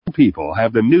people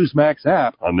have the Newsmax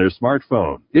app on their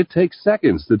smartphone. It takes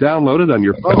seconds to download it on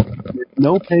your phone. There's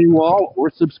no paywall or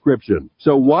subscription.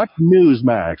 So watch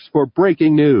Newsmax for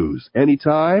breaking news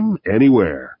anytime,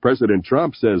 anywhere. President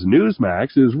Trump says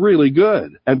Newsmax is really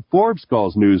good, and Forbes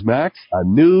calls Newsmax a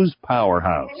news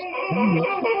powerhouse.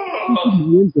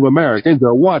 Millions of Americans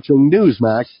are watching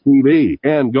Newsmax TV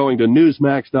and going to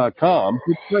Newsmax.com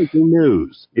for breaking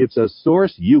news. It's a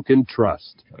source you can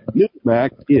trust.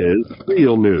 Newsmax is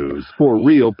real news for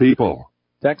real people.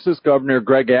 Texas Governor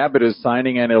Greg Abbott is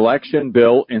signing an election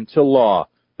bill into law.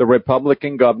 The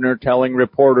Republican governor telling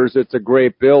reporters it's a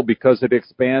great bill because it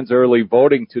expands early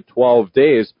voting to 12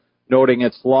 days, noting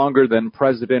it's longer than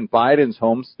President Biden's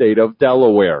home state of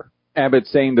Delaware. Abbott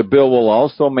saying the bill will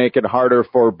also make it harder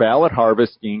for ballot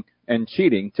harvesting and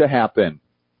cheating to happen.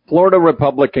 Florida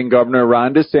Republican Governor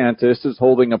Ron DeSantis is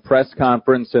holding a press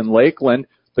conference in Lakeland.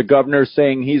 The governor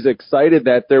saying he's excited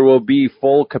that there will be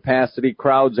full capacity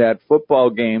crowds at football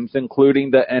games,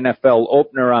 including the NFL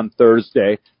opener on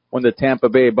Thursday when the Tampa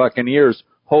Bay Buccaneers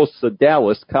host the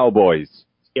Dallas Cowboys.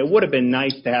 It would have been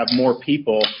nice to have more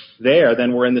people there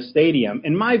than were in the stadium.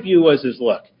 And my view was,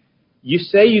 look, you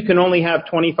say you can only have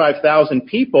 25,000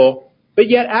 people, but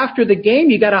yet after the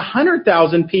game you got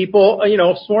 100,000 people,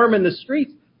 swarming the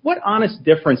streets. What honest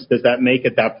difference does that make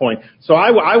at that point? So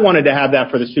I wanted to have that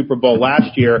for the Super Bowl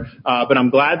last year, but I'm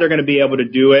glad they're going to be able to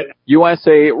do it.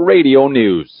 USA Radio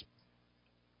News.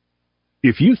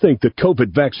 If you think the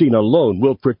COVID vaccine alone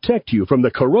will protect you from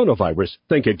the coronavirus,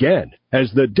 think again.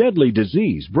 As the deadly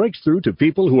disease breaks through to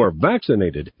people who are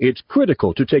vaccinated, it's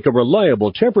critical to take a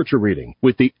reliable temperature reading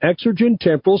with the Exergen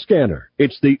Temporal Scanner.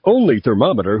 It's the only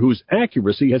thermometer whose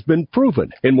accuracy has been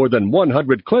proven in more than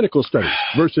 100 clinical studies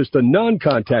versus the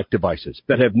non-contact devices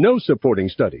that have no supporting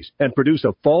studies and produce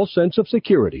a false sense of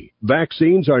security.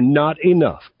 Vaccines are not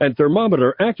enough, and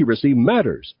thermometer accuracy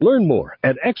matters. Learn more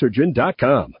at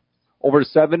Exergen.com. Over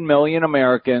 7 million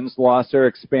Americans lost their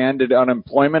expanded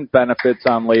unemployment benefits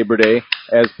on Labor Day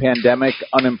as pandemic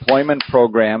unemployment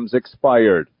programs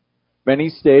expired. Many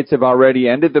states have already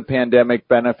ended the pandemic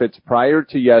benefits prior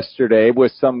to yesterday,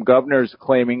 with some governors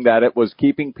claiming that it was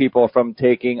keeping people from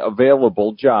taking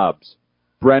available jobs.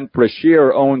 Brent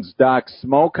Brashear owns Doc's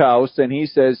Smokehouse, and he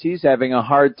says he's having a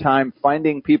hard time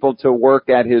finding people to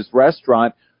work at his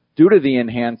restaurant due to the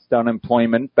enhanced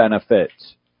unemployment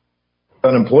benefits.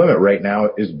 Unemployment rate now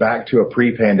is back to a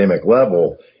pre-pandemic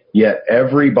level, yet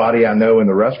everybody I know in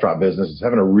the restaurant business is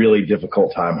having a really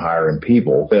difficult time hiring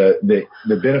people. The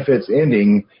benefits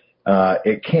ending,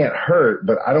 it can't hurt,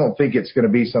 but I don't think it's going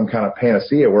to be some kind of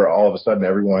panacea where all of a sudden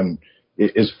everyone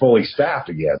is fully staffed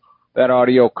again. That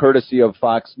audio courtesy of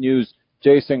Fox News.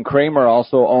 Jason Kramer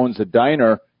also owns a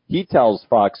diner. He tells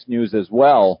Fox News as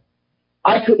well.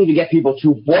 I couldn't even get people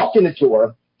to walk in the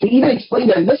door to even explain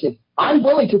to them, listen, I'm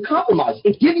willing to compromise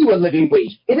and give you a living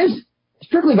wage. It is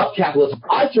strictly about capitalism.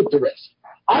 I took the risk.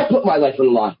 I put my life on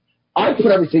the line. I put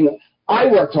everything. I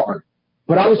worked hard,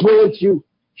 but I was willing to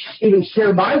even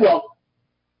share my wealth,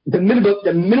 the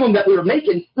minimum that we were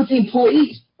making with the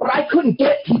employees. But I couldn't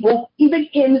get people even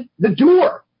in the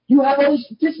door. You have all these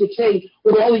statistics saying,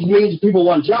 well, all these millions of people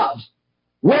want jobs.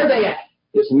 Where are they at?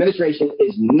 This administration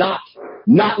is not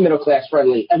middle class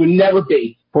friendly and would never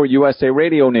be. For USA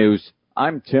Radio News,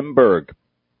 I'm Tim Berg.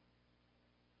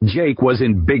 Jake was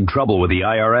in big trouble with the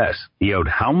IRS. He owed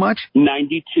how much?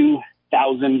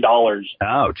 $92,000.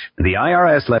 Ouch. The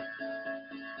IRS let...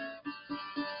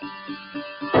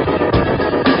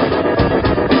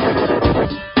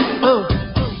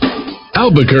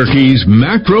 Albuquerque's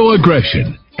macro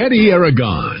aggression. Eddie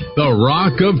Aragon, the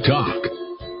Rock of Talk.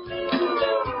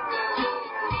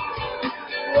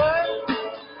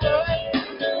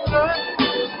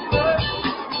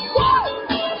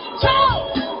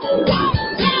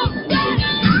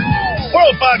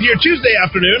 Here Tuesday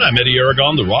afternoon, I'm Eddie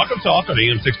Aragon, the Rock of Talk on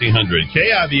AM 1600,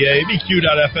 KIVA,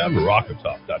 BQ.FM,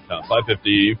 rockoftalk.com.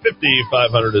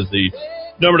 550-5500 is the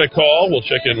number to call. We'll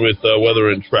check in with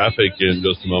weather and traffic in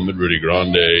just a moment. Rudy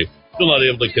Grande still not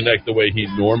able to connect the way he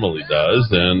normally does.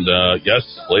 And yes,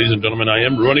 ladies and gentlemen, I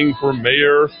am running for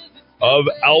mayor of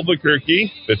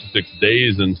Albuquerque. 56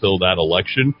 days until that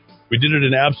election. We did it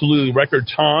in absolutely record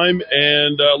time,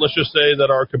 and let's just say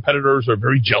that our competitors are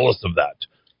very jealous of that.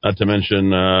 Not to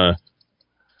mention, we're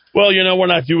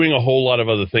not doing a whole lot of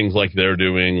other things like they're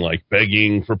doing, like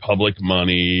begging for public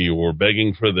money or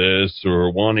begging for this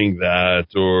or wanting that,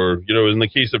 or, in the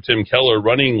case of Tim Keller,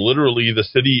 running literally the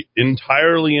city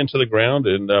entirely into the ground.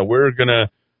 And we're going to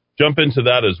jump into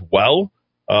that as well.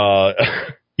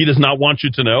 He does not want you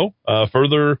to know.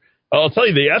 Further, I'll tell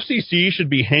you, the FCC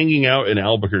should be hanging out in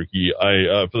Albuquerque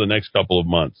for the next couple of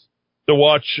months. to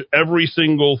watch every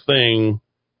single thing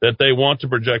that they want to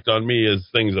project on me as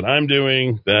things that I'm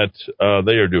doing, that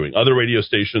they are doing. Other radio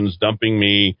stations dumping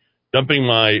my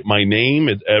name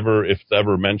if it's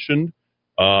ever mentioned.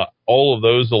 All of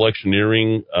those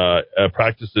electioneering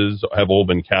practices have all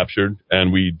been captured,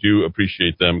 and we do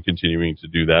appreciate them continuing to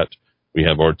do that. We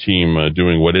have our team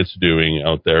doing what it's doing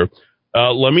out there.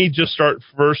 Let me just start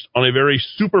first on a very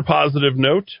super positive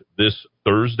note. This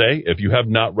Thursday, if you have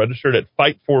not registered at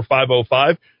Fight for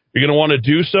 505, you're going to want to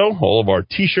do so. All of our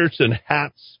T-shirts and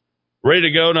hats ready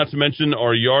to go, not to mention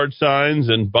our yard signs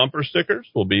and bumper stickers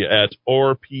will be at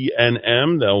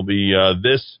ORPNM. They'll be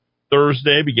this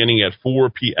Thursday beginning at 4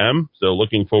 p.m., so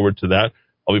looking forward to that.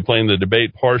 I'll be playing the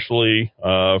debate partially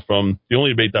from the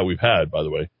only debate that we've had, by the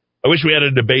way. I wish we had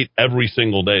a debate every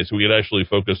single day so we could actually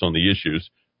focus on the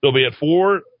issues. They'll be at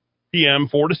 4 p.m.,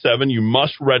 4 to 7. You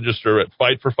must register at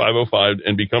Fight for 505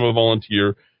 and become a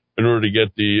volunteer in order to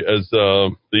get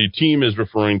the team is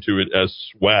referring to it as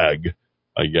swag,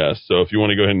 I guess. So if you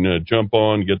want to go ahead and jump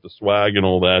on, get the swag and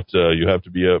all that, you have to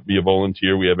be a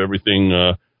volunteer. We have everything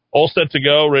all set to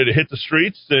go, ready to hit the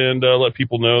streets and let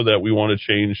people know that we want to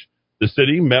change the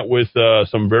city. Met with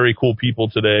some very cool people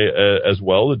today as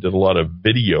well that did a lot of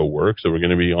video work. So we're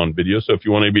going to be on video. So if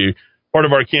you want to be part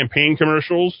of our campaign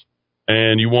commercials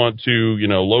and you want to,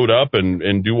 load up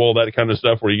and do all that kind of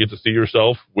stuff where you get to see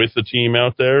yourself with the team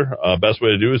out there, best way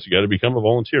to do is you got to become a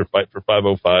volunteer.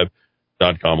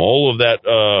 Fightfor505.com. All of that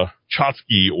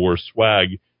Chotsky or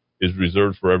swag is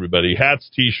reserved for everybody. Hats,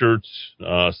 T-shirts,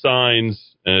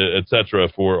 signs, etc.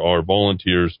 for our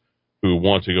volunteers who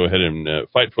want to go ahead and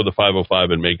fight for the 505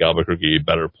 and make Albuquerque a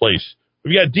better place.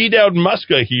 We've got D. Dowd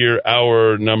Muska here,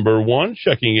 our number one,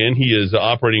 checking in. He is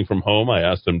operating from home. I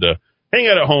asked him to hang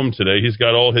out at home today. He's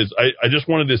got all his... I just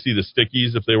wanted to see the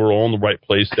stickies, if they were all in the right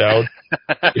place, Dowd.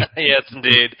 Yes,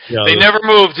 indeed. They never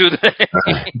move, do they?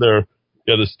 The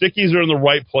stickies are in the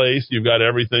right place. You've got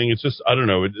everything. It's just, I don't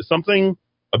know, something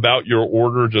about your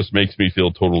order just makes me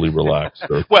feel totally relaxed.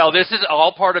 Well, this is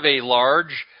all part of a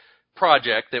large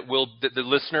project that the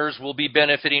listeners will be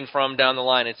benefiting from down the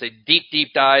line. It's a deep,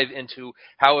 deep dive into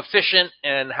how efficient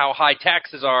and how high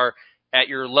taxes are at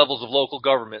your levels of local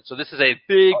government. So this is a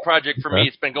big project for me.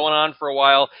 It's been going on for a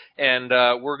while, and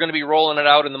we're going to be rolling it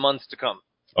out in the months to come.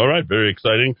 All right, very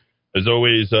exciting. As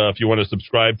always, if you want to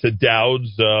subscribe to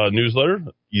Dowd's newsletter,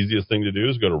 easiest thing to do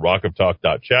is go to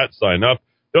rockoftalk.chat, sign up.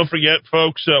 Don't forget,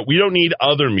 folks, we don't need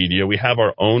other media. We have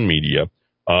our own media.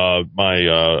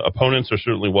 My opponents are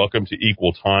certainly welcome to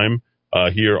equal time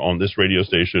here on this radio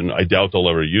station. I doubt they'll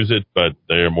ever use it, but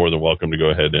they are more than welcome to go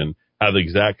ahead and have the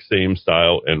exact same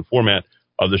style and format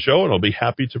of the show, and I'll be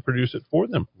happy to produce it for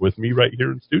them with me right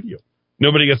here in studio.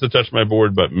 Nobody gets to touch my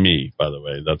board but me, by the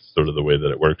way. That's sort of the way that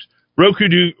it works. Roku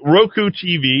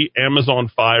TV,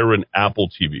 Amazon Fire, and Apple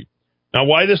TV. Now,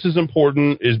 why this is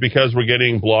important is because we're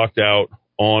getting blocked out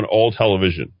on all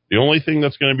television. The only thing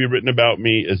that's going to be written about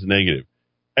me is negative.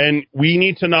 And we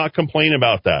need to not complain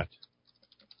about that.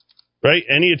 Right?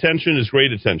 Any attention is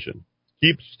great attention.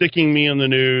 Keep sticking me on the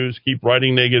news. Keep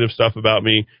writing negative stuff about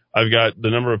me. I've got the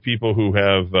number of people who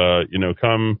have,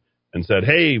 come and said,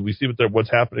 hey, we see what's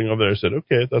happening over there. I said,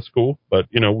 okay, that's cool. But,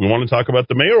 we want to talk about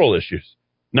the mayoral issues,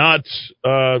 not,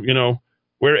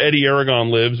 where Eddie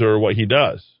Aragon lives or what he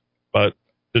does. But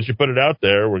since you put it out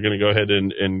there, we're going to go ahead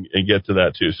and get to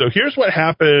that too. So here's what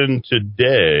happened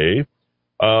today.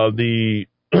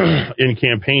 In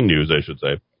campaign news, I should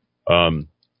say,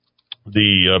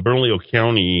 the Bernalillo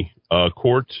County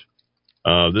Court.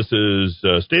 This is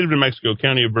State of New Mexico,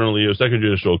 County of Bernalillo, Second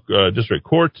Judicial District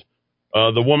Court.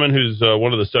 The woman who's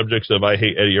one of the subjects of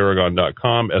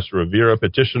IHateEddieAragon.com, Esther Rivera,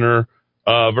 petitioner,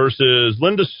 versus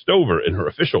Linda Stover in her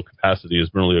official capacity as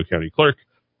Bernalillo County Clerk.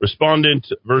 Respondent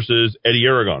versus Eddie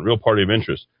Aragon, real party of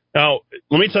interest. Now,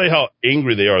 let me tell you how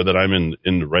angry they are that I'm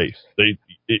in the race.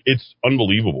 It's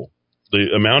unbelievable.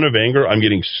 The amount of anger. I'm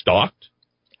getting stalked.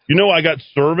 I got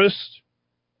serviced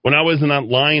when I was in that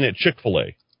line at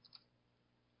Chick-fil-A.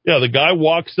 Yeah, the guy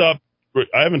walks up.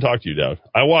 I haven't talked to you, Dowd.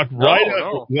 I walked right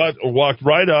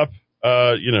up.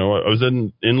 I was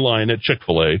in line at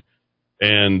Chick-fil-A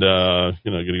and, going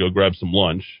to go grab some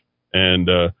lunch and,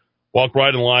 walk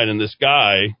right in line. And this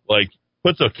guy,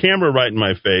 puts a camera right in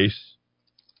my face,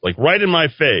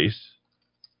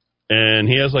 and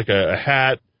he has a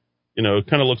hat,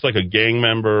 kind of looks like a gang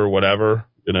member or whatever,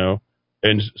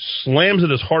 and slams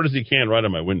it as hard as he can right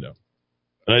on my window.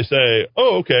 And I say,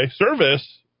 oh, okay, service.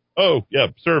 Oh, yeah,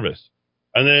 service.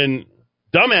 And then,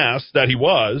 dumbass that he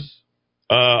was,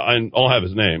 I'll have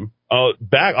his name,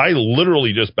 I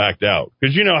literally just backed out.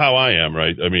 Because you know how I am,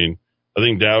 right? I mean, I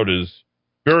think Dowd is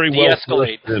very well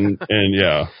De-escalate. and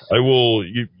yeah, I will.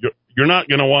 You're not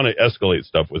going to want to escalate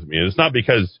stuff with me. And it's not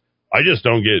because I just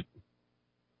don't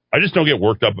get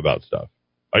worked up about stuff.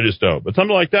 I just don't. But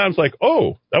something like that, it's like,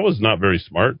 oh, that was not very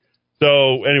smart.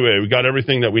 So anyway, we got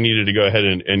everything that we needed to go ahead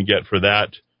and get for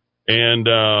that. And,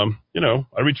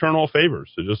 I return all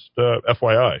favors. So just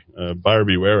FYI, buyer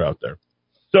beware out there.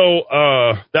 So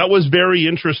that was very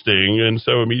interesting. And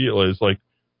so immediately it's like,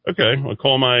 okay, I'll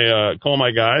call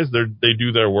my guys. They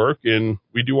do their work and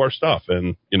we do our stuff.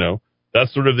 And,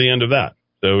 that's sort of the end of that.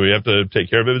 So we have to take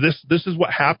care of it. This is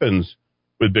what happens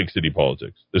with big city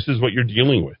politics. This is what you're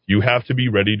dealing with. You have to be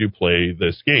ready to play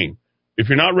this game. If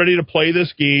you're not ready to play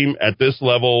this game at this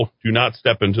level, do not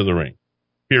step into the ring.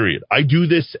 Period. I do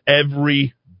this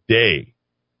every day,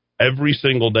 every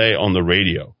single day on the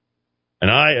radio.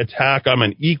 And I attack. I'm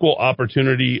an equal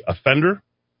opportunity offender.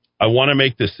 I want to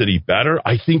make this city better.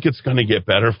 I think it's going to get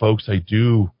better, folks. I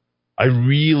do. I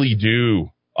really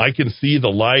do. I can see the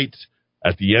light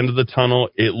at the end of the tunnel.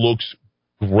 It looks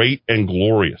great and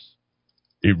glorious.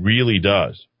 It really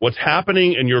does. What's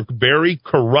happening, and you're very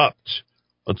corrupt.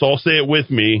 Let's all say it with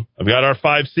me. I've got our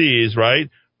 5 C's, right?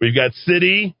 We've got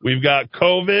city, we've got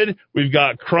COVID, we've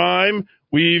got crime,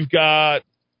 we've got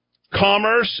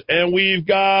commerce, and we've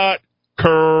got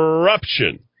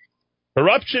corruption.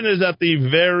 Corruption is at the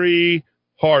very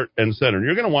heart and center.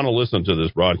 You're going to want to listen to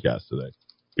this broadcast today.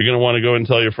 You're going to want to go and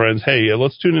tell your friends, hey,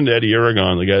 let's tune into Eddie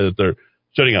Aragon, the guy that they're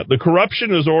shutting out. The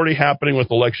corruption is already happening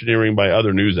with electioneering by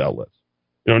other news outlets.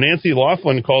 Nancy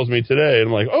Laughlin calls me today, and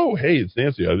I'm like, oh, hey, it's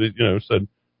Nancy. I, said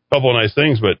a couple of nice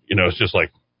things, but, it's just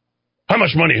like, how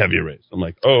much money have you raised? I'm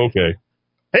like, oh, okay.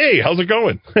 Hey, how's it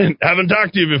going? Haven't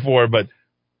talked to you before, but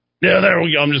yeah, there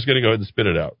we go. I'm just going to go ahead and spit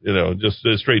it out, just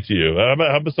straight to you. How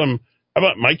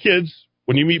about my kids?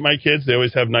 When you meet my kids, they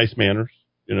always have nice manners.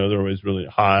 They're always really,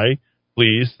 hi,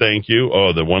 please, thank you.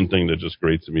 Oh, the one thing that just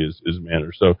grates me is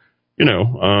manners. So,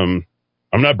 I'm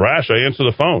not brash. I answer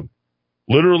the phone.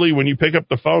 Literally, when you pick up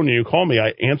the phone and you call me,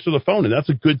 I answer the phone, and that's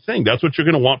a good thing. That's what you're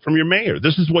going to want from your mayor.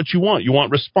 This is what you want. You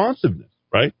want responsiveness,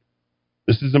 right?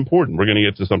 This is important. We're going to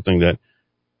get to something that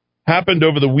happened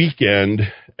over the weekend,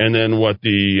 and then what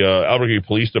the Albuquerque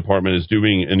Police Department is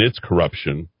doing in its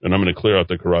corruption. And I'm going to clear out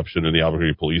the corruption in the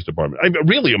Albuquerque Police Department.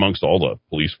 Really amongst all the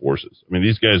police forces. I mean,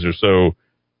 these guys are so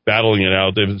battling it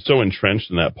out. They've been so entrenched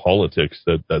in that politics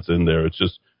that's in there. It's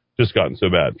just gotten so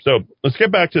bad. So let's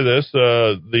get back to this.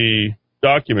 The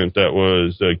document that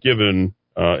was given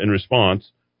in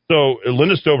response. So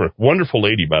Linda Stover, wonderful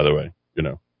lady, by the way.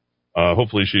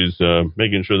 Hopefully she's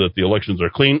making sure that the elections are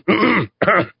clean.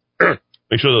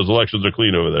 Make sure those elections are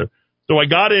clean over there. So I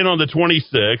got in on the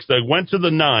 26th. I went to the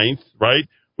 9th, right?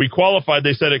 We qualified.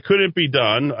 They said it couldn't be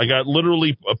done. I got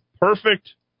literally a perfect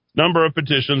number of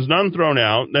petitions, none thrown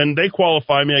out. Then they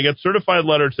qualify me. I get certified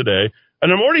letter today,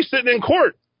 and I'm already sitting in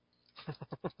court.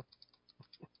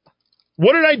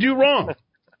 What did I do wrong?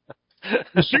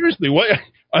 Seriously, what?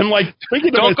 I'm like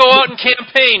thinking. Don't go out and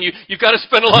campaign. You've got to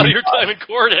spend a lot of your time in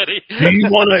court, Eddie. Do you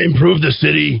want to improve the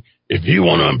city? If you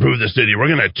want to improve the city, we're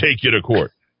going to take you to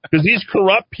court. Because these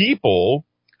corrupt people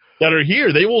that are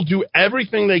here, they will do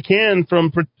everything they can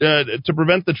to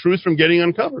prevent the truth from getting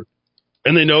uncovered.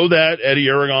 And they know that Eddie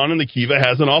Aragon and the Kiva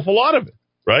has an awful lot of it,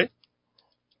 right?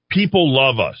 People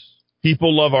love us.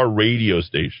 People love our radio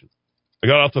station. I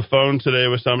got off the phone today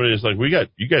with somebody that's like,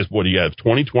 you guys, what do you have,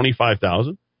 20,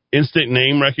 25,000? Instant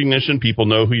name recognition, people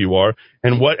know who you are.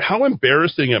 And how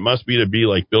embarrassing it must be to be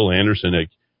like Bill Anderson at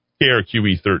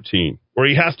KRQE 13, where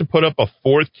he has to put up a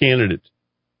 4th candidate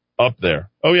up there.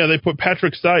 Oh, yeah, they put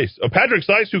Patrick Seiss. Oh, Patrick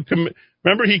Seiss,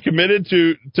 remember he committed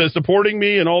to supporting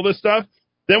me and all this stuff?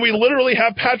 Then we literally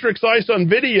have Patrick Seiss on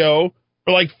video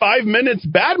for like 5 minutes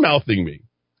bad-mouthing me.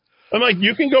 I'm like,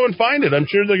 you can go and find it. I'm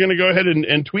sure they're going to go ahead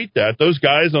and tweet that. Those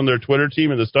guys on their Twitter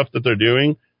team and the stuff that they're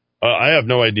doing, I have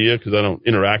no idea because I don't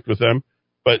interact with them.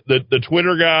 But the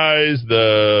Twitter guys,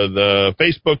 the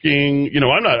Facebooking,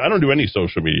 I don't do any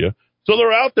social media. So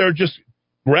they're out there just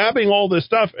grabbing all this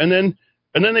stuff, and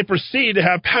then they proceed to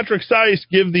have Patrick Seiss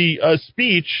give the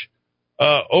speech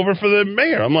over for the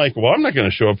mayor. I'm like, well, I'm not going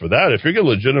to show up for that. If you're going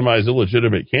to legitimize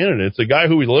illegitimate candidates, a guy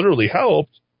who we literally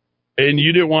helped, and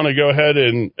you didn't want to go ahead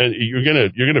and you're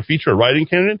gonna feature a writing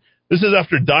candidate. This is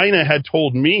after Dinah had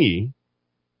told me,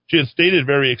 she had stated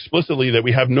very explicitly that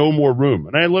we have no more room,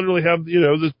 and I literally have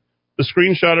the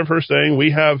screenshot of her saying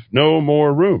we have no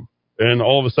more room, and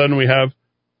all of a sudden we have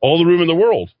all the room in the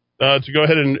world to go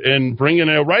ahead and bring in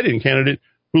a writing candidate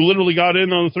who literally got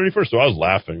in on the 31st. So I was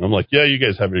laughing. I'm like, yeah, you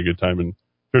guys having a good time, and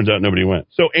turns out nobody went.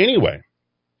 So anyway,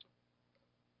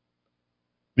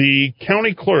 the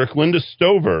county clerk, Linda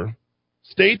Stover,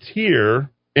 states here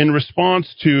in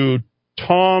response to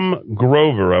Tom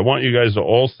Grover. I want you guys to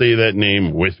all say that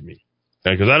name with me,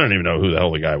 because I don't even know who the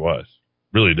hell the guy was.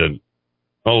 Really didn't.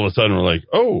 All of a sudden, we're like,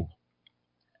 oh,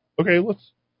 okay,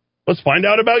 let's find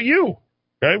out about you.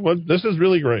 Okay, well, this is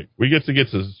really great. We get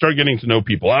to start getting to know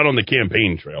people out on the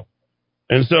campaign trail.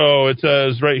 And so it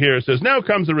says right here, it says, now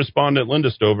comes the respondent,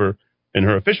 Linda Stover, in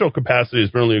her official capacity as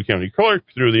Bernalillo County Clerk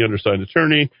through the undersigned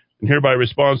attorney, and hereby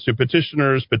responds to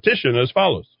petitioner's petition as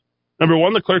follows. Number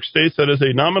one, the clerk states that as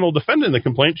a nominal defendant in the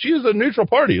complaint, she is a neutral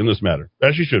party in this matter,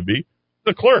 as she should be,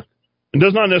 the clerk, and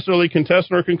does not necessarily contest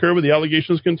nor concur with the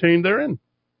allegations contained therein.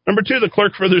 Number two, the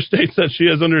clerk further states that she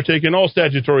has undertaken all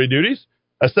statutory duties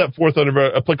as set forth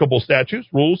under applicable statutes,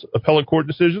 rules, appellate court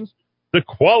decisions, to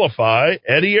qualify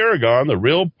Eddie Aragon, the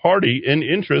real party in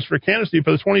interest for candidacy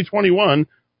for the 2021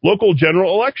 local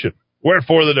general election.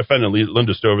 Wherefore, the defendant,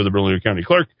 Linda Stover, the Bernalillo County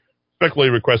Clerk, respectfully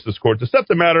requests this court to set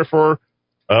the matter for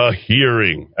a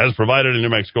hearing, as provided in New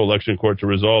Mexico Election Court, to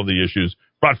resolve the issues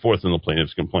brought forth in the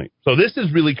plaintiff's complaint. So this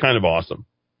is really kind of awesome,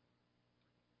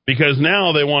 because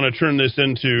now they want to turn this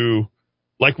into,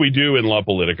 like we do in La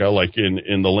Politica, like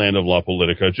in the land of La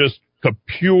Politica, just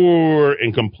pure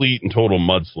and complete and total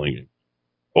mudslinging.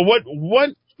 But what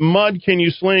mud can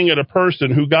you sling at a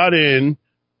person who got in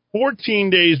 14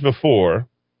 days before,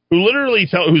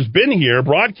 who's been here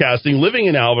broadcasting, living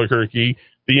in Albuquerque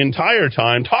the entire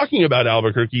time, talking about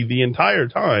Albuquerque the entire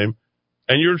time,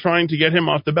 and you're trying to get him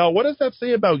off the ballot? What does that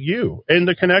say about you? And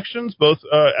the connections, both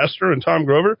Esther and Tom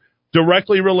Grover,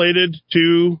 directly related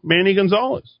to Manny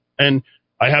Gonzalez. And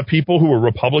I have people who are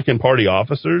Republican Party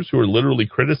officers who are literally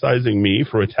criticizing me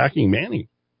for attacking Manny.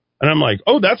 And I'm like,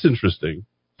 oh, that's interesting.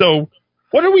 So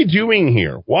what are we doing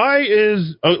here? Why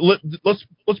is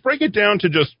let's break it down to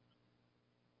just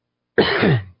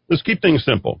let's keep things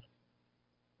simple.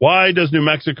 Why does New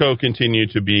Mexico continue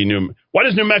to be why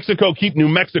does New Mexico keep New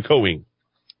Mexicoing?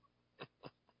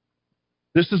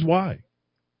 This is why.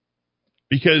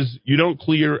 Because you don't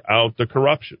clear out the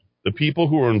corruption. The people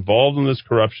who are involved in this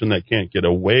corruption that can't get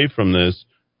away from this,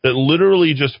 that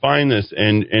literally just find this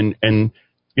and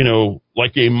you know,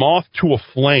 like a moth to a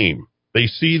flame. They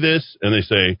see this and they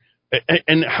say,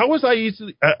 and how is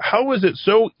it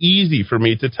so easy for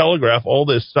me to telegraph all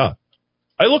this stuff?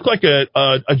 I look like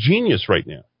a genius right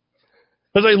now,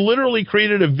 because I literally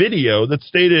created a video that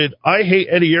stated,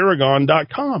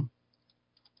 IHateEddieAragon.com.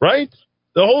 Right?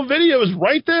 The whole video is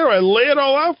right there. I lay it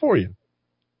all out for you.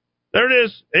 There it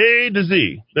is, A to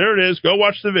Z. There it is. Go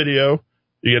watch the video.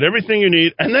 You get everything you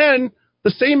need. And then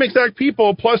the same exact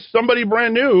people plus somebody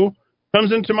brand new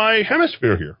comes into my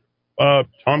hemisphere here,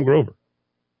 Tom Grover.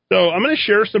 So I'm going to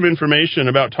share some information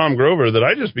about Tom Grover that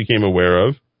I just became aware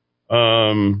of,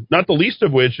 not the least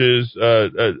of which is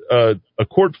a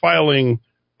court filing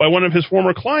by one of his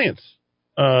former clients.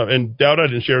 And doubt I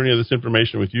didn't share any of this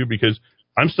information with you, because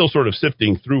I'm still sort of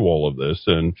sifting through all of this.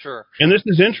 And, sure. And this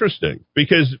is interesting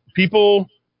because people,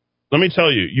 let me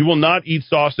tell you, you will not eat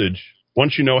sausage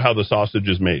once you know how the sausage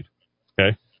is made.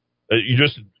 Okay? You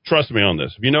just trust me on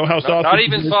this. If you know how sausage not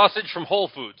even sausage from Whole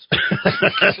Foods.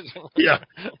 Yeah,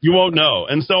 you won't know.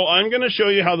 And so I'm going to show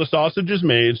you how the sausage is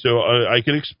made so I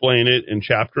can explain it in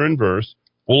chapter and verse.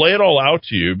 We'll lay it all out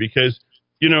to you because,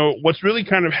 you know, what's really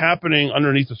kind of happening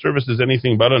underneath the surface is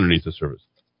anything but underneath the surface.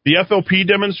 The FOP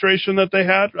demonstration that they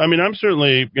had, I mean, I'm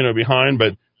certainly, you know, behind,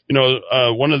 but, you know,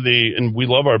 and we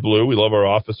love our blue, we love our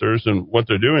officers and what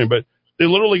they're doing, but they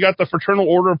literally got the Fraternal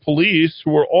Order of Police,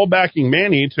 who are all backing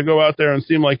Manny, to go out there and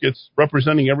seem like it's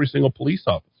representing every single police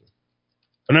officer.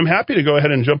 And I'm happy to go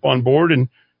ahead and jump on board and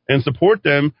support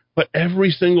them, but every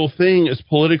single thing is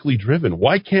politically driven.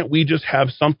 Why can't we just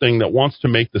have something that wants to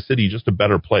make the city just a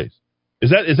better place? Is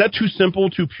that too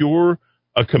simple, too pure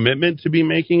a commitment to be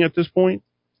making at this point?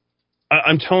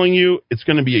 I'm telling you, it's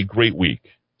going to be a great week.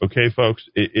 Okay, folks?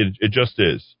 It just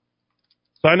is.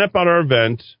 Sign up on our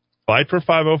event,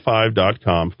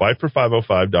 fightfor505.com,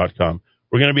 fightfor505.com.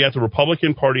 We're going to be at the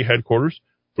Republican Party headquarters.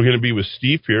 We're going to be with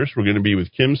Steve Pierce. We're going to be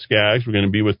with Kim Skaggs. We're going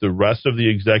to be with the rest of the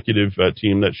executive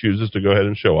team that chooses to go ahead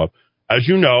and show up. As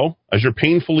you know, as you're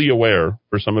painfully aware,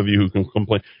 for some of you who can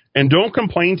complain, and don't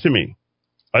complain to me.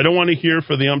 I don't want to hear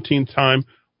for the umpteenth time,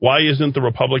 why isn't the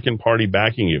Republican Party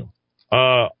backing you?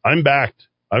 I'm backed.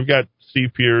 I've got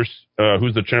Steve Pierce,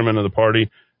 who's the chairman of the party.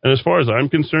 And as far as I'm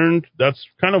concerned, that's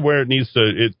kind of where it needs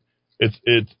to,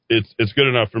 it's good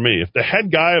enough for me. If the head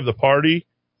guy of the party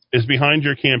is behind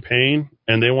your campaign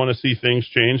and they want to see things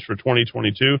change for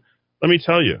 2022, let me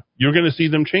tell you, you're going to see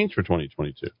them change for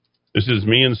 2022. This is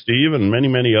me and Steve and many,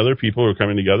 many other people who are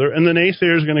coming together. And the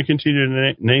naysayers are going to continue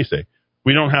to naysay.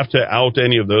 We don't have to out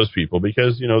any of those people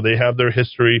because, you know, they have their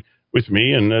history with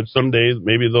me, and someday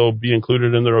maybe they'll be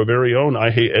included in their very own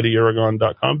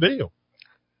IHateEddieAragon.com video.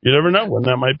 You never know when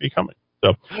that might be coming.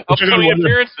 So, upcoming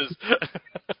appearances.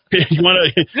 you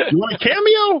want a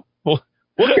cameo?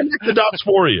 We'll connect the dots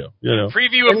for you.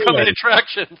 Preview of coming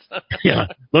attractions. Yeah.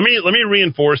 Let me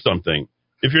reinforce something.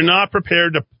 If you're not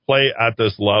prepared to play at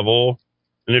this level,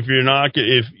 and if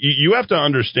you have to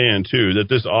understand too that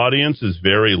this audience is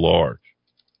very large,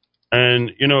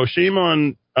 and shame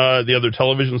on the other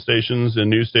television stations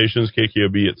and news stations,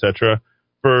 KKOB, etc.,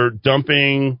 for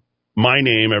dumping my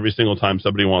name every single time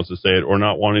somebody wants to say it or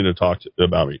not wanting to talk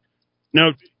about me.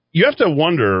 Now, you have to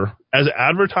wonder, as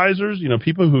advertisers,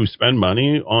 people who spend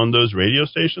money on those radio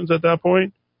stations at that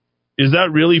point, is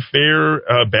that really fair,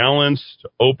 balanced,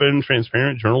 open,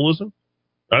 transparent journalism?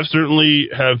 I certainly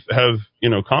have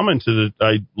commented that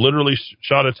I literally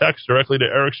shot a text directly to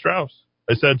Eric Strauss.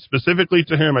 I said specifically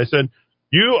to him, I said,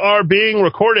 "You are being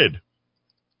recorded.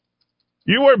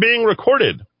 You are being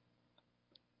recorded."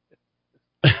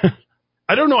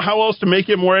 I don't know how else to make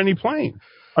it more any plain.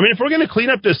 I mean, if we're going to clean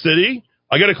up this city,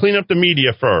 I got to clean up the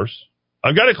media first.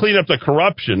 I've got to clean up the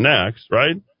corruption next,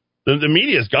 right? The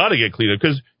media's got to get cleaned up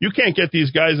because you can't get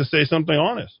these guys to say something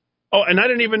honest. Oh, and I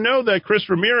didn't even know that Chris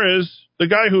Ramirez, the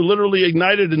guy who literally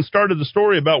ignited and started the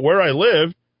story about where I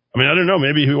lived, I mean, I don't know,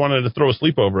 maybe he wanted to throw a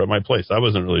sleepover at my place. I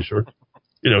wasn't really sure.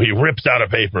 He rips out a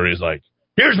paper. He's like,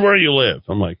 "Here's where you live."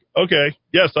 I'm like, "Okay,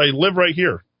 yes, I live right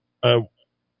here." Do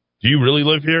you really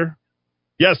live here?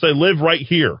 Yes, I live right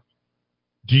here.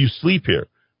 Do you sleep here?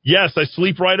 Yes, I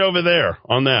sleep right over there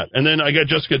on that. And then I got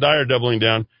Jessica Dyer doubling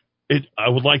down. I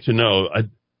would like to know,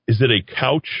 is it a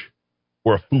couch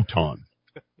or a futon?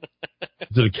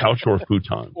 Is it a couch or a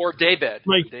futon? Or daybed.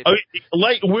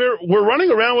 Like we're running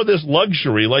around with this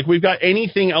luxury like we've got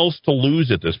anything else to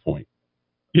lose at this point.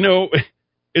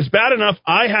 It's bad enough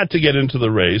I had to get into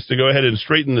the race to go ahead and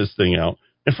straighten this thing out.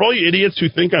 And for all you idiots who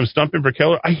think I'm stumping for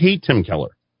Keller, I hate Tim Keller.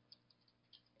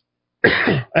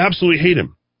 I absolutely hate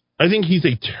him. I think he's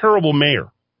a terrible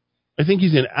mayor. I think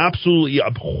he's an absolutely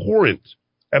abhorrent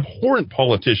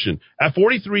politician. At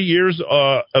 43 years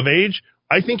of age,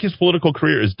 I think his political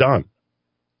career is done.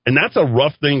 And that's a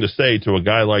rough thing to say to a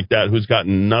guy like that who's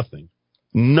gotten nothing,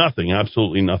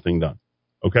 absolutely nothing done.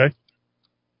 Okay?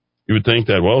 You would think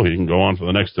that, well, he can go on for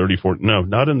the next 30, 40. No,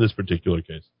 not in this particular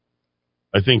case.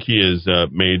 I think he has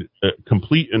made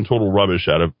complete and total rubbish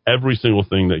out of every single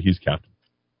thing that he's captained.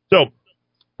 So,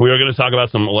 we are going to talk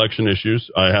about some election issues.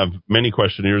 I have many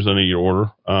questionnaires under your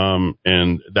order,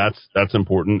 and that's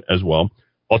important as well.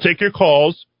 I'll take your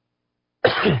calls.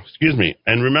 Excuse me.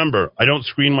 And remember, I don't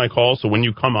screen my calls, so when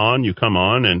you come on, you come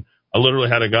on. And I literally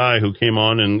had a guy who came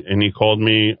on and he called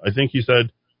me, I think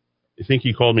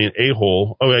he called me an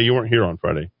a-hole. Oh, yeah, you weren't here on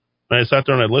Friday. And I sat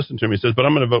there and I listened to him. He says, "But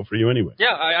I'm going to vote for you anyway."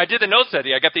 Yeah, I did the notes,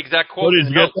 Eddie. I got the exact quote. Did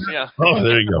you get that? Yeah. Oh,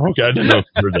 there you go. Okay, I didn't know if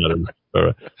you heard that. All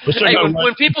right. Hey,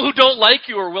 when people who don't like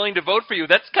you are willing to vote for you,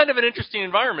 that's kind of an interesting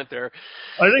environment there.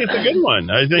 I think it's a good one.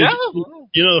 I think,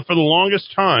 for the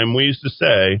longest time, we used to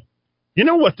say, you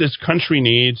know what this country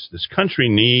needs? This country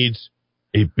needs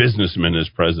a businessman as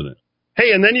president.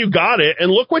 Hey, and then you got it, and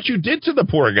look what you did to the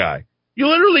poor guy. You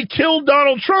literally killed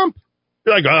Donald Trump.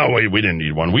 You're like, oh, wait, we didn't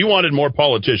need one. We wanted more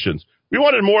politicians. We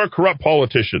wanted more corrupt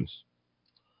politicians.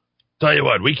 Tell you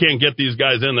what, we can't get these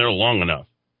guys in there long enough.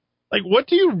 Like, what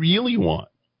do you really want?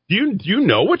 Do you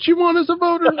know what you want as a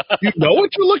voter? Do you know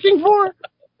what you're looking for?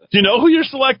 Do you know who you're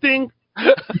selecting?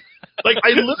 Like, I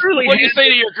literally... What do you say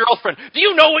to your girlfriend? Do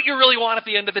you know what you really want at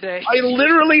the end of the day? I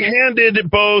literally handed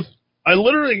both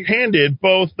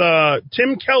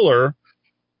Tim Keller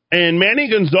and Manny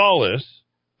Gonzalez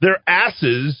their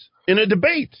asses in a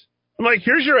debate. I'm like,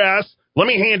 here's your ass. Let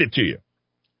me hand it to you.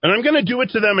 And I'm going to do it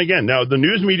to them again. Now, the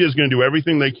news media is going to do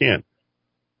everything they can.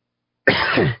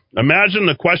 Imagine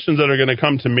the questions that are going to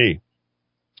come to me.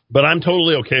 But I'm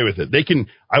totally okay with it.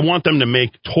 I want them to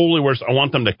make totally worse. I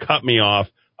want them to cut me off.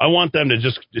 I want them to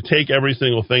just take every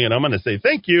single thing, and I'm going to say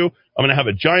thank you. I'm going to have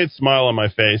a giant smile on my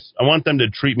face. I want them to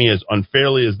treat me as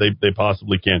unfairly as they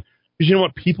possibly can. Because you know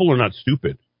what? People are not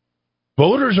stupid.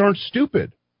 Voters aren't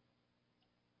stupid.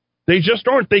 They just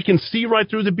aren't. They can see right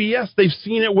through the BS. They've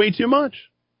seen it way too much.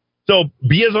 So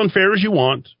be as unfair as you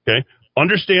want, okay?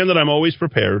 Understand that I'm always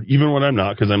prepared, even when I'm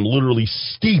not, because I'm literally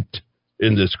steeped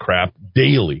in this crap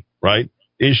daily, right?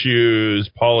 Issues,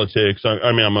 politics.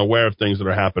 I mean, I'm aware of things that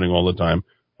are happening all the time.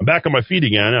 I'm back on my feet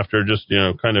again after just,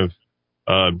 kind of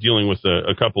dealing with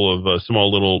a couple of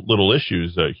small little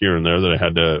issues here and there that I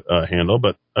had to handle.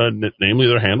 But namely,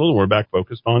 they're handled, and we're back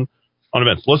focused on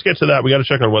events. Let's get to that. We got to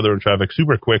check our weather and traffic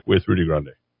super quick with Rudy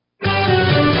Grande.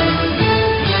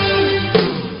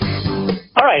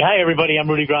 All right. Hi, everybody. I'm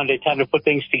Rudy Grande. Time to put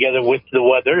things together with the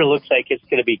weather. It looks like it's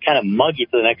going to be kind of muggy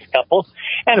for the next couple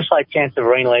and a slight chance of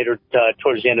rain later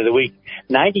towards the end of the week.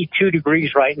 92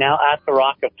 degrees right now at the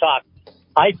Rock of Talk.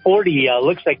 I-40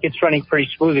 looks like it's running pretty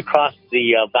smooth across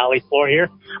the valley floor here,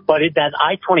 but that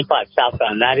I-25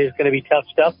 southbound, that is going to be tough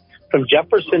stuff from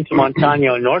Jefferson to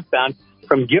Montano northbound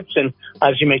from Gibson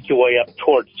as you make your way up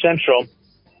towards Central.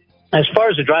 As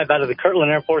far as the drive out of the Kirtland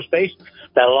Air Force Base,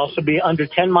 that'll also be under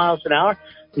 10 miles an hour.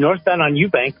 Northbound on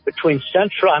Eubank between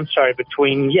Central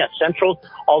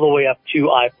all the way up to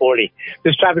I-40.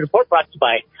 This traffic report brought to you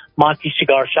by Monty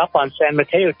Cigar Shop on San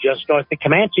Mateo, just north of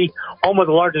Comanche, home of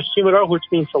the largest humidor, which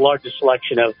means the largest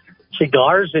selection of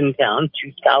cigars in town,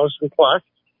 2,000 plus.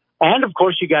 And, of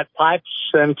course, you got pipes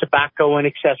and tobacco and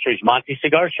accessories. Monty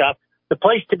Cigar Shop, the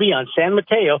place to be on San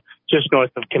Mateo, just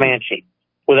north of Comanche.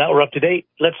 Well, that we're up to date.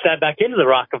 Let's dive back into the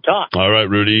Rock of Talk. All right,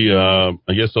 Rudy. I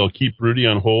guess I'll keep Rudy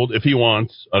on hold if he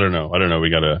wants. I don't know. We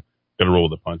gotta roll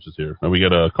with the punches here. And we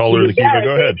got a caller in the Kiva.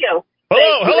 Go ahead.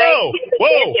 Hello.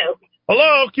 Whoa.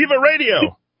 Hello, Kiva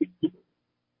Radio.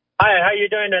 Hi, how you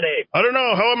doing today? I don't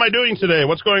know. How am I doing today?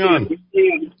 What's going on?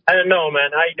 I don't know,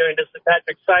 man. How you doing? This is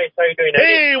Patrick Sice. How you doing today?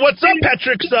 Hey, what's up,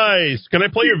 Patrick Sice? Can I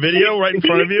play your video right in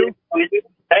front of you?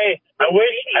 Hey, I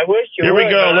wish you Here would. we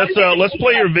go. Let's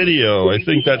play your video. I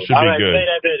think that should be good. Play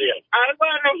that video. I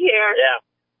want to hear. Yeah.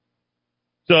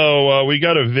 So we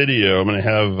got a video. I'm going to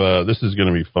have, this is going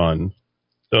to be fun.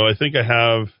 So I think I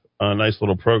have a nice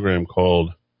little program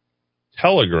called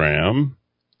Telegram.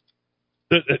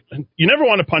 You never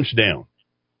want to punch down,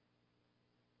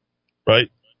 right?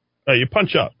 You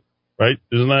punch up, right?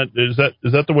 Is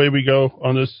that the way we go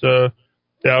on this? Down?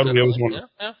 We always want.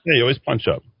 Yeah, you always punch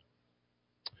up.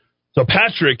 So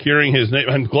Patrick, hearing his name,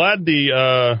 I'm glad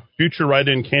the future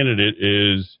write-in candidate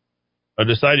is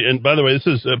decided. And by the way, this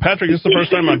is Patrick. This is the first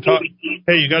time I'm talking.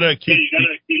 Hey, you gotta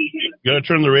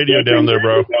turn the radio down there,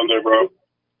 bro.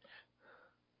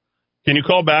 Can you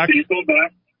call back?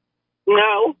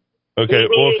 No. Okay.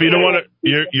 Well, if you don't want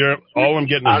to, you're all I'm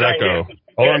getting is echo.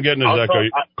 All I'm getting is echo.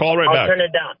 Call right back. I'll turn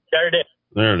it down. There it is.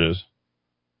 There it is.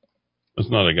 That's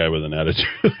not a guy with an attitude.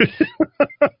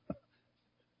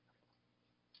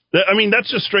 I mean, that's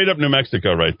just straight up New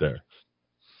Mexico right there.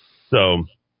 So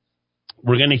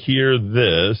we're going to hear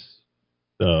this.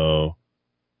 So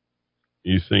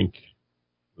you think,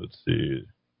 let's see.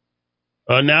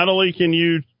 Natalie, can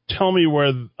you tell me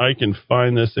where I can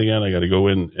find this again? I got to go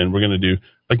in and we're going to do,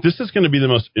 this is going to be the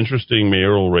most interesting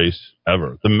mayoral race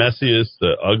ever. The messiest,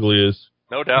 the ugliest.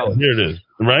 No doubt. Here it is.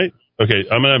 Right? Okay.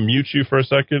 I'm going to mute you for a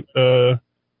second,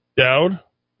 Dowd,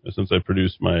 since I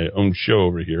produced my own show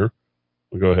over here.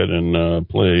 We'll go ahead and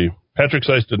play. Patrick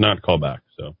Sice did not call back,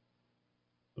 so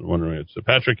I'm wondering. So,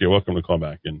 Patrick, you're welcome to call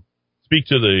back and speak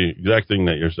to the exact thing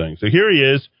that you're saying. So here he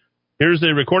is. Here's a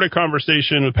recorded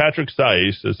conversation with Patrick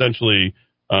Sice, essentially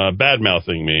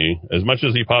bad-mouthing me as much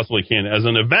as he possibly can as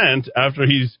an event after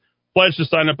he's pledged to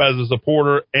sign up as a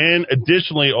supporter and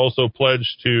additionally also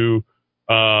pledged to,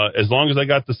 as long as I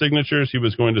got the signatures, he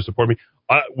was going to support me.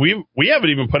 We haven't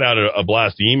even put out a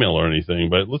blast email or anything,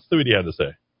 but let's see what he had to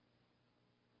say.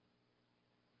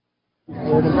 I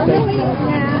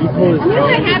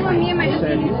had one, me and my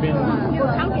said you've been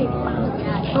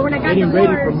getting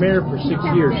ready for mayor for 6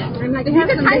 years. I'm like, you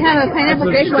could have a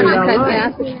pineapple grape one on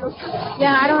podcast.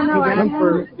 Yeah, I don't know. He ran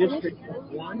for District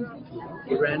 1.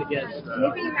 He ran against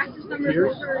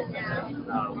Pierce.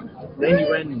 Then he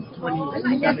ran in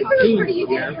 2017. He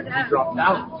dropped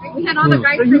out. We had all the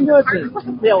guys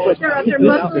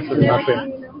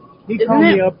He called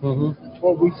me up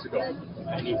 4 weeks ago.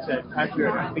 And he said,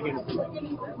 Patrick, I'm thinking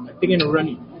of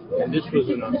running. And this was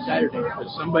on Saturday. But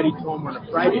somebody told him on a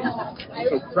Friday.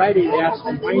 So Friday they asked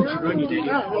him, why ain't you running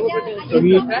anymore? So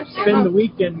he spent the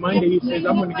weekend. Monday he says,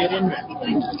 I'm going to get in there.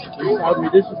 He told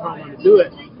me this is how I'm going to do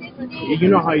it. You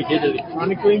know how he did it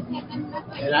electronically?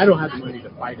 And I don't have the money to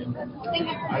fight it. So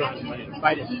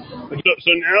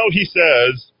now he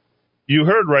says, you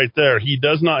heard right there, he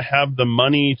does not have the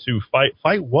money to fight.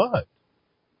 Fight what?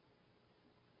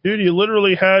 Dude, you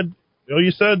literally had, you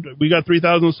said we got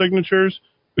 3,000 signatures.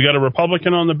 We got a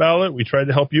Republican on the ballot. We tried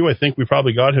to help you. I think we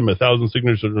probably got him 1,000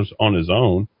 signatures on his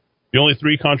own. The only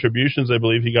 3 contributions I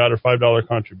believe he got are $5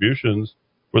 contributions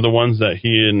were the ones that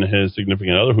he and his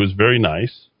significant other, who was very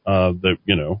nice, that,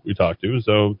 we talked to.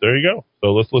 So there you go.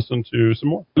 So let's listen to some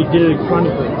more. He did it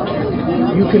electronically.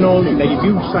 You can only, if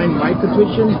you sign my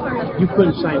petition, you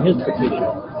couldn't sign his petition.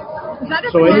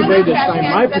 So anybody that signed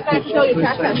my petition could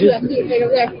sign his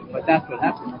petition. But that's what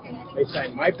happened. They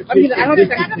signed my petition. I don't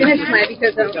think I finished mine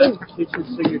because of petition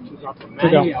signatures off of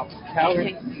Manny, off of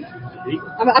Calvin.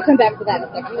 I'll come back to that in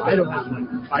a second. I don't have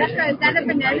one. Is that a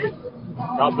banana?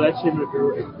 God bless him if he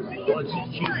wants to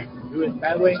cheat and do it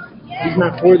that way. He's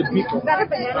not for the people. Not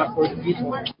for the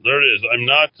people. There it is. I'm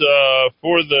not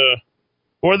for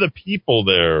the people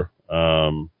there,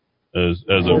 as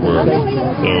it were.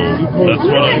 So that's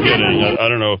what I'm getting. I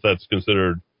don't know if that's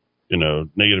considered,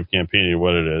 negative campaigning or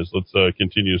what it is. Let's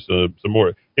continue some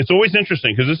more. It's always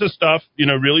interesting because this is stuff,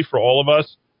 really for all of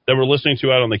us that we're listening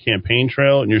to out on the campaign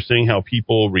trail, and you're seeing how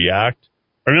people react.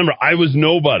 Remember, I was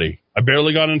nobody. I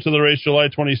barely got into the race July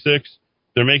 26th.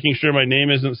 They're making sure my name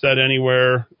isn't said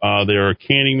anywhere. They are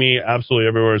canning me absolutely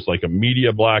everywhere. It's like a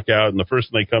media blackout. And the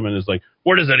first thing they come in is like,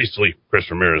 where does Eddie sleep? Chris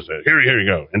Ramirez said, here you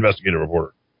go, investigative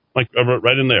reporter. Like,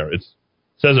 right in there. It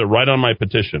says it right on my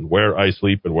petition, where I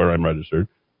sleep and where I'm registered.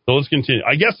 So let's continue.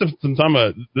 I guess since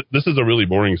this is a really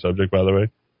boring subject, by the way,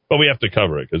 but we have to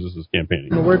cover it because this is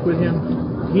campaigning. To work with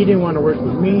him. He didn't want to work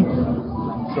with me.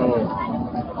 So.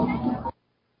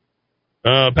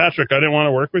 Patrick, I didn't want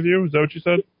to work with you. Is that what you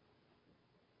said?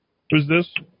 Who's this?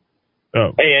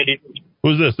 Oh. Hey, Eddie.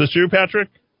 Who's this? This you, Patrick?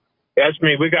 That's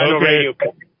me. We got no radio,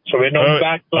 so we no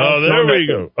back. Oh, there we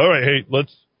go. All right, hey,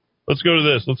 let's go to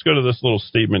this. Let's go to this little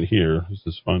statement here. This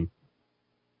is fun.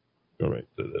 Go right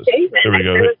to this. There we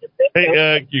go.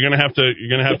 Hey, you're gonna have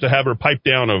to have her pipe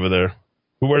down over there.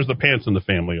 Who wears the pants in the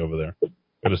family over there?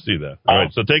 Got to see that. All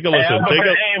right, so take a listen.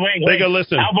 Take a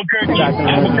listen. Albuquerque,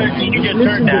 you just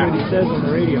heard that. Listen to what he says on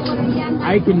the radio.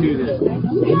 I can do this.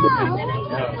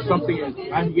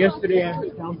 Yesterday I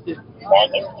counted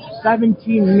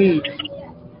 17 meat,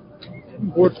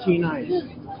 14 ice.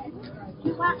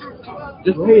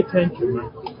 Just pay attention, man.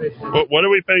 What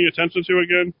are we paying attention to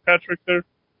again, Patrick, there?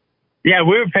 Yeah,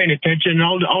 we were paying attention.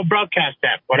 I'll broadcast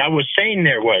that. What I was saying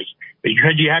there was,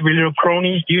 because you have your little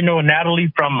cronies, do you know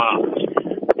Natalie from,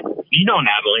 you know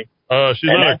Natalie? She's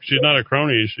not a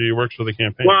crony. She works for the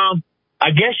campaign. Well,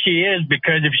 I guess she is,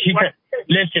 because if she can,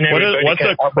 listen, everybody. What's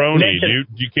a crony?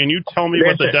 Can you tell me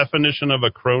what the definition of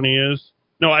a crony is?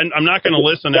 No, I'm not going to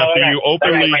listen after you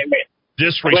openly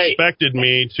disrespected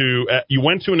me you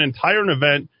went to an entire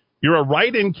event. You're a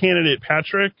write-in candidate,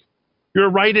 Patrick. You're a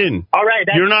write-in. All right.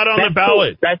 You're not on the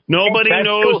ballot. Nobody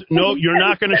knows. Cool. No, you're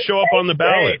not going to show up on the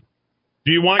ballot.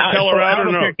 Do you want Colorado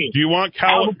or no? Do you want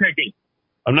Albuquerque?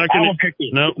 I'm not going to.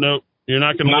 No. You're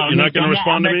not going to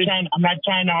respond to me. I'm not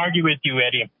trying to argue with you,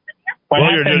 Eddie.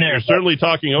 You're certainly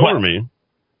talking over me.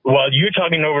 Well, you're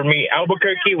talking over me.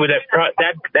 Albuquerque with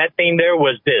that thing there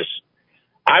was this.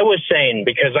 I was saying,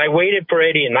 because I waited for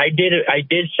Eddie, and I did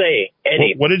say,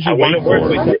 Eddie, what did you wait for?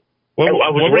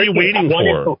 What were you waiting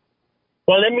for?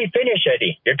 Well, let me finish,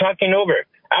 Eddie. You're talking over.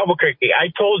 Albuquerque,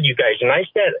 I told you guys, and I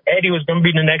said Eddie was going to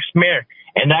be the next mayor,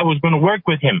 and I was going to work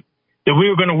with him, that we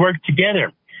were going to work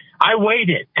together. I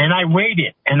waited, and I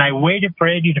waited, and I waited for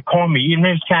Eddie to call me, even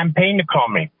his campaign to call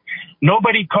me.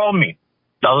 Nobody called me.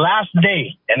 The last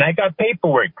day, and I got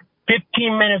paperwork,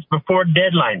 15 minutes before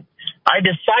deadline, I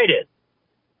decided,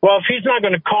 well, if he's not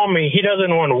going to call me, he doesn't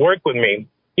want to work with me.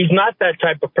 He's not that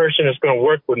type of person that's going to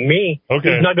work with me.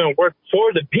 Okay. He's not going to work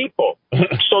for the people.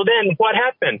 So then what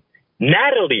happened?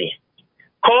 Natalie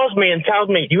calls me and tells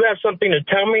me, you have something to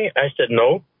tell me? I said,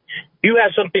 no. You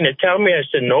have something to tell me? I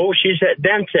said, no. She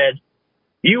then said,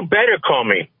 you better call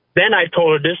me. Then I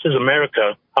told her, this is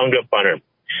America, hung up on her.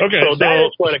 Okay, so that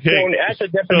is what a crony, that's a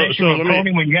definition of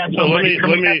crony when you have somebody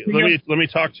let me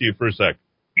talk to you for a sec.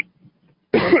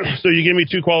 So you gave me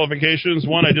two qualifications.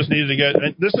 One, I just needed to get,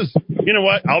 and this is, you know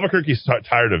what? Albuquerque's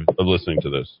tired of listening to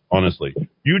this, honestly.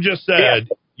 You just said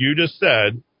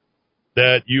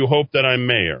that you hope that I'm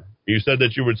mayor. You said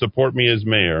that you would support me as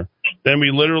mayor. Then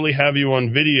we literally have you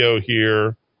on video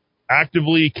here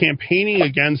actively campaigning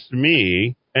against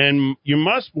me, and you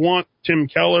must want Tim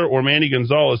Keller or Manny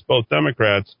Gonzalez, both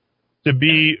Democrats, to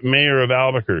be mayor of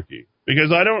Albuquerque.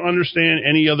 Because I don't understand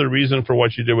any other reason for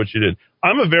what you did.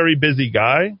 I'm a very busy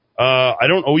guy. I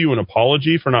don't owe you an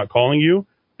apology for not calling you,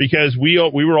 because we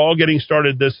were all getting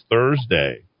started this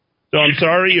Thursday. So I'm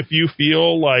sorry if you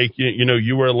feel like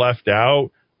you were left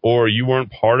out or you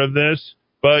weren't part of this,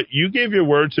 but you gave your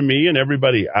word to me and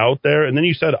everybody out there, and then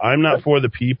you said I'm not for the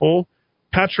people.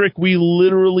 Patrick, we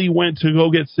literally went to go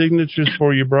get signatures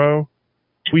for you, bro.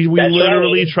 We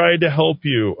literally tried to help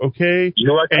you, okay?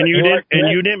 And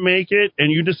you didn't make it,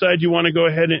 and you decide you want to go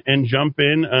ahead and jump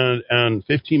in on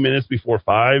 15 minutes before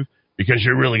 5 because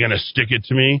you're really going to stick it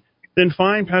to me. Then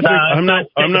fine, Patrick. No,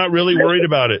 I'm not really worried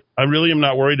about it. I really am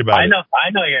not worried about it.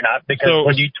 I know you're not, because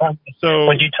what you told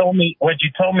me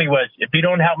was, if you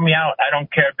don't help me out, I don't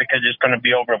care, because it's going to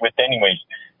be over with anyways.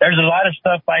 There's a lot of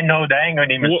stuff I know that I ain't going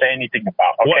to even say anything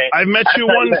about. Okay, I met you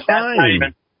one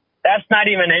time. That's not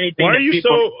even anything. Why are you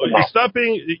stop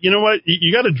being? You know what?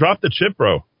 You got to drop the chip,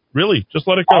 bro. Really, just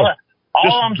let it go.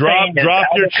 All I'm saying is drop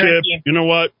your chip. You know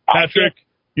what, Patrick?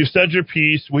 You said your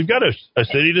piece. We've got a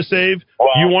city to save.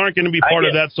 You aren't going to be part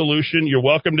of that solution. You're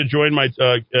welcome to join my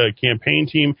campaign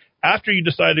team after you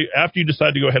decide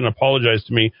to go ahead and apologize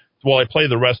to me while I play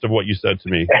the rest of what you said to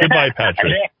me. Goodbye,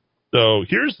 Patrick. So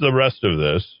here's the rest of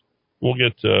this. We'll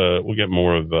get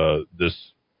more of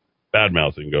this bad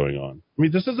mouthing going on. I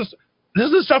mean, this is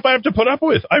the stuff I have to put up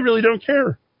with. I really don't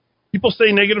care. People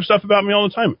say negative stuff about me all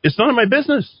the time. It's none of my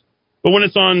business. But when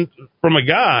it's from a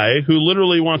guy who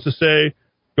literally wants to say,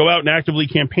 go out and actively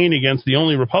campaign against the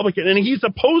only Republican, and he's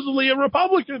supposedly a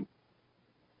Republican.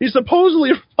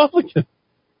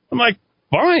 I'm like,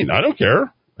 fine, I don't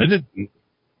care.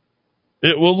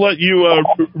 We'll let you,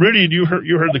 Rudy. You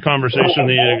heard the conversation,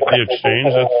 the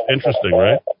exchange. That's interesting,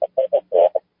 right?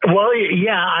 Well,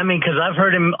 yeah, I mean, because I've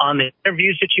heard him on the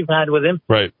interviews that you've had with him,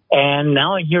 right? And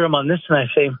now I hear him on this, and I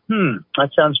say,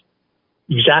 that sounds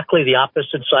exactly the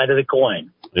opposite side of the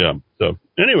coin. Yeah. So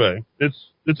anyway,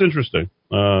 it's interesting.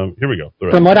 Here we go.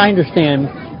 From what I understand,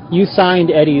 you signed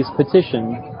Eddie's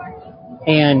petition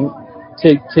and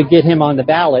to get him on the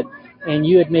ballot, and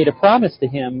you had made a promise to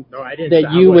him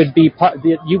that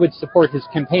you would support his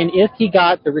campaign if he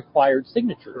got the required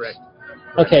signatures. Correct.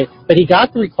 Okay, but he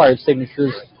got the required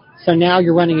signatures, so now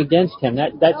you're running against him.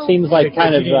 That seems like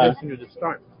kind of. Listen to the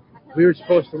start. We were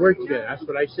supposed to work together. That's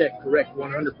what I said. Correct,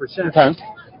 100%. Okay.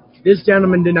 This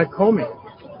gentleman did not call me.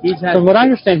 From what I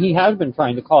understand, he has been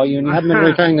trying to call you, and you haven't been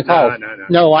returning the calls.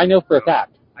 No, I know for a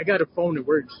fact. I got a phone that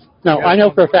works. No, I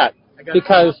know for a fact.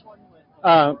 Because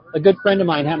a good friend of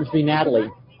mine happens to be Natalie,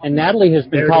 and Natalie has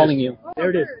been calling you. There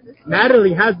it is.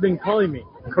 Natalie has been calling me.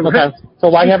 Correct. Okay. So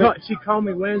why haven't... She called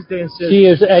me Wednesday and said... She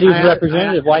is Eddie's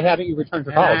representative. Why haven't you returned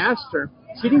her calls? I asked her.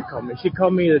 She didn't call me. She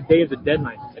called me the day of the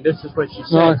deadline, and this is what she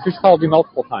said. No, she's called you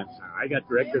multiple times. I got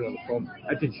the record on the phone.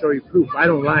 I can show you proof. I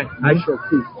don't lie. I show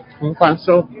proof. Okay.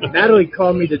 So Natalie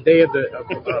called me the day of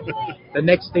the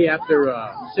next day after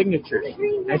signatures,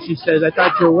 and she says, "I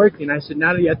thought you were working." I said,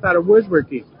 "Natalie, I thought I was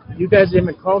working. You guys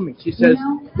didn't call me." She says,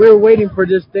 "We were waiting for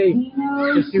this day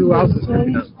to see who else is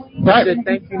coming up." I said,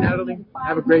 "Thank you, Natalie.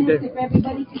 Have a great day."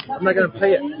 I'm not going to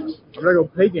play it. I'm not going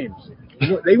to play games.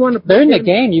 They want to play They're in the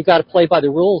game. You've got to play by the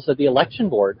rules of the election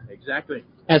board. Exactly.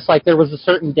 And it's like there was a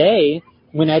certain day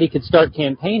when Eddie could start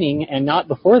campaigning, and not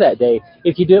before that day.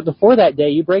 If you do it before that day,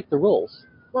 you break the rules.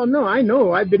 Well, no, I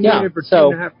know. I've been doing it for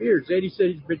 2.5 years. Eddie said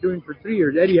he's been doing it for 3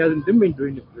 years. Eddie hasn't been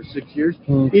doing it for 6 years.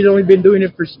 He's only been doing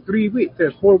it for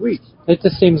 4 weeks. It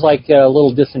just seems like a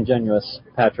little disingenuous,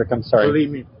 Patrick. I'm sorry.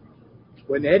 Believe me.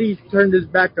 When Eddie turned his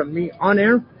back on me on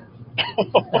air...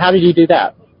 How did you do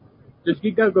that?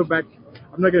 You got to go back.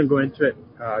 I'm not going to go into it.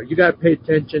 You got to pay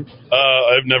attention.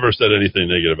 I've never said anything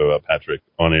negative about Patrick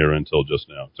on air until just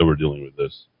now. So we're dealing with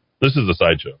this. This is a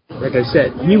sideshow. Like I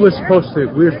said, we were supposed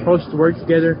to work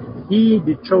together. He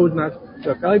chose not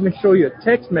to. I'll even show you a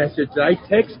text message that I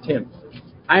text him.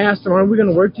 I asked him, "Are we going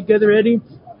to work together, Eddie?"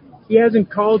 He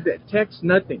hasn't called, that text,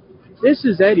 nothing. This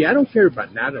is Eddie. I don't care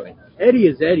about Natalie. Eddie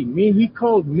is Eddie. He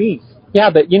called me.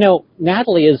 Yeah, but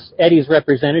Natalie is Eddie's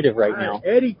representative right now.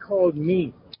 Eddie called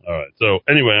me. All right. So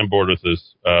anyway, I'm bored with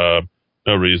this.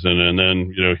 No reason. And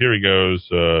then, here he goes,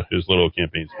 his little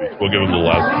campaign speech. We'll give him the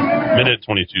last minute,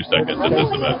 22 seconds at this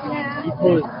event.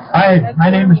 Hi, my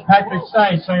name is Patrick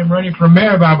Seiss. I am running for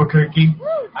mayor of Albuquerque.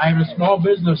 I am a small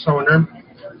business owner,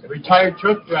 a retired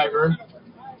truck driver,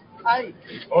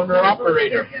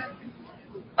 owner-operator.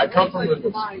 I come from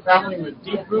a family with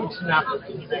deep roots in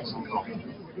Albuquerque, New Mexico.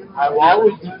 I will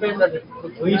always defend the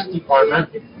police department.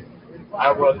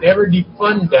 I will never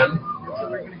defund them.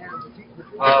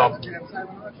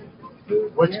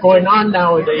 What's going on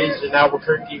nowadays in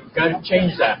Albuquerque, we've got to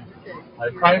change that.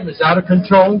 Crime is out of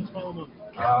control.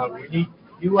 We need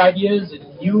new ideas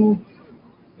and new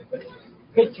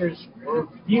pictures or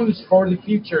views for the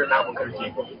future in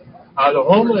Albuquerque. The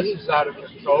homeless is out of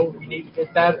control. We need to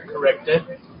get that corrected.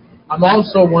 I'm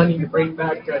also wanting to bring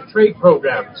back trade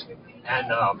programs and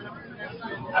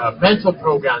mental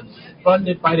programs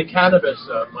funded by the cannabis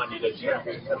money that's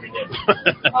coming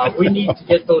in. We need to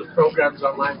get those programs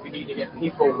online. We need to get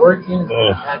people working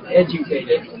and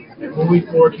educated and moving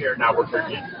forward here in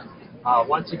Albuquerque.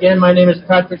 Once again, my name is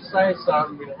Patrick Seiss.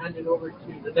 I'm going to hand it over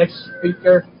to the next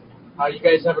speaker. You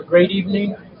guys have a great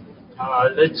evening.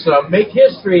 Let's make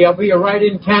history. I'll be a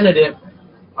write-in candidate.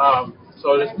 So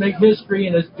let's make history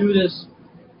and let's do this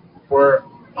for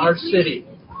our city.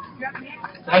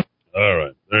 All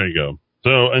right, there you go.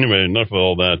 So anyway, enough of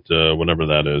all that, whatever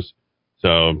that is.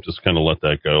 So just kind of let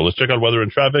that go. Let's check out weather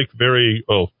and traffic.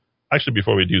 Actually,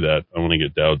 before we do that, I want to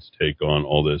get Dowd's take on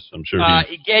all this. I'm sure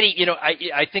Getty,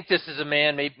 I think this is a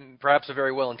man, maybe perhaps a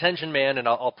very well-intentioned man, and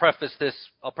I'll preface this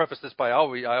by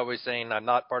always saying I'm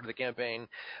not part of the campaign.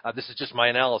 This is just my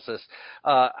analysis.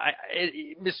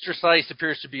 Mr. Seiss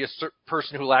appears to be a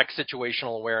person who lacks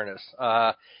situational awareness.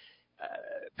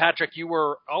 Patrick, you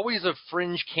were always a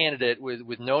fringe candidate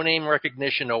with no name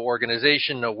recognition, no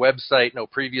organization, no website, no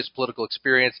previous political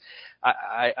experience.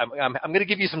 I'm going to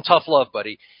give you some tough love,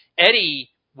 buddy. Eddie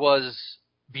was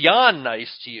beyond nice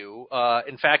to you.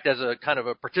 In fact, as a kind of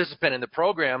a participant in the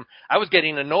program, I was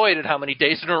getting annoyed at how many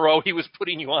days in a row he was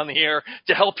putting you on the air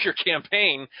to help your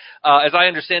campaign. As I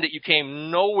understand it, you came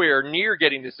nowhere near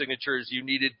getting the signatures you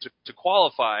needed to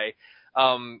qualify.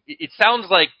 It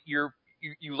sounds like you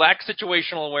lack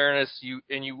situational awareness,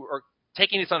 and you are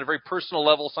taking this on a very personal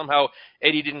level. Somehow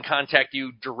Eddie didn't contact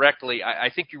you directly.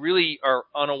 I think you really are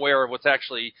unaware of what's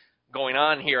actually going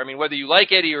on here. I mean, whether you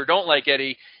like Eddie or don't like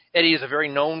Eddie, Eddie is a very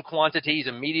known quantity. He's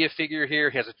a media figure here.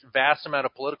 He has a vast amount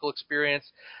of political experience.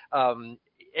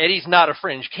 Eddie's not a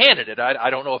fringe candidate. I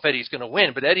don't know if Eddie's going to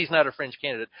win, but Eddie's not a fringe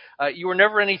candidate. You were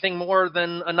never anything more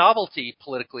than a novelty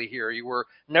politically here. You were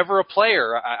never a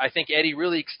player. I think Eddie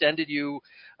really extended you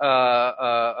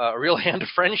a real hand of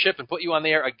friendship and put you on the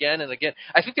air again and again.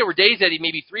 I think there were days, Eddie,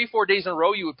 maybe 3-4 days in a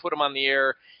row you would put him on the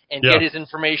air and get his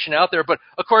information out there. But,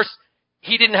 of course,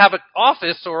 he didn't have an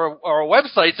office or a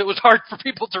website, so it was hard for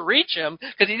people to reach him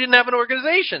because he didn't have an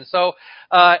organization. So,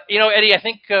 Eddie, I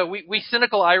think we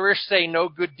cynical Irish say no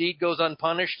good deed goes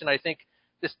unpunished, and I think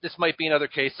this might be another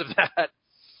case of that.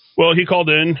 Well, he called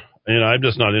in, and I'm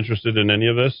just not interested in any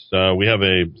of this. We have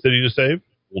a city to save.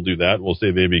 We'll do that. We'll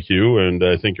save ABQ, and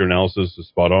I think your analysis is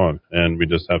spot on. And we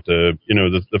just have to,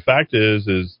 the fact is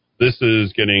this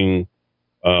is getting,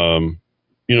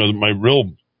 my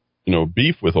real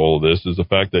beef with all of this is the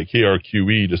fact that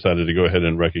KRQE decided to go ahead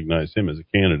and recognize him as a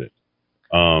candidate.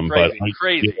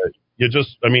 Crazy.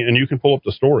 And you can pull up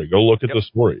the story. Go look at the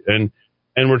story. And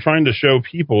we're trying to show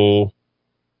people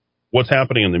what's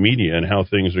happening in the media and how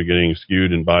things are getting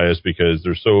skewed and biased because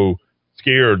they're so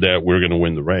scared that we're going to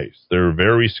win the race. They're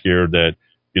very scared that,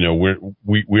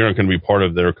 we aren't going to be part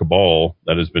of their cabal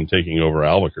that has been taking over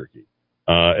Albuquerque.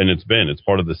 And it's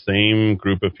part of the same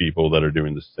group of people that are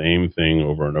doing the same thing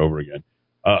over and over again.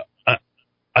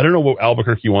 I don't know what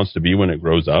Albuquerque wants to be when it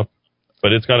grows up,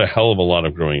 but it's got a hell of a lot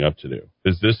of growing up to do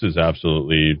because this is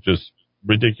absolutely just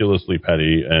ridiculously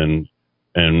petty and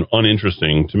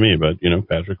uninteresting to me. But,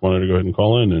 Patrick wanted to go ahead and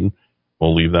call in and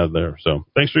we'll leave that there. So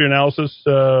thanks for your analysis.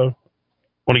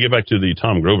 Want to get back to the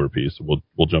Tom Grover piece.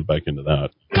 We'll jump back into that.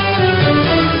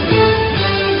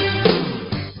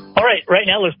 All right, right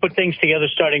now let's put things together,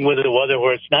 starting with the weather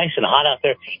where it's nice and hot out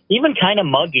there, even kind of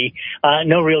muggy.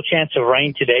 No real chance of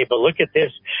rain today, but look at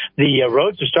this. The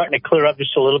roads are starting to clear up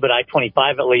just a little bit,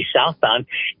 I-25 at least southbound.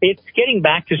 It's getting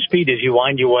back to speed as you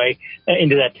wind your way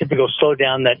into that typical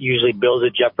slowdown that usually builds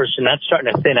at Jefferson. That's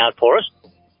starting to thin out for us.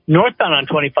 Northbound on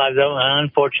 25, though,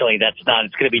 unfortunately, that's not.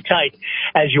 It's going to be tight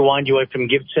as you wind your way from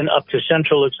Gibson up to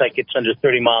Central. Looks like it's under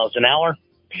 30 miles an hour.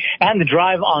 And the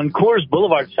drive on Coors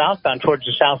Boulevard southbound towards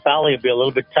the South Valley will be a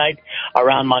little bit tight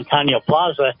around Montano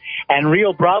Plaza. And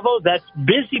Rio Bravo, that's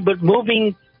busy but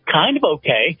moving kind of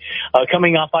okay,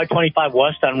 coming off I-25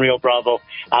 west on Rio Bravo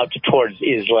out towards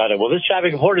Isleta. Well, this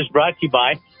traffic report is brought to you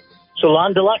by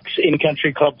Salon Deluxe in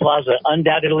Country Club Plaza,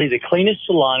 undoubtedly the cleanest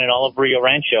salon in all of Rio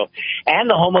Rancho, and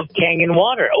the home of Kangen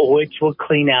Water, which will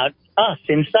clean out us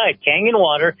inside. Kangen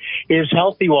Water is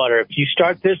healthy water. If you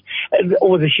start this,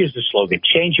 here's the slogan: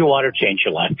 change your water, change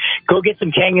your life. Go get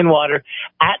some Kangen Water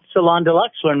at Salon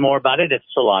Deluxe. Learn more about it at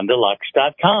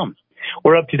salondeluxe.com.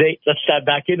 We're up to date. Let's dive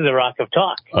back into the Rock of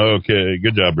Talk. Okay,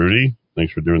 good job, Rudy.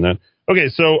 Thanks for doing that. Okay,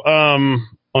 so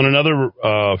on another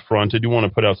front, I do want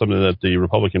to put out something that the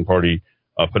Republican Party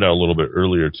put out a little bit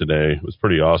earlier today. It was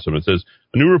pretty awesome. It says,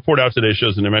 a new report out today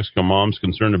shows that New Mexico moms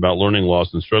concerned about learning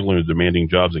loss and struggling with demanding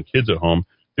jobs and kids at home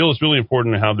feel it's really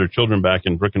important to have their children back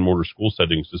in brick-and-mortar school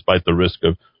settings despite the risk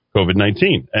of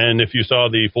COVID-19. And if you saw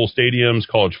the full stadiums,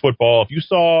 college football, if you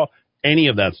saw any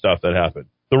of that stuff that happened,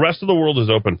 the rest of the world is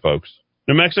open, folks.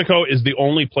 New Mexico is the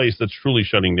only place that's truly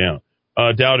shutting down.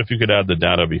 Dowd, if you could add the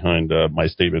data behind my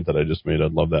statement that I just made,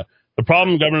 I'd love that. The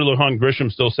problem, Governor Lujan Grisham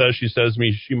still says,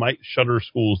 she might shutter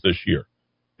schools this year.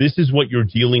 This is what you're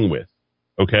dealing with,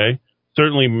 okay?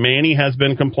 Certainly Manny has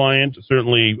been compliant.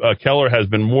 Certainly Keller has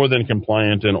been more than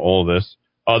compliant in all of this.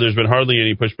 There's been hardly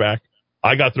any pushback.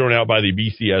 I got thrown out by the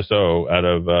BCSO out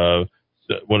of,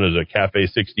 Cafe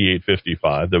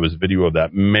 6855. There was a video of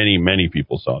that. Many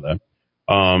people saw that.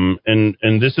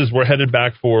 And this is, we're headed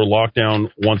back for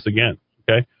lockdown once again.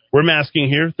 Okay. We're masking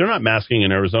here. They're not masking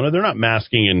in Arizona. They're not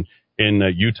masking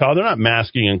in Utah. They're not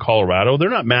masking in Colorado. They're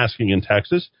not masking in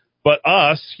Texas. But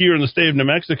us here in the state of New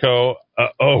Mexico,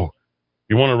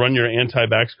 you want to run your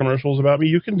anti-vax commercials about me?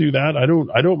 You can do that.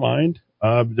 I don't mind.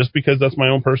 Just because that's my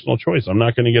own personal choice. I'm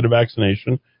not going to get a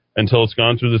vaccination until it's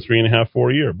gone through the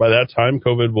 3.5-4 year. By that time,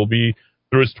 COVID will be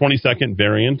through its 22nd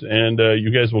variant, and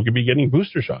you guys will be getting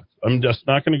booster shots. I'm just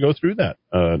not going to go through that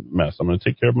mess. I'm going to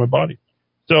take care of my body.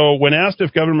 So when asked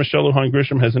if Governor Michelle Lujan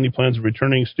Grisham has any plans of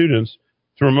returning students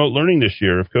to remote learning this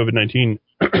year if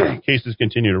COVID-19 cases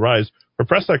continue to rise, her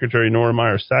press secretary, Nora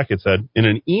Meyer-Sackett, said in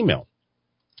an email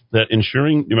that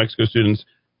ensuring New Mexico students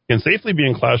can safely be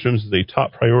in classrooms is a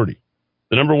top priority.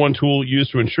 The number one tool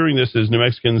used to ensuring this is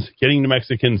getting New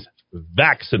Mexicans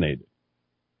vaccinated.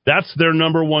 That's their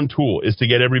number one tool, is to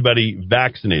get everybody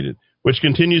vaccinated, which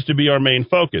continues to be our main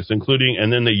focus, including,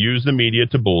 and then they use the media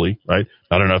to bully, right?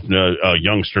 Not enough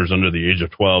youngsters under the age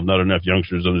of 12, not enough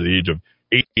youngsters under the age of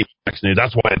 18 vaccinated.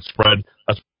 That's why it's spread.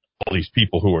 That's why all these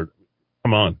people who are,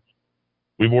 come on.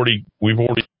 We've already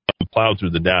plowed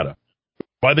through the data.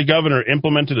 Why the governor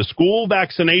implemented a school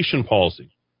vaccination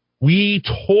policy. We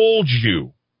told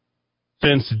you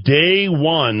since day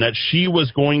one that she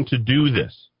was going to do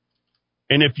this.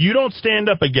 And if you don't stand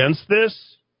up against this,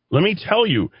 let me tell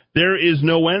you, there is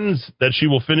no ends that she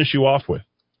will finish you off with.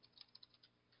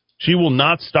 She will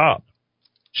not stop.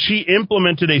 She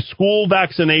implemented a school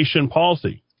vaccination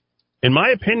policy. In my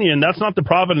opinion, that's not the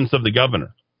providence of the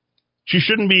governor. She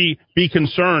shouldn't be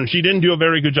concerned. She didn't do a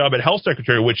very good job at health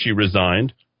secretary, which she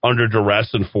resigned under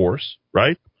duress and force,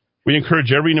 right? We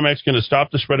encourage every New Mexican to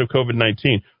stop the spread of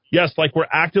COVID-19. Yes, like we're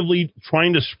actively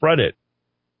trying to spread it.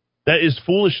 That is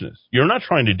foolishness. You're not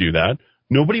trying to do that.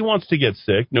 Nobody wants to get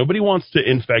sick. Nobody wants to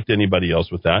infect anybody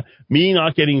else with that. Me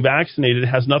not getting vaccinated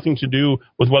has nothing to do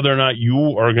with whether or not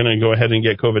you are going to go ahead and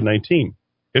get COVID-19.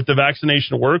 If the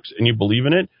vaccination works and you believe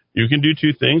in it, you can do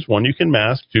two things. One, you can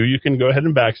mask. Two, you can go ahead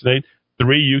and vaccinate.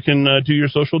 Three, you can do your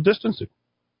social distancing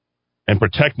and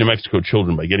protect New Mexico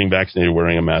children by getting vaccinated,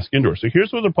 wearing a mask indoors. So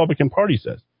here's what the Republican Party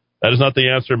says. That is not the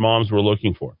answer moms were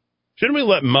looking for. Shouldn't we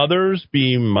let mothers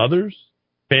be mothers?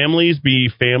 Families be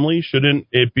families? Shouldn't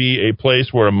it be a place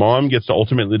where a mom gets to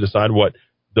ultimately decide what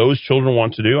those children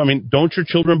want to do? I mean, don't your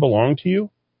children belong to you?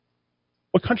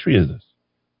 What country is this?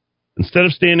 Instead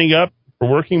of standing up for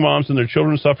working moms and their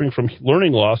children suffering from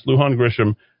learning loss, Lujan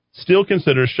Grisham still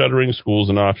considers shuttering schools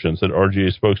an option, said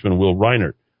RGA spokesman Will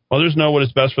Reinert. Mothers know what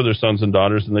is best for their sons and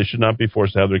daughters, and they should not be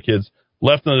forced to have their kids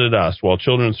left in the dust while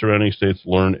children in surrounding states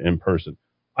learn in person.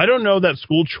 I don't know that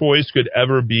school choice could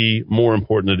ever be more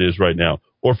important than it is right now,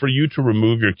 or for you to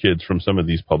remove your kids from some of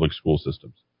these public school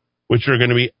systems, which are going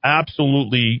to be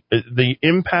absolutely, the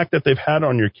impact that they've had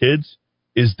on your kids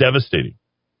is devastating.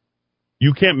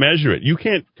 You can't measure it. You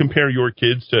can't compare your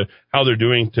kids to how they're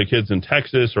doing to kids in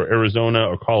Texas or Arizona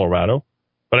or Colorado.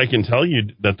 But I can tell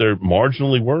you that they're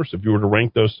marginally worse if you were to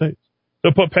rank those states.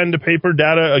 So put pen to paper,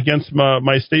 data against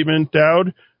my statement,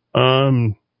 Dowd,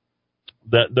 that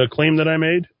the claim that I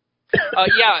made.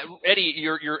 Yeah, Eddie,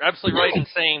 you're absolutely right in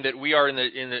saying that we are in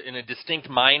a distinct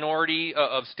minority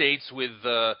of states with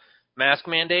mask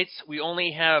mandates. We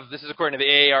only have, this is according to the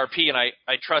AARP, and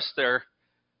I trust their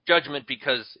judgment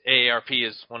because AARP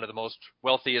is one of the most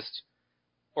wealthiest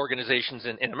organizations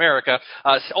in America.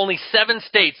 Only 7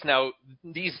 states, now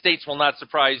these states will not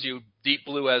surprise you, deep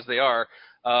blue as they are,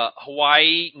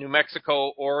 Hawaii, New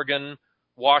Mexico, Oregon,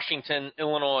 Washington,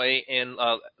 Illinois, and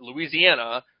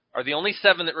Louisiana are the only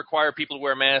 7 that require people to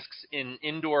wear masks in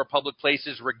indoor public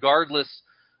places regardless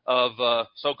of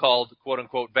so-called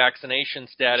quote-unquote vaccination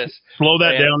status. Slow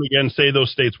that down again. Say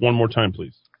those states one more time,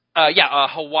 please.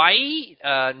 Hawaii,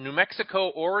 New Mexico,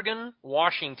 Oregon,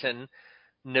 Washington,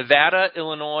 Nevada,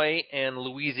 Illinois, and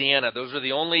Louisiana. Those are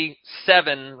the only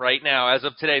 7 right now, as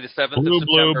of today, the 7th of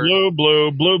September.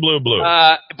 Blue.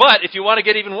 But if you want to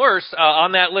get even worse,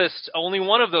 on that list, only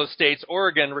one of those states,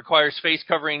 Oregon, requires face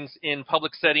coverings in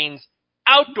public settings,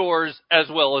 outdoors as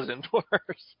well as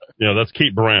indoors. Yeah, that's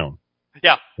Kate Brown.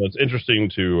 Yeah. It's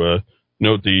interesting to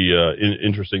note the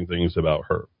interesting things about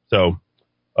her. So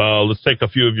let's take a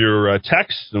few of your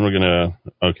texts, and we're going to...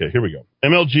 Okay, here we go.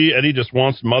 MLG Eddie just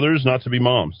wants mothers not to be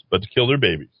moms, but to kill their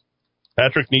babies.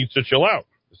 Patrick needs to chill out.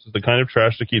 This is the kind of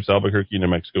trash that keeps Albuquerque, New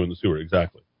Mexico in the sewer.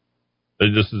 Exactly.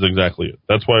 This is exactly it.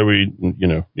 That's why we, need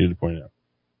to point it out.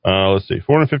 Let's see.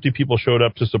 450 people showed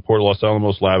up to support Los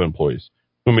Alamos lab employees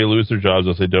who may lose their jobs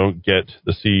if they don't get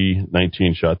the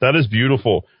C-19 shot. That is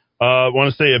beautiful. I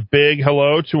want to say a big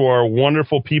hello to our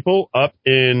wonderful people up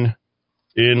in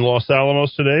Los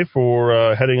Alamos today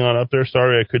for heading on up there.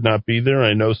 Sorry I could not be there.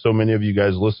 I know so many of you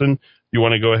guys listen. You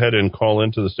want to go ahead and call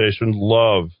into the station.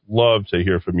 Love to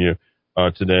hear from you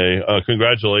today.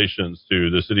 Congratulations to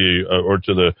the city or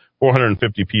to the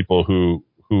 450 people who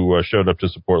showed up to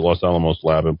support Los Alamos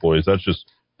lab employees.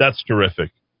 That's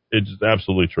terrific. It's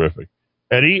absolutely terrific.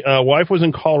 Eddie, wife was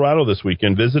in Colorado this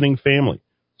weekend visiting family.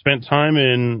 Spent time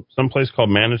in some place called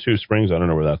Manitou Springs. I don't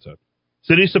know where that's at.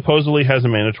 City supposedly has a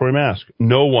mandatory mask.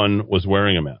 No one was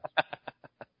wearing a mask.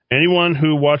 Anyone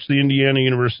who watched the Indiana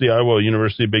University, Iowa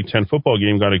University Big Ten football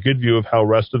game got a good view of how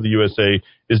rest of the USA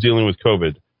is dealing with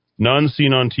COVID. None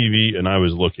seen on TV, and I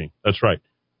was looking. That's right.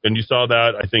 And you saw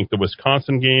that. I think the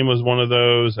Wisconsin game was one of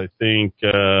those. I think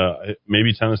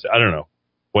maybe Tennessee. I don't know.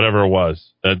 Whatever it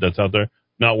was that's out there.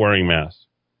 Not wearing masks.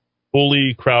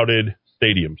 Fully crowded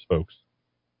stadiums, folks.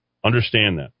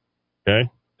 Understand that. Okay?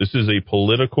 This is a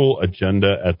political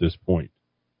agenda at this point.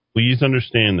 Please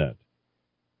understand that.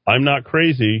 I'm not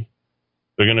crazy.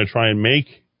 They're going to try and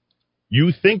make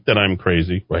you think that I'm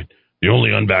crazy. Right. The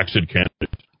only unvaccinated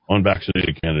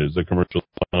candidate is a commercial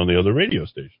on the other radio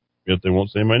station. Yet they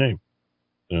won't say my name.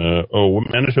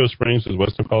 Manitou Springs is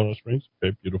west of Colorado Springs.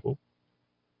 Okay, beautiful.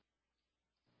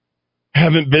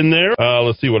 Haven't been there.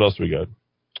 Let's see what else we got.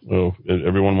 Oh,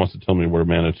 everyone wants to tell me where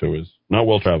Manitou is. Not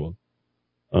well traveled.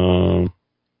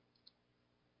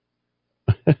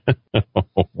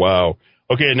 Wow.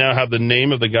 Okay, now I have the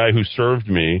name of the guy who served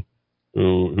me.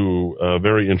 Who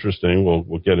very interesting.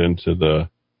 We'll get into the.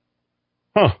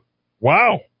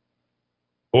 Wow.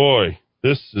 Boy,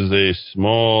 this is a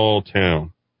small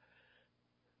town.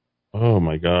 Oh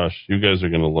my gosh, you guys are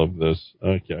going to love this.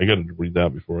 Okay, I got to read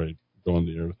that before I go on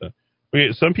the air with that.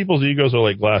 Okay, some people's egos are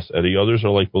like glass, Eddie. Others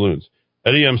are like balloons.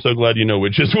 Eddie, I'm so glad you know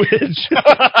which is which.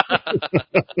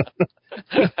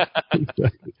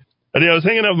 Eddie, I was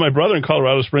hanging out with my brother in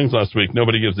Colorado Springs last week.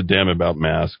 Nobody gives a damn about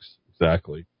masks.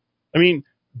 Exactly. I mean,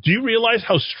 do you realize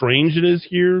how strange it is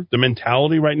here, the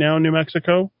mentality right now in New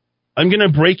Mexico? I'm going to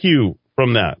break you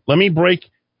from that. Let me break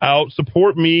out.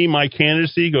 Support me, my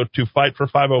candidacy. Go to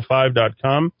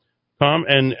fightfor505.com.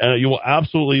 And you will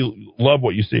absolutely love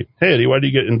what you see. Hey, Eddie, why do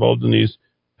you get involved in these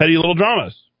petty little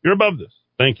dramas? You're above this.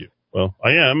 Thank you. Well,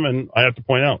 I am, and I have to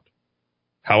point out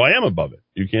how I am above it.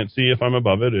 You can't see if I'm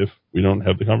above it if we don't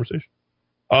have the conversation.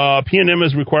 PNM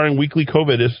is requiring weekly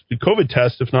COVID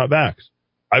tests if not vax.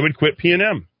 I would quit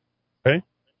PNM. Okay?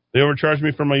 They overcharged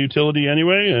me for my utility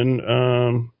anyway,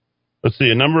 and let's see,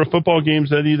 a number of football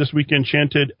games, Eddie, this weekend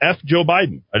chanted F Joe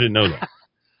Biden. I didn't know that.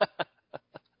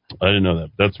 I didn't know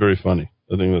that. That's very funny.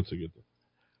 I think that's a good thing.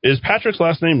 Is Patrick's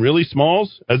last name really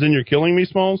Smalls? As in you're killing me,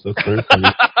 Smalls? That's very funny.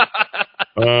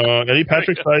 Eddie,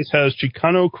 Patrick's ice has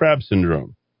Chicano crab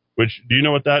syndrome, which, do you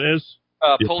know what that is?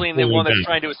 Pulling the one that's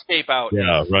trying to escape out.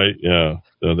 Yeah, right, yeah.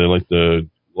 So they like the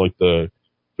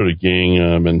sort of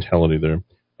gang mentality there.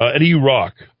 Eddie, you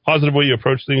rock. Positive way you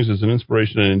approach things is an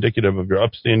inspiration and indicative of your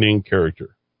upstanding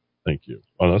character. Thank you.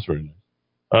 Oh, that's very nice.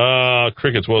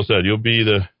 Crickets, well said. You'll be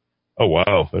the... Oh,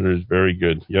 wow. That is very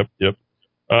good. Yep.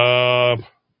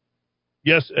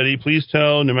 Yes, Eddie, please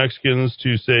tell New Mexicans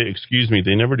to say, excuse me.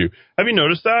 They never do. Have you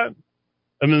noticed that?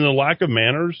 I mean, the lack of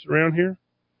manners around here?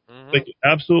 Mm-hmm. Like,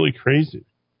 absolutely crazy.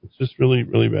 It's just really,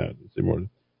 really bad. Say more.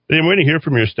 Hey, I'm waiting to hear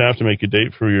from your staff to make a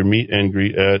date for your meet and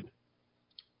greet at...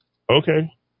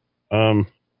 Okay.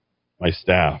 My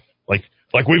staff. Like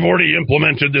we've already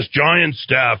implemented this giant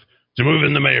staff to move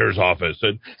in the mayor's office.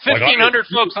 1,500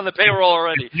 folks on the payroll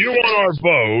already. If you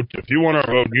want our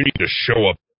vote, you need to show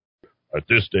up at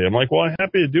this day. I'm like, well, I'm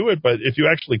happy to do it, but if you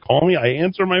actually call me, I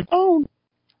answer my phone.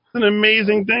 It's an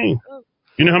amazing thing.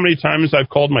 You know how many times I've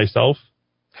called myself?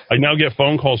 I now get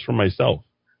phone calls from myself.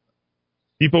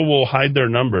 People will hide their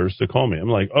numbers to call me. I'm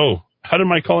like, oh, how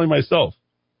am I calling myself?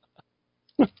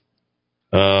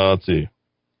 Let's see.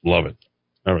 Love it.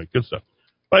 All right, good stuff.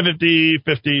 550,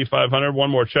 50, 500. One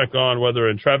more check on weather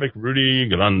and traffic. Rudy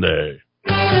Grande.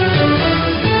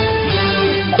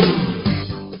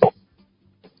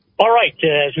 All right,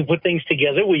 as we put things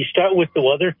together, we start with the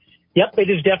weather. Yep, it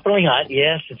is definitely hot.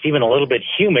 Yes, it's even a little bit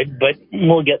humid, but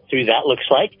we'll get through that, looks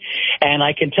like. And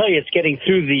I can tell you it's getting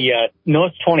through the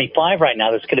North 25 right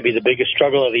now. That's going to be the biggest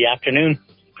struggle of the afternoon.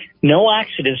 No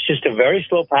accidents, just a very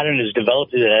slow pattern has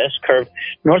developed in the S-curve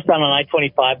northbound on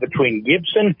I-25 between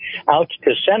Gibson out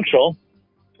to Central.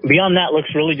 Beyond that, looks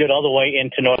really good all the way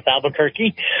into North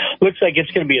Albuquerque. Looks like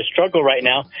it's going to be a struggle right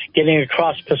now getting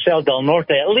across Paseo del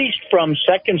Norte, at least from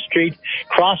 2nd Street,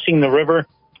 crossing the river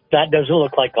That doesn't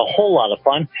look like a whole lot of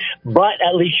fun, but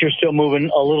at least you're still moving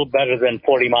a little better than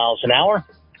 40 miles an hour.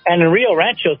 And in Rio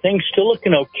Rancho, things still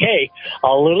looking okay.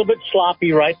 A little bit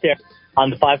sloppy right there on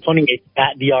the 528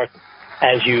 at the Arc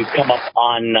as you come up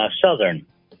on Southern.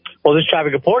 Well, this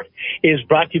traffic report is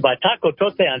brought to you by Taco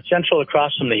Tote on Central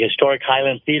across from the historic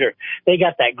Highland Theater. They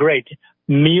got that great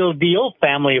meal deal,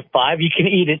 family of 5. You can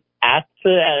eat it at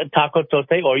the Taco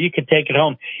Tote, or you can take it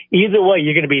home. Either way,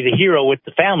 you're going to be the hero with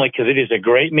the family because it is a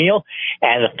great meal,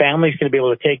 and the family's going to be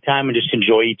able to take time and just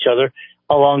enjoy each other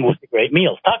along with the great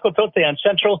meals. Taco Tote on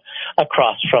Central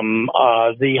across from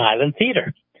the Highland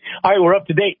Theater. All right, we're up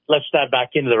to date. Let's dive back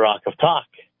into the Rock of Talk.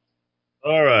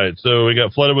 All right, so we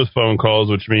got flooded with phone calls,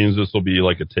 which means this will be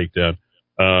like a takedown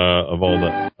of all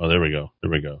the... Oh, there we go. There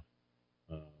we go.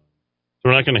 So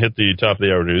we're not going to hit the top of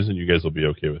the hour news, and you guys will be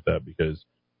okay with that because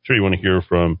I'm sure you want to hear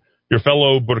from your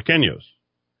fellow Burqueños.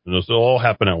 And this will all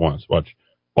happen at once.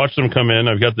 Watch them come in.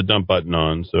 I've got the dump button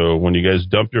on, so when you guys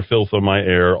dump your filth on my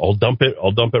air, I'll dump it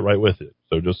right with it.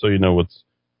 So just so you know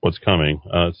what's coming.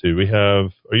 Let's see. We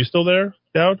have... Are you still there,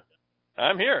 Dowd?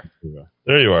 I'm here.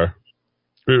 There you are.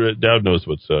 Dowd knows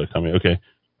what's coming. Okay.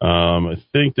 I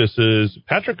think this is...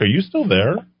 Patrick, are you still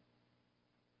there?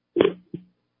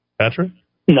 Patrick?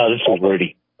 No, this is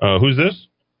Rudy. Who's this?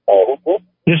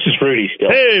 This is Rudy still.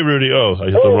 Hey, Rudy. Oh, I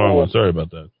hit the wrong one. Sorry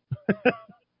about that.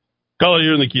 Caller,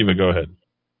 you're in the Kiva. Go ahead.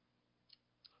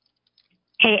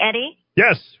 Hey, Eddie?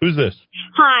 Yes. Who's this?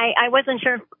 Hi. I wasn't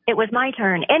sure if it was my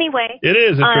turn. Anyway. It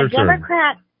is. It's your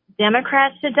turn.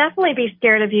 Democrats should definitely be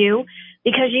scared of you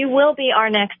because you will be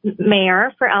our next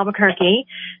mayor for Albuquerque.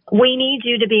 We need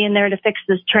you to be in there to fix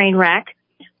this train wreck.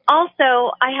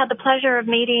 Also, I had the pleasure of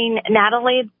meeting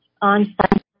Natalie on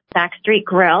Back Street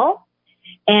Grill,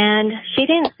 and she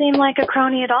didn't seem like a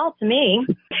crony at all to me.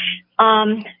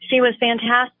 She was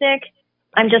fantastic.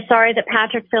 I'm just sorry that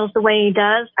Patrick feels the way he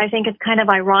does. I think it's kind of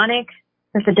ironic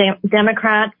that the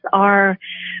Democrats are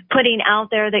putting out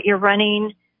there that you're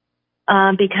running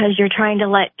because you're trying to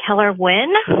let Keller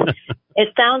win. It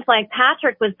sounds like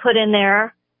Patrick was put in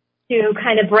there to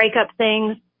kind of break up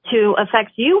things to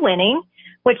affect you winning,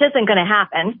 which isn't going to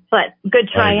happen, but good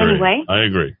try anyway. I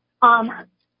agree.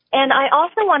 And I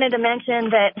also wanted to mention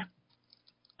that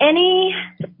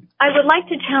I would like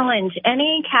to challenge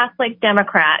any Catholic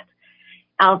Democrat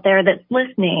out there that's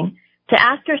listening to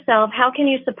ask yourself, how can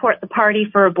you support the party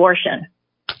for abortion?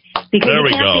 Because there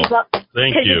we go.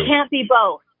 Thank you. You can't be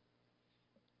both.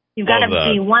 You've got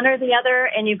to be one or the other,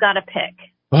 and you've got to pick.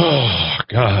 Oh,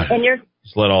 God. And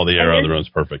just let all the air out of the room. It's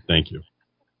perfect. Thank you.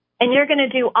 And you're going to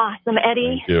do awesome,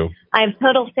 Eddie. Thank you. I have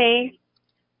total faith.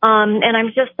 And I'm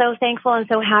just so thankful and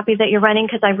so happy that you're running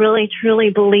because I really, truly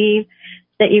believe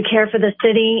that you care for the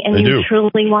city and you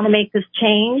truly want to make this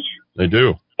change. They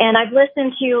do. And I've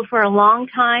listened to you for a long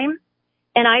time,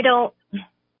 and I don't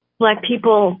select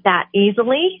people that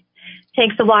easily. It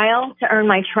takes a while to earn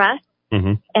my trust.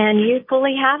 Mm-hmm. And you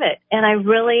fully have it. And I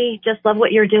really just love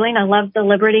what you're doing. I love the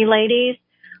Liberty ladies,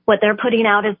 what they're putting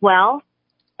out as well.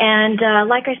 And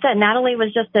like I said, Natalie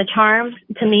was just a charm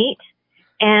to meet.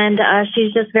 And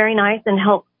she's just very nice and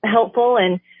helpful.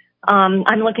 And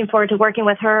I'm looking forward to working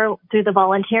with her through the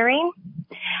volunteering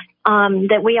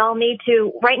that we all need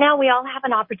to. Right now, we all have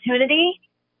an opportunity,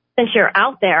 since you're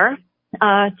out there,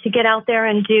 to get out there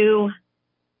and do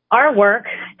our work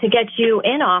to get you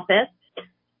in office.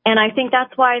 And I think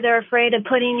that's why they're afraid of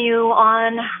putting you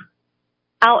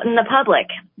out in the public.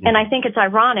 And I think it's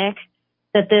ironic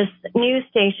that this news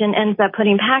station ends up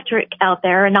putting Patrick out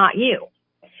there and not you.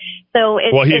 So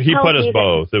he put us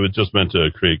both. It was just meant to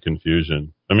create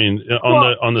confusion. I mean,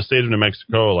 on the State of New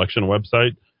Mexico election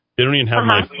website, they don't even have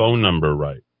my phone number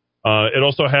right. It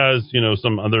also has,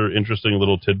 some other interesting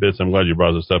little tidbits. I'm glad you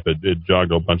brought this up. It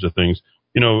jogged a bunch of things.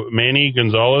 Manny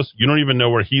Gonzalez, you don't even know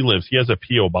where he lives. He has a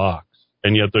P.O. box.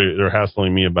 And yet they're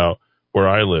hassling me about where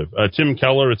I live. Tim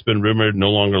Keller, it's been rumored, no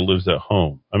longer lives at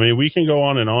home. I mean, we can go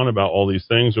on and on about all these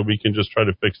things, or we can just try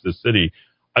to fix the city.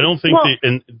 I don't think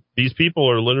and these people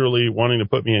are literally wanting to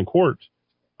put me in court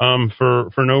for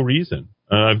no reason.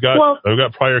 I've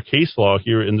got prior case law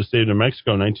here in the state of New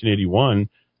Mexico, 1981,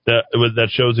 that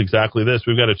shows exactly this.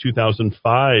 We've got a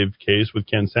 2005 case with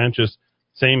Ken Sanchez.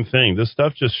 Same thing. This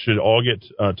stuff just should all get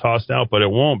tossed out, but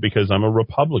it won't because I'm a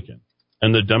Republican.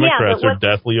 And the Democrats are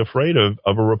deathly afraid of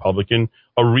a Republican,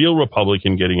 a real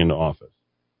Republican getting into office.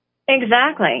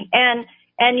 Exactly.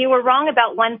 And you were wrong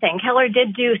about one thing. Keller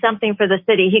did do something for the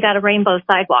city. He got a rainbow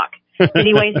sidewalk that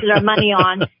he wasted our money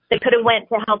on that could have went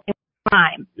to helping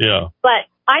crime. Yeah. But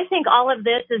I think all of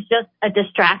this is just a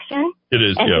distraction. It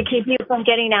is, and to keep you from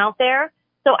getting out there.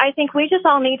 So I think we just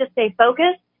all need to stay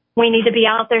focused We need to be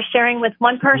out there sharing with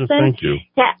one person Thank you.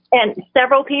 and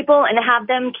several people and have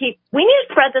them we need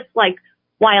to spread this like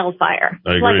wildfire,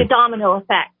 I agree. like a domino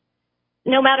effect.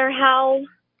 No matter how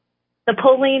the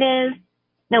polling is,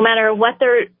 no matter what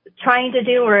they're trying to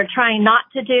do or trying not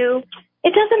to do,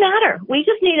 it doesn't matter. We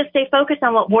just need to stay focused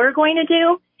on what we're going to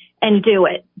do and do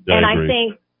it. I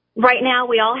think right now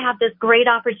we all have this great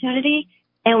opportunity,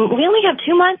 and we only have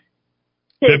 2 months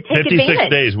to take advantage. 56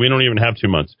 days. We don't even have 2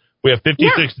 months. We have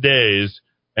 56 days,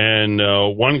 and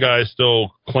one guy's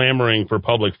still clamoring for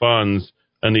public funds,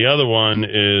 and the other one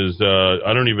is,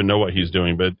 I don't even know what he's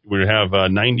doing, but we have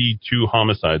 92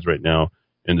 homicides right now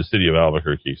in the city of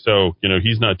Albuquerque. So,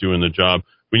 he's not doing the job.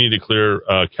 We need to clear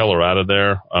Keller out of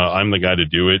there. I'm the guy to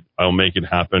do it. I'll make it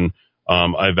happen.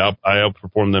 I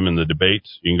outperform them in the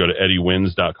debates. You can go to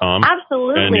eddiewins.com.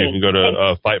 Absolutely. And you can go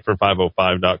to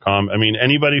fightfor505.com. I mean,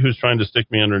 anybody who's trying to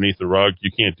stick me underneath the rug, you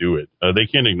can't do it. They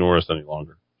can't ignore us any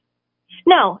longer.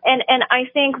 No, and I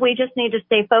think we just need to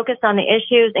stay focused on the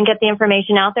issues and get the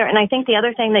information out there. And I think the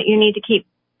other thing that you need to keep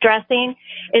stressing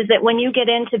is that when you get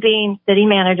into being city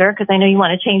manager, because I know you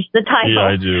want to change the title.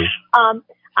 Yeah, I do.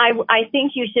 I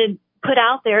think you should put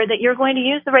out there that you're going to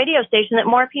use the radio station, that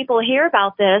more people hear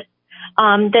about this,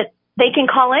 that they can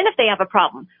call in if they have a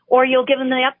problem, or you'll give them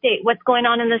the update what's going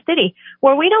on in the city,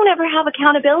 where we don't ever have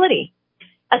accountability,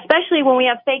 especially when we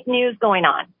have fake news going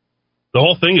on. The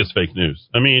whole thing is fake news.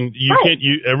 I mean, you can't.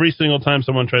 Every single time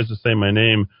someone tries to say my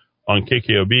name on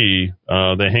KKOB,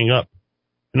 they hang up.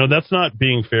 That's not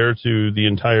being fair to the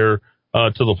entire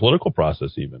to the political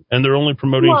process even, and they're only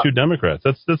promoting two Democrats.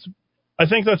 That's. I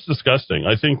think that's disgusting.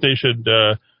 I think they should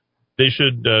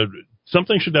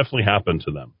something should definitely happen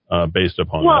to them based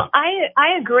upon that. Well,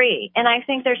 I agree, and I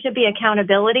think there should be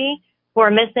accountability for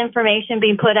misinformation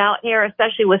being put out here,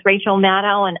 especially with Rachel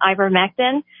Maddow and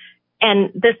ivermectin.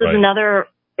 And this is another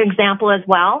example as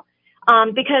well,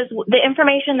 because the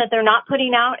information that they're not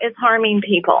putting out is harming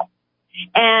people.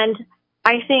 And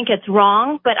I think it's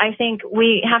wrong, but I think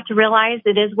we have to realize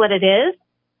it is what it is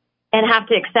and have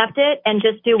to accept it and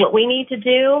just do what we need to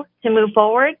do to move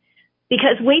forward,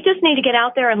 because we just need to get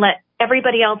out there and let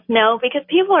everybody else know, because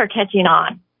people are catching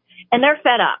on and they're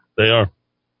fed up. They are.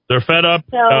 They're fed up,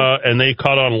 and they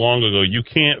caught on long ago. You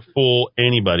can't fool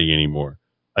anybody anymore.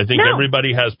 I think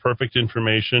everybody has perfect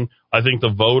information. I think the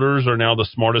voters are now the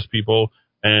smartest people,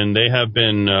 and they have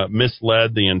been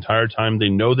misled the entire time. They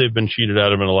know they've been cheated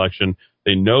out of an election.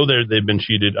 They know they've been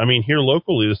cheated. I mean, here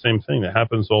locally, the same thing. That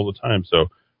happens all the time. So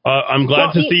I'm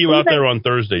glad to see you out there on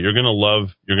Thursday. You're gonna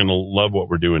love what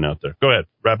we're doing out there. Go ahead,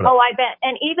 wrap it up. Oh, I bet.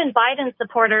 And even Biden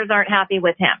supporters aren't happy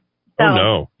with him. So, oh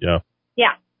no, yeah.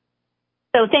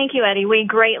 So thank you, Eddie. We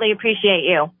greatly appreciate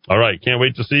you. All right. Can't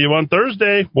wait to see you on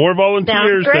Thursday. More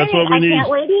volunteers. Sounds great. That's what we need. I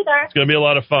can't wait either. It's going to be a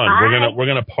lot of fun. Bye. We're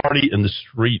gonna party in the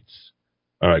streets.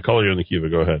 All right. Caller, you're in the Cuba.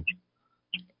 Go ahead.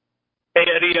 Hey,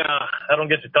 Eddie. I don't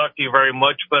get to talk to you very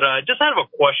much, but I just have a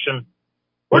question.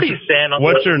 Where do you stand on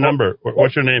What's your number?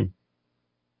 What's your name?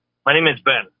 My name is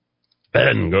Ben.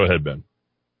 Ben. Go ahead, Ben.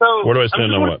 So where do I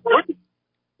stand on what?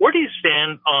 Where do you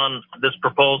stand on this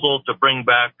proposal to bring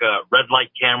back red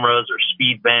light cameras or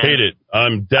speed bans? Hate it.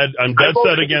 I'm dead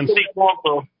set against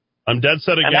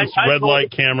red light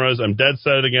cameras. I'm dead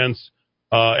set against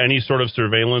any sort of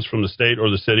surveillance from the state or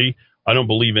the city. I don't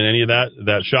believe in any of that.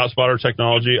 That ShotSpotter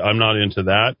technology, I'm not into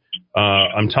that.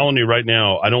 I'm telling you right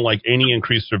now, I don't like any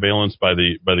increased surveillance by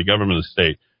the government of the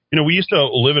state. We used to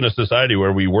live in a society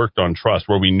where we worked on trust,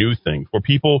 where we knew things, where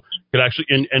people could actually,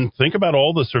 and think about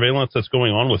all the surveillance that's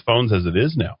going on with phones as it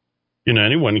is now.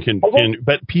 Anyone can,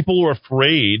 but people are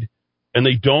afraid and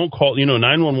they don't call,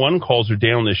 911 calls are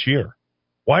down this year.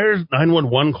 Why are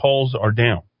 911 calls are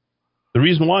down? The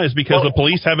reason why is because the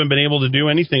police haven't been able to do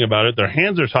anything about it. Their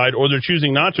hands are tied, or they're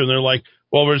choosing not to, and they're like,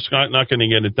 well, we're just not going to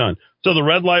get it done. So the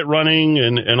red light running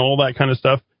and all that kind of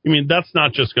stuff, that's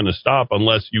not just going to stop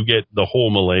unless you get the whole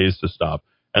malaise to stop.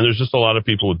 And there's just a lot of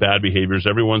people with bad behaviors.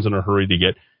 Everyone's in a hurry to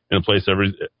get in a place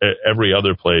every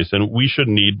other place, and we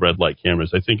shouldn't need red light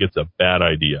cameras. I think it's a bad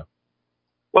idea.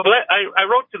 Well, I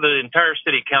wrote to the entire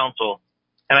city council,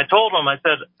 and I told them, I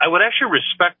said, I would actually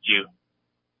respect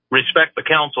the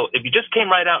council if you just came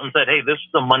right out and said, hey, this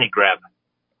is a money grab.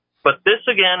 But this,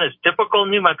 again, is typical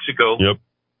New Mexico. Yep.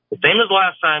 The same as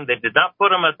last time. They did not put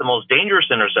them at the most dangerous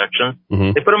intersections.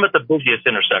 Mm-hmm. They put them at the busiest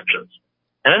intersections.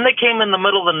 And then they came in the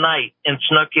middle of the night and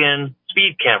snuck in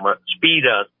speed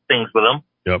things with them.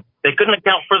 Yep. They couldn't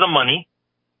account for the money,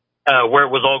 where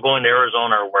it was all going to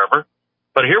Arizona or wherever.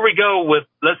 But here we go with,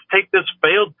 let's take this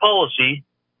failed policy,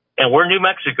 and we're New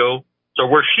Mexico, so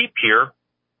we're sheep here,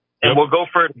 and we'll go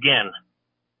for it again.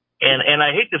 And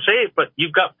I hate to say it, but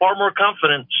you've got far more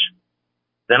confidence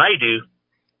than I do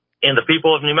in the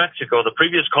people of New Mexico. The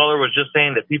previous caller was just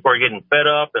saying that people are getting fed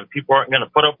up and people aren't going to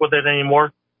put up with it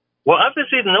anymore. Well,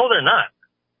 obviously, no, they're not.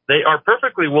 They are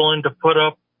perfectly willing to put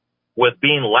up with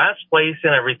being last place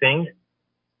and everything.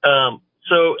 And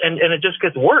it just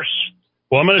gets worse.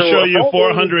 Well, I'm going to show you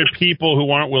 400 people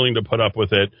who aren't willing to put up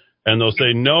with it, and they'll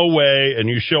say, no way, and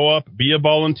you show up, be a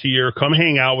volunteer, come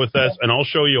hang out with us, and I'll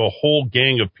show you a whole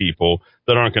gang of people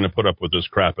that aren't going to put up with this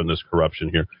crap and this corruption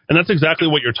here. And that's exactly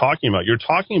what you're talking about. You're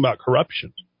talking about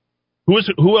corruption.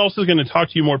 Who else is going to talk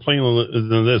to you more plainly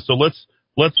than this? So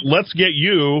let's get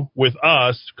you with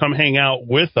us, come hang out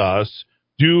with us,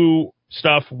 do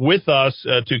stuff with us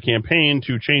to campaign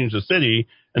to change the city,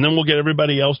 and then we'll get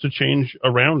everybody else to change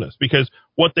around us. Because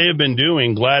what they have been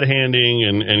doing, glad-handing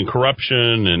and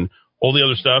corruption and all the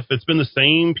other stuff, it's been the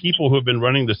same people who have been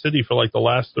running the city for like the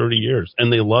last 30 years,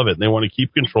 and they love it. They want to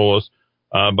keep control of us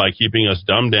by keeping us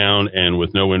dumbed down and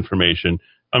with no information.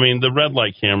 I mean, the red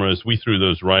light cameras, we threw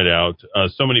those right out.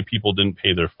 So many people didn't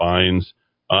pay their fines.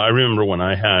 I remember when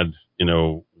I had,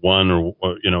 one or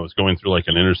was going through like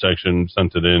an intersection,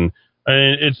 sent it in.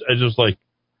 It's just like,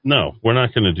 no, we're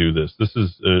not going to do this. This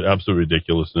is absolute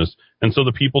ridiculousness. And so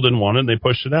the people didn't want it, and they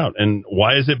pushed it out. And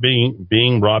why is it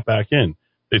being brought back in?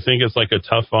 They think it's like a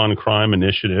tough on crime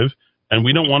initiative, and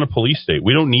we don't want a police state.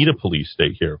 We don't need a police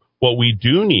state here. What we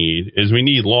do need is we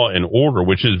need law and order,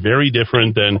 which is very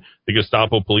different than the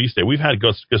Gestapo police state. We've had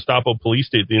Gestapo police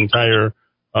state the entire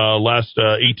last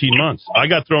 18 months. I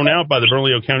got thrown out by the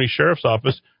Bernalillo County Sheriff's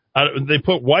Office. They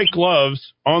put white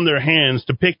gloves on their hands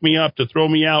to pick me up, to throw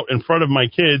me out in front of my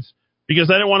kids because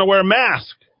I didn't want to wear a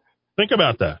mask. Think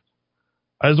about that.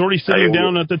 I was already sitting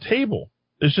down at the table.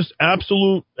 It's just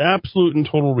absolute and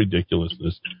total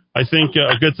ridiculousness. I think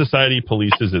a good society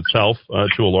polices itself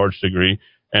to a large degree,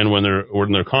 and when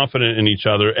they're confident in each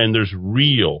other, and there's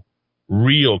real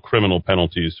criminal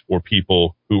penalties for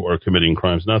people who are committing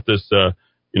crimes, not this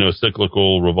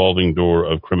cyclical revolving door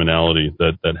of criminality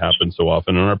that happens so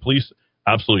often. And our police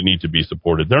absolutely need to be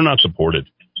supported. They're not supported.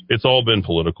 It's all been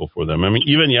political for them. I mean,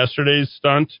 even yesterday's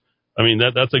stunt, I mean,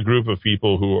 that's a group of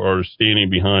people who are standing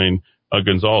behind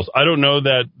Gonzalez. I don't know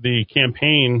that the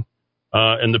campaign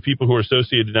and the people who are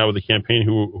associated now with the campaign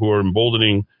who are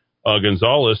emboldening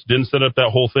Gonzalez didn't set up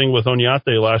that whole thing with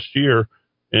Oñate last year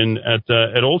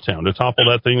at Old Town to topple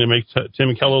that thing to make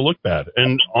Tim Keller look bad.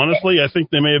 And honestly, I think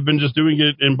they may have been just doing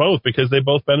it in both because they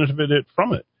both benefited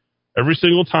from it. Every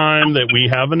single time that we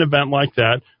have an event like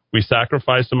that, we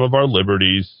sacrifice some of our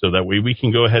liberties so that we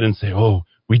can go ahead and say, oh,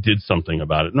 we did something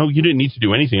about it. No, you didn't need to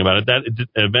do anything about it. That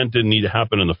event didn't need to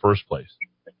happen in the first place.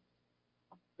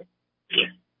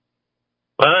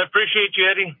 Well, I appreciate you,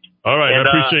 Eddie. All right, and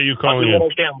I appreciate you calling in.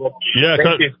 Yeah,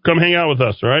 come hang out with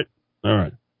us, all right? All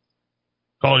right.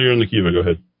 Call, you're in the Kiva. Go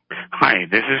ahead. Hi,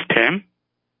 this is Tim.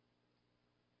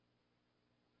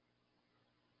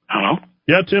 Hello?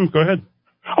 Yeah, Tim, go ahead.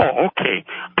 Oh, okay.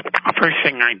 First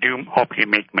thing, I do hope you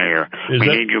make mayor. We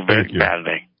need you very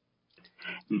badly.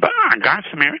 But I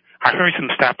heard some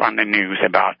stuff on the news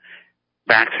about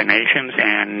vaccinations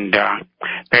and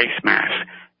face masks.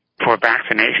 For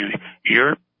vaccinations,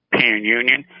 European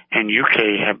Union and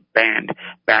UK have banned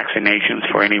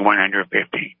vaccinations for anyone under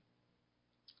 50.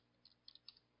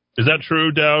 Is that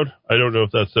true, Dowd? I don't know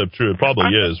if that's true. It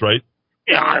probably is, right?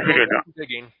 Yeah, I heard it.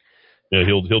 Digging. Yeah,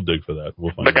 he'll dig for that.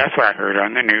 We'll find But that's what I heard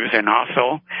on the news. And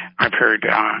also, I've heard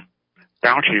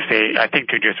Fauci say, I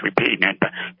think you're just repeating it,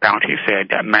 but Fauci said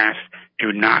that masks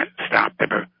do not stop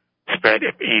the spread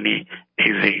of any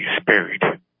disease, period.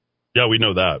 Yeah, we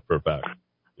know that for a fact.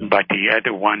 But the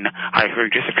other one, I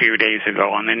heard just a few days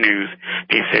ago on the news,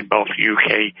 they said both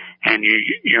UK and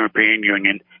European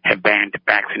Union have banned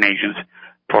vaccinations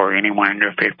for anyone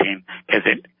under 15 because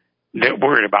they're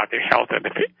worried about the health of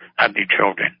the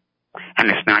children. And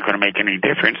it's not going to make any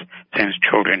difference since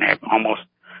children have almost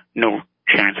no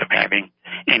chance of having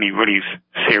any really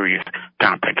serious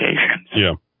complications.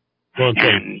 Yeah. Well,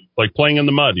 it's like playing in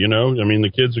the mud, I mean, the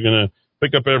kids are going to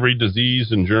pick up every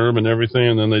disease and germ and everything,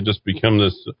 and then they just become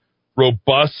this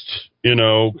robust,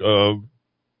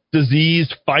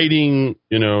 disease-fighting,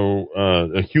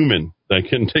 a human that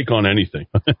can take on anything.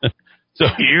 So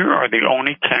you are the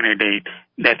only candidate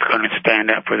that's going to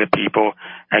stand up for the people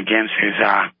against his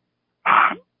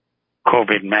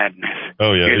COVID madness.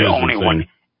 Oh, yeah. You're the only one.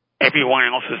 Everyone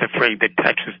else is afraid to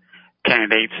touch his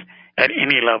candidates at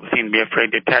any level, seem to be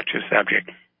afraid to touch the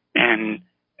subject. And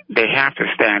they have to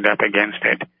stand up against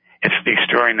it. It's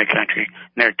destroying the country.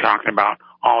 And they're talking about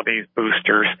all these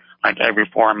boosters like every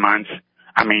 4 months.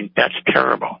 I mean, that's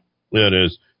terrible. Yeah, it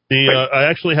is. I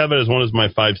actually have it as one of my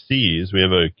 5 C's. We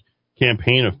have a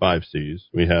campaign of 5 C's.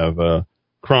 We have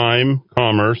crime,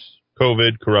 commerce,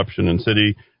 COVID, corruption, and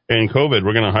city. And COVID,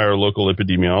 we're going to hire a local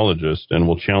epidemiologist, and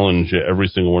we'll challenge every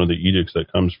single one of the edicts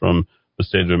that comes from the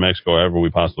state of New Mexico however we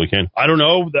possibly can. I don't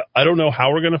know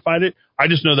how we're going to fight it. I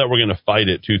just know that we're going to fight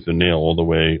it tooth and nail all the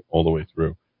way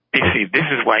through. You see, this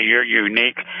is why you're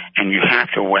unique, and you have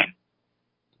to win.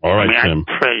 All right, Tim.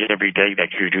 I pray every day that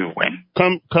you do win.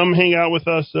 Come hang out with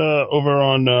us over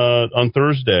on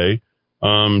Thursday.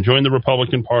 Join the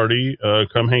Republican Party.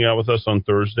 Come hang out with us on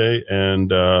Thursday, and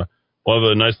we'll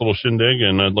have a nice little shindig,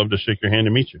 and I'd love to shake your hand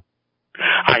and meet you.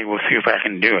 I will see if I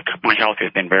can do it. My health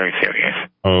has been very serious.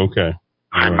 Oh, okay.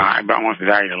 I've almost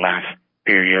died the last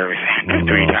few years,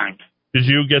 3 times. Did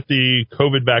you get the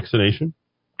COVID vaccination?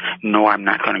 No, I'm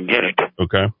not going to get it.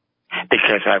 Okay.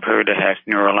 Because I've heard it has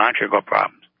neurological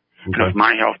problems. Okay. And with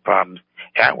my health problems,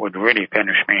 that would really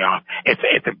finish me off. It's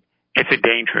a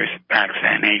dangerous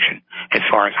vaccination as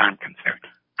far as I'm concerned.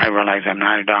 I realize I'm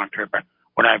not a doctor, but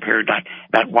what I've heard,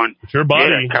 that one... It's your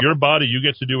body, you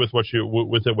get to do with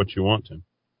it what you want to.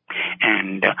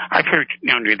 And I've heard,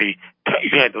 you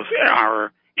had those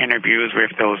hour interviews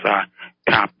with those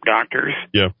top doctors.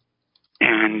 Yeah.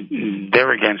 And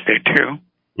they're against it too.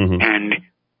 Mm-hmm. And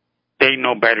they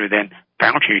know better than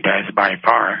Fauci does by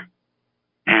far.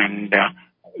 And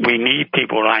we need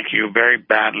people like you very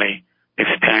badly to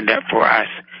stand up for us,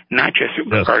 not just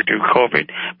with regard to COVID,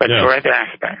 but for other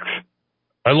aspects.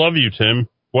 I love you, Tim.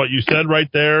 What you said right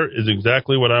there is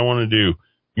exactly what I want to do.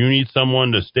 You need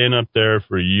someone to stand up there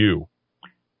for you.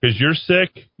 Because you're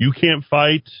sick, you can't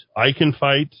fight, I can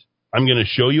fight. I'm going to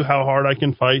show you how hard I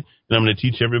can fight, and I'm going to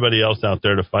teach everybody else out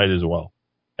there to fight as well.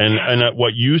 And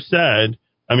what you said,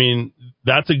 I mean,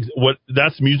 that's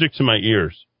music to my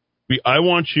ears. I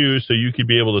want you so you could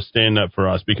be able to stand up for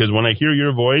us, because when I hear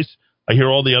your voice, I hear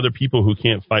all the other people who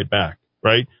can't fight back,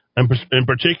 right? And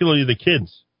particularly the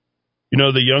kids. You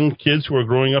know, the young kids who are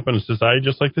growing up in a society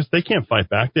just like this, they can't fight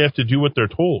back. They have to do what they're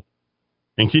told.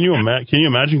 And can you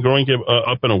imagine growing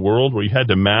up in a world where you had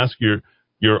to mask your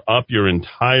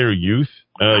entire youth?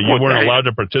 You weren't allowed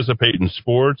to participate in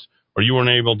sports, or you weren't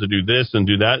able to do this and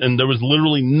do that. And there was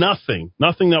literally nothing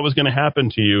that was going to happen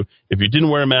to you if you didn't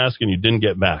wear a mask and you didn't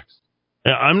get vaxxed.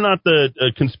 Now, I'm not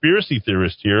the conspiracy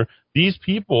theorist here. These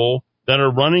people that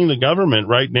are running the government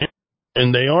right now,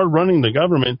 and they are running the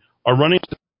government, are running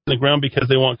the ground because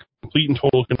they want complete and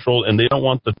total control, and they don't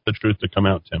want the truth to come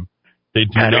out, Tim. They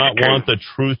do not want the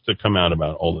truth to come out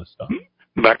about all this stuff.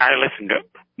 But I listen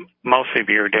to most of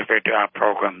your different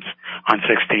programs on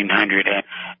 1600,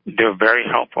 and they're very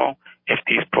helpful. If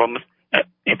these programs,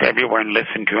 if everyone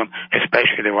listened to them,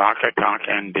 especially the Rocket Talk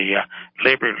and the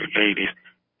Liberty Ladies,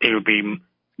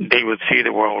 they would see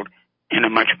the world in a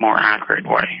much more accurate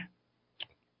way.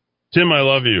 Tim, I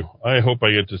love you. I hope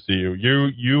I get to see you.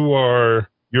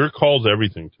 Your call's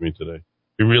everything to me today.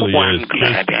 It really is.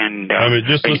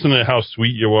 Just listen to how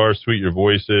sweet you are, sweet your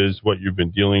voice is, what you've been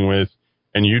dealing with,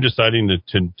 and you deciding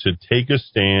to take a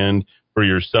stand for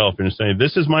yourself and say,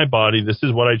 this is my body, this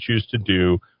is what I choose to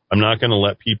do. I'm not going to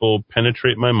let people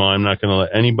penetrate my mind. I'm not going to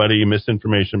let anybody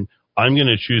misinformation. I'm going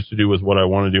to choose to do with what I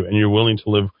want to do, and you're willing to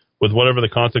live with whatever the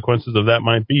consequences of that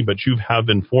might be, but you have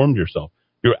informed yourself.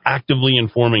 You're actively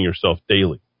informing yourself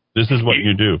daily. This is what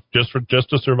you do, just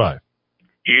to survive.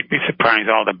 You'd be surprised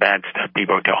all the bad stuff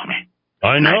people tell me.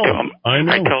 I know. I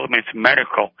tell them it's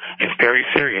medical, it's very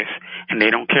serious, and they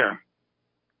don't care.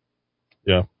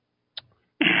 Yeah.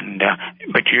 And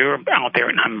but you're out there,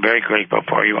 and I'm very grateful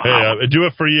for you. Hey, I do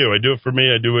it for you. I do it for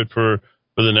me. I do it for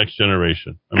the next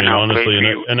generation. I mean, honestly,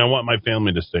 and I want my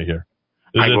family to stay here.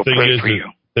 I will pray for you.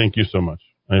 Thank you so much.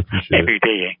 I appreciate it. Every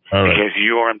day, all because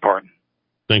you are important.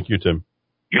 Thank you, Tim.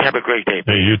 You have a great day.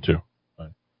 Hey, you too. Bye.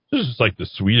 This is like the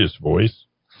sweetest voice.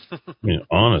 I mean,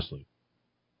 honestly.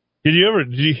 Did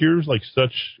you hear like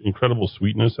such incredible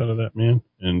sweetness out of that man?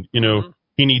 And,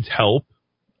 he needs help.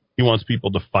 He wants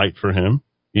people to fight for him.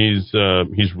 He's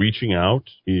reaching out.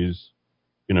 It's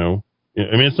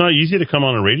not easy to come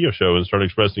on a radio show and start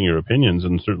expressing your opinions,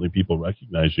 and certainly people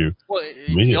recognize you. Well,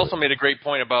 he also made a great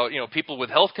point about, people with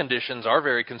health conditions are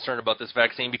very concerned about this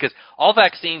vaccine because all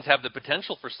vaccines have the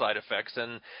potential for side effects,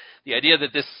 and the idea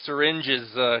that this syringe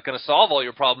is going to solve all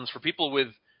your problems for people with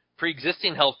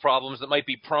pre-existing health problems that might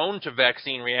be prone to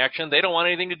vaccine reaction, they don't want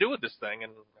anything to do with this thing,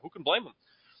 and who can blame them?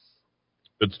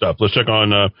 Good stuff. Let's check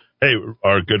on,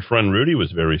 our good friend Rudy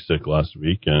was very sick last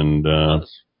week, and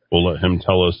we'll let him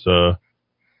tell us.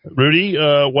 Rudy,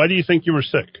 why do you think you were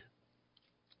sick?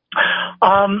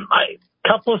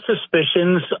 Couple of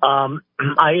suspicions.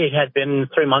 It had been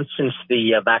 3 months since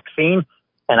the vaccine,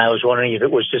 and I was wondering if it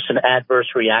was just an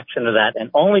adverse reaction to that, and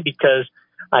only because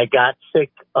I got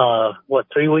sick,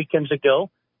 3 weekends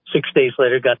ago. 6 days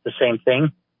later, got the same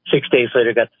thing. 6 days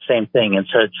later, got the same thing. And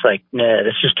so it's like, nah,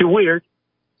 this is too weird.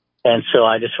 And so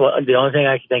the only thing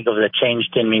I could think of that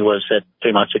changed in me was that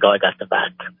 3 months ago I got the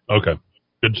back. Okay.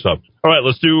 Good stuff. All right,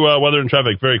 let's do weather and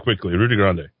traffic very quickly. Rudy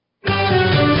Grande.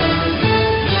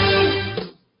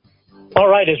 All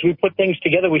right, as we put things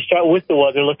together, we start with the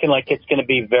weather looking like it's going to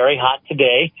be very hot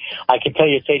today. I can tell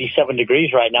you it's 87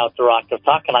 degrees right now at the Rock of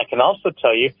Talk, and I can also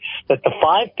tell you that the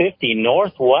 550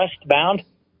 northwest bound,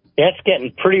 that's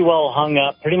getting pretty well hung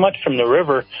up, pretty much from the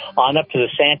river on up to the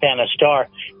Santa Ana Star.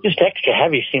 Just extra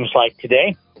heavy seems like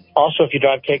today. Also, if your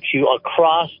drive takes you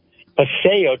across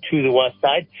Paseo to the west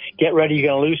side, get ready, you're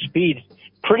going to lose speed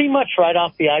pretty much right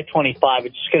off the I-25.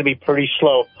 It's just going to be pretty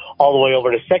slow all the way over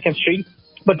to 2nd Street.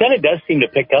 But then it does seem to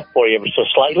pick up for you ever so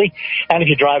slightly. And if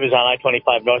your drive is on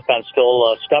I-25 northbound,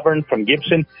 still stubborn from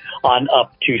Gibson on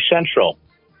up to Central.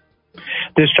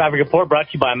 This traffic report brought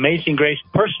to you by Amazing Grace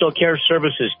Personal Care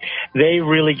Services. They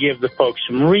really give the folks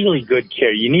some really good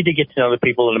care. You need to get to know the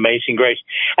people at Amazing Grace.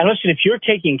 And listen, if you're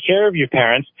taking care of your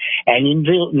parents and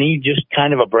you need just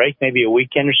kind of a break, maybe a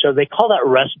weekend or so, they call that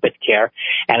respite care.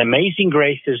 And Amazing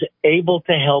Grace is able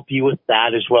to help you with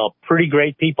that as well. Pretty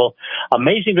great people.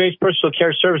 Amazing Grace Personal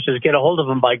Care Services. Get a hold of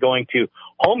them by going to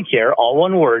homecare, all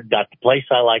one word,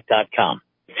 .theplaceilike.com.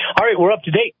 All right, we're up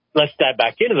to date. Let's dive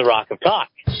back into the Rock of Talk.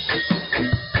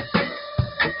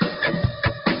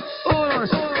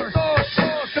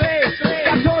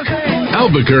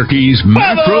 Albuquerque's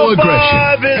macro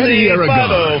aggression. Eddie Aragon,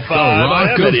 the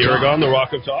Rock of Eddie Aragon, Talk. the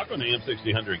Rock of Talk on AM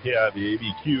 1600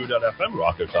 KIVABQ.FM,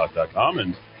 rockoftalk.com,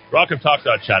 and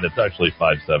rockoftalk.chat. It's actually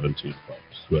 517, folks.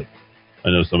 But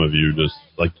I know some of you just,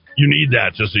 like, you need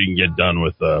that just so you can get done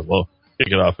with,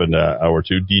 kick it off in hour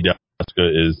 2. D.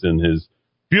 Daska is in his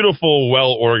beautiful,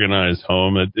 well-organized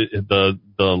home. The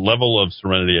level of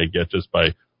serenity I get just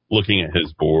by looking at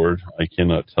his board, I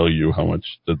cannot tell you how much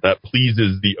that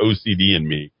pleases the OCD in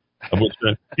me. Do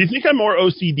you think I'm more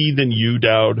OCD than you,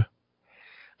 Dowd?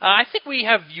 I think we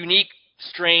have unique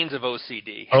strains of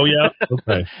OCD. Oh, yeah?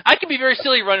 Okay. I can be very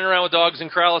silly running around with dogs in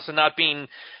Corrales and not being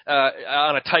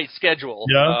on a tight schedule.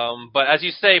 Yeah. But as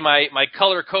you say, my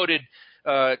color-coded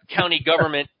county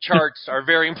government charts are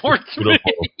very important to me.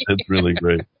 It's really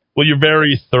great. Well, you're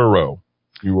very thorough.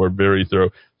 You are very thorough.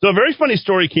 So a very funny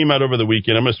story came out over the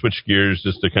weekend. I'm going to switch gears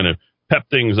just to kind of pep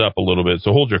things up a little bit.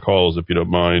 So hold your calls if you don't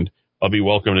mind. I'll be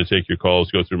welcome to take your calls,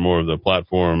 go through more of the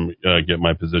platform, get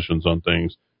my positions on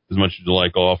things. As much as you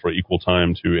like, I'll offer equal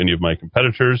time to any of my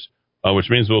competitors,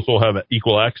 which means we'll also have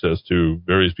equal access to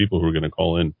various people who are going to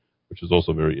call in, which is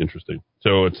also very interesting.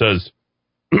 So it says,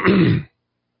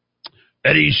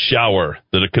 Eddie's shower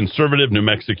that a conservative New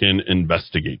Mexican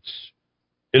investigates.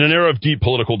 In an era of deep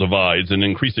political divides and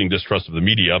increasing distrust of the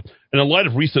media, and in light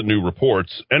of recent new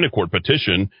reports and a court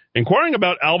petition inquiring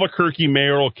about Albuquerque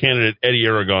mayoral candidate Eddie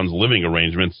Aragon's living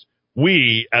arrangements,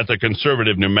 we, at the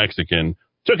conservative New Mexican,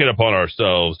 took it upon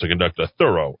ourselves to conduct a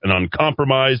thorough and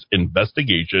uncompromised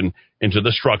investigation into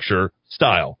the structure,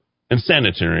 style, and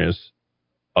sanitariness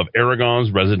of Aragon's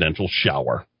residential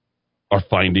shower. Our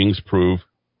findings prove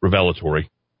revelatory.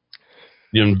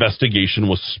 The investigation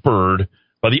was spurred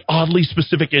by the oddly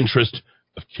specific interest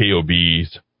of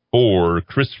KOB's board,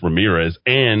 Chris Ramirez,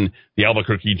 and the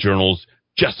Albuquerque Journal's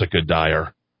Jessica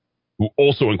Dyer, who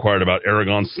also inquired about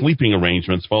Aragon's sleeping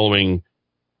arrangements following,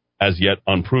 as yet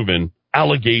unproven,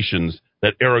 allegations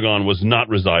that Aragon was not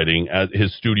residing at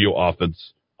his studio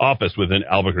office within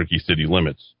Albuquerque city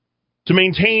limits. To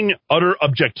maintain utter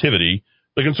objectivity,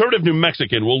 the conservative New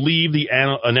Mexican will leave the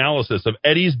analysis of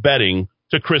Eddie's bedding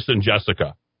to Chris and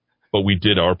Jessica. But we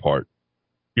did our part.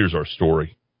 Here's our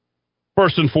story.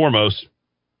 First and foremost,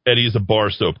 Eddie is a bar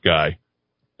soap guy.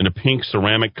 In a pink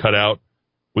ceramic cutout,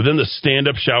 within the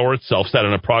stand-up shower itself sat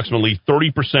an approximately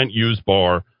 30% used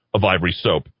bar of Ivory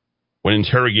soap. When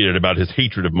interrogated about his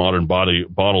hatred of modern bottled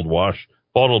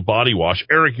body wash,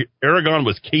 Aragon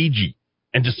was cagey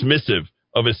and dismissive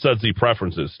of his sudsy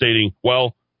preferences, stating,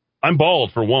 well, I'm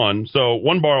bald for one, so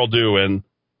one bar will do and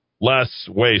less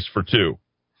waste for two.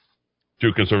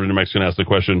 True conservative New Mexican asked the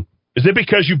question, is it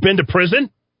because you've been to prison?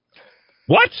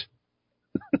 What?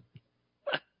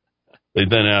 They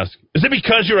then ask, is it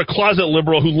because you're a closet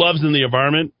liberal who loves in the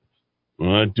environment?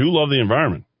 Well, I do love the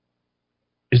environment.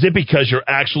 Is it because you're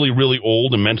actually really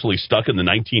old and mentally stuck in the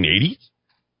 1980s?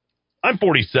 I'm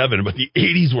 47, but the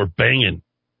 80s were banging.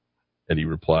 Eddie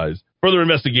replies. Further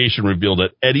investigation revealed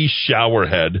that Eddie's shower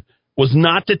head was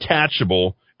not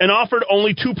detachable and offered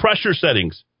only 2 pressure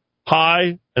settings,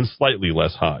 high and slightly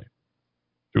less high.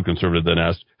 True conservative then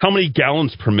asked, how many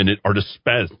gallons per minute are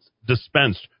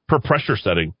dispensed per pressure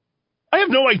setting? I have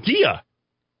no idea.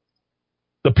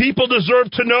 The people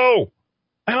deserve to know.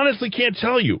 I honestly can't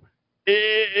tell you.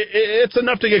 It's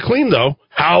enough to get clean, though.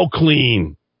 How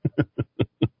clean? At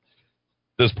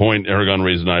this point, Aragon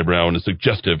raised an eyebrow in a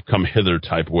suggestive come-hither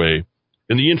type way.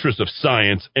 In the interest of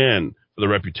science and for the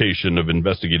reputation of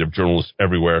investigative journalists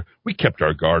everywhere, we kept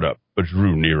our guard up, but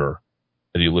drew nearer.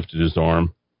 And he lifted his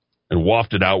arm and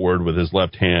wafted outward with his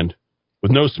left hand.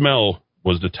 With no smell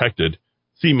was detected,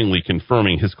 seemingly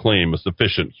confirming his claim of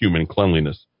sufficient human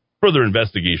cleanliness. Further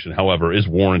investigation, however, is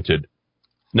warranted.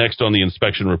 Next on the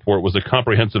inspection report was a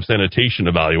comprehensive sanitation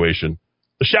evaluation.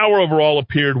 The shower overall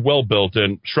appeared well-built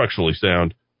and structurally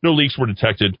sound. No leaks were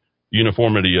detected. The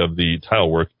uniformity of the tile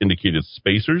work indicated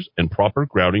spacers and proper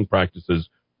grouting practices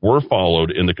were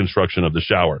followed in the construction of the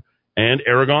shower. And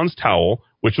Aragon's towel,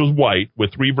 which was white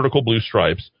with 3 vertical blue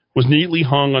stripes, was neatly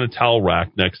hung on a towel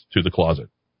rack next to the closet.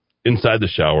 Inside the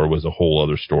shower was a whole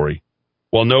other story.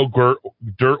 While no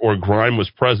dirt or grime was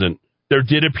present, there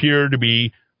did appear to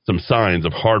be some signs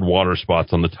of hard water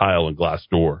spots on the tile and glass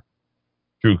door.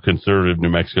 True conservative New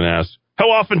Mexican asked, how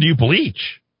often do you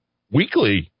bleach?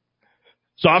 Weekly.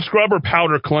 Soft scrub or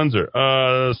powder cleanser?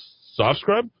 Soft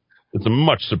scrub? It's a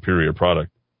much superior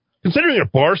product. Considering your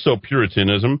bar soap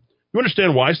puritanism, you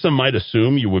understand why some might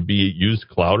assume you would be used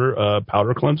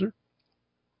powder cleanser?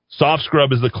 Soft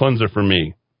scrub is the cleanser for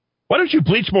me. Why don't you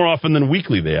bleach more often than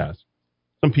weekly, they asked.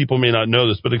 Some people may not know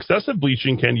this, but excessive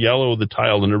bleaching can yellow the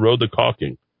tile and erode the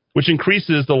caulking, which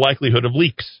increases the likelihood of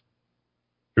leaks.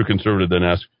 True conservative then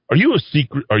asked, Are you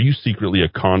secretly a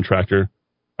contractor?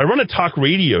 I run a talk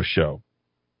radio show.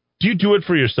 Do you do it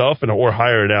for yourself or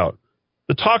hire it out?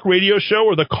 The talk radio show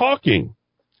or the caulking?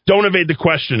 Don't evade the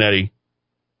question, Eddie.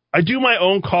 I do my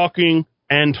own caulking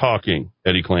and talking,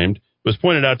 Eddie claimed. It was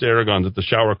pointed out to Aragon that the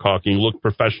shower caulking looked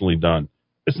professionally done.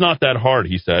 It's not that hard,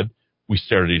 he said. We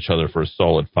stared at each other for a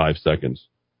solid 5 seconds.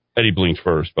 Eddie blinked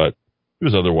first, but he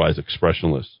was otherwise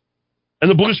expressionless. And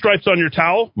the blue stripes on your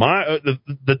towel?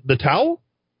 The towel?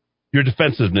 Your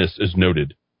defensiveness is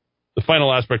noted. The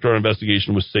final aspect of our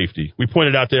investigation was safety. We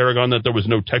pointed out to Aragon that there was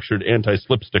no textured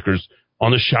anti-slip stickers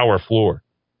on the shower floor.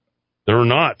 There are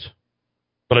not,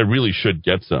 but I really should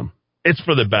get some. It's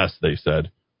for the best, they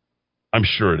said. I'm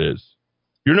sure it is.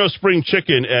 You're no spring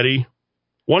chicken, Eddie.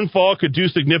 One fall could do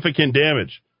significant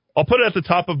damage. I'll put it at the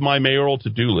top of my mayoral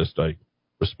to-do list, I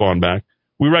respond back.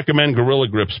 We recommend Gorilla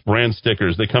Grips brand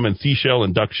stickers. They come in seashell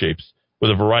and duck shapes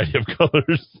with a variety of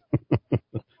colors.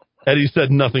 Eddie said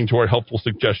nothing to our helpful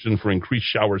suggestion for increased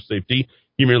shower safety.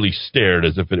 He merely stared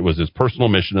as if it was his personal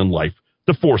mission in life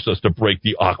to force us to break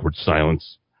the awkward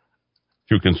silence.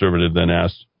 True conservative then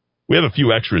asked, we have a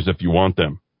few extras if you want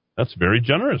them. That's very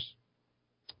generous.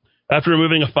 After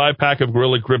removing a 5-pack of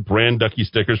Gorilla Grip brand ducky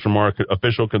stickers from our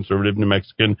official conservative New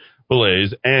Mexican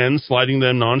billets and sliding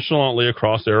them nonchalantly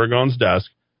across Aragon's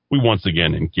desk, we once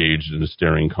again engaged in a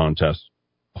staring contest.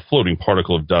 A floating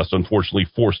particle of dust unfortunately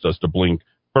forced us to blink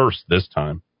first this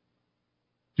time.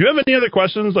 Do you have any other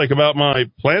questions, like about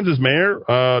my plans as mayor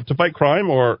to fight crime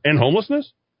and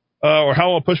homelessness? Or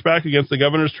how I'll push back against the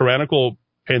governor's tyrannical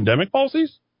pandemic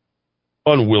policies?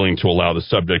 Unwilling to allow the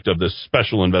subject of this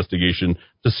special investigation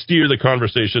to steer the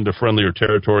conversation to friendlier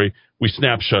territory, we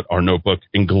snapped shut our notebook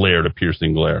and glared a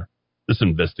piercing glare. This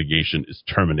investigation is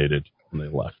terminated, and they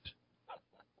left.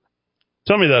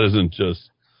 Tell me that isn't just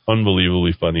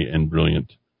unbelievably funny and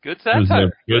brilliant. Good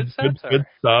satire. Good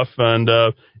stuff. And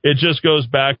it just goes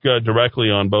back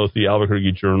directly on both the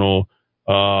Albuquerque Journal,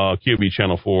 QB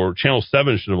Channel 4. Channel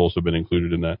 7 should have also been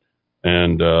included in that.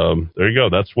 And there you go.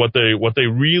 That's what they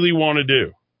really want to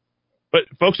do. But,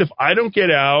 folks, if I don't get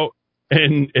out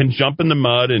and jump in the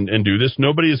mud and do this,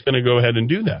 nobody is going to go ahead and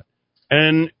do that.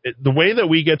 And the way that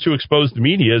we get to expose the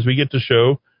media is we get to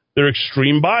show their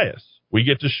extreme bias. We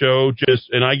get to show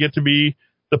and I get to be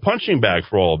the punching bag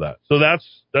for all of that. So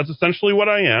that's essentially what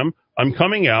I am. I'm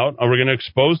coming out, and we're going to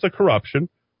expose the corruption.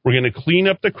 We're going to clean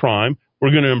up the crime.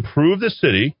 We're going to improve the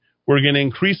city. We're going to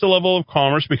increase the level of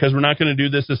commerce because we're not going to do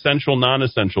this essential,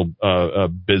 non-essential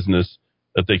business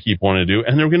that they keep wanting to do.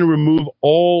 And they're going to remove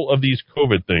all of these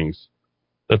COVID things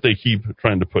that they keep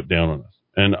trying to put down on us.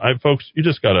 And folks, you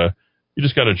just gotta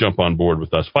jump on board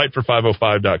with us.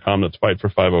 Fightfor505.com. That's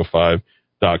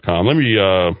fightfor505.com. Let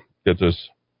me get this.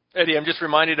 Eddie, I'm just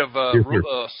reminded of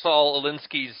Saul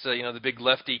Alinsky's, the big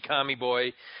lefty commie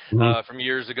boy from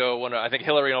years ago when I think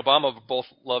Hillary and Obama both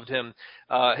loved him.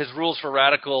 His rules for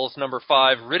radicals, number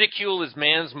 5, ridicule is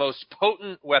man's most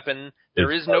potent weapon.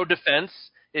 There is no defense.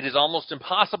 It is almost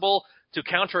impossible to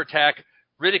counterattack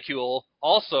ridicule.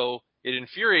 Also, it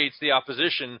infuriates the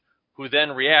opposition, who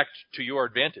then react to your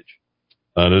advantage.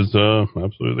 That is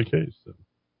absolutely the case.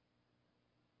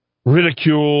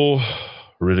 Ridicule.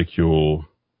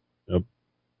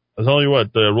 I'll tell you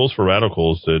what, the Rules for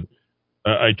Radicals said,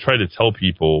 I try to tell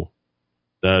people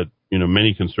that,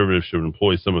 many conservatives should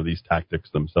employ some of these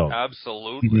tactics themselves.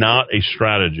 Absolutely. Not a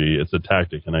strategy, it's a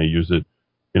tactic, and I use it,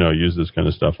 I use this kind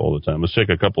of stuff all the time. Let's take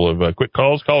a couple of quick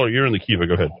calls. Caller, you're in the Kiva.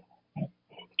 Go ahead.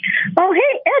 Oh,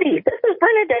 hey, Eddie, this is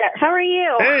Bernadette. How are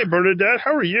you? Hey, Bernadette,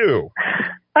 how are you?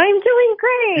 I'm doing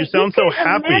great. You sound so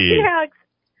happy.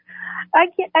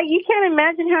 You can't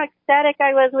imagine how ecstatic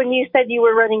I was when you said you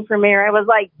were running for mayor. I was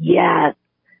like, yes,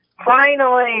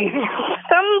 finally,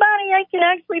 somebody I can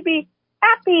actually be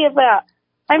happy about.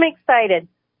 I'm excited.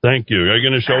 Thank you. Are you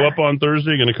going to show up on Thursday?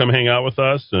 Are you going to come hang out with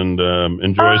us and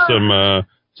enjoy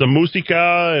some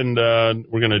musica, and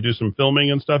we're going to do some filming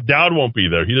and stuff? Dowd won't be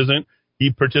there. He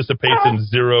participates in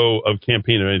zero of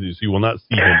campaign events, so you will not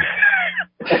see him.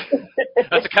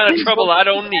 That's the kind of trouble I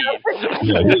don't need.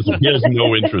 Yeah, he has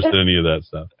no interest in any of that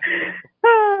stuff.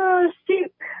 Oh,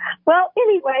 shoot. Well,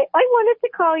 anyway, I wanted to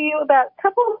call you about a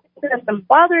couple of things that have been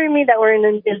bothering me that were in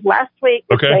the news last week.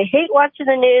 Okay. I hate watching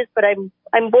the news, but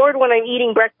I'm bored when I'm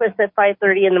eating breakfast at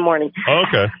 5:30 in the morning.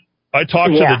 Okay. I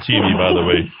talk to the TV, by the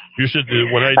way. You should.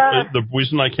 The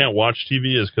reason I can't watch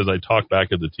TV is because I talk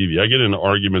back at the TV. I get into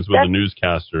arguments with the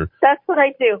newscaster. That's what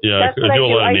I do. Yeah, that's what I do a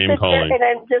lot of name calling. And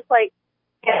I'm just like,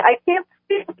 I can't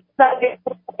speak,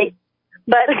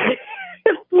 but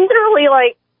it's literally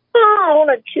like, I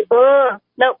want to.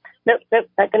 Nope,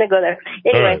 not going to go there.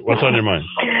 Anyway, all right, what's on your mind?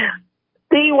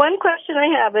 The one question I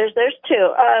have is, there's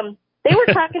two. They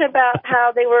were talking about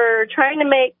how they were trying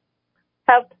to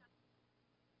have.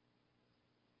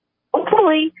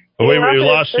 Hopefully, we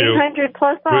lost you. 300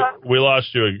 plus off. We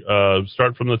lost you.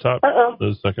 Start from the top.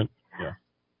 The second. Yeah.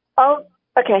 Oh,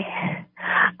 okay.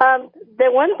 The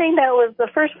one thing that was the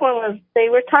first one was they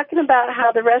were talking about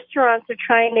how the restaurants are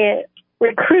trying to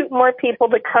recruit more people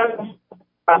to come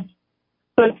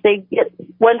once they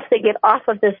get off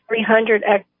of this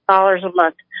 $300 a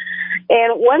month.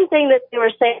 And one thing that they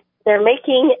were saying, they're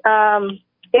making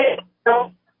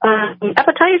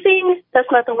appetizing.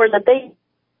 That's not the word that they.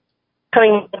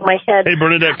 Coming in my head. Hey,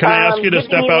 Bernadette, can I ask you to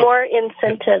step out? More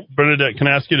incentive. Bernadette, can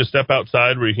I ask you to step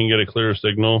outside where you can get a clearer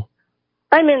signal?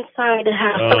 I'm inside the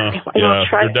house.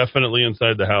 You're definitely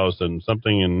inside the house, and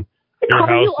something in your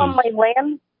house you on my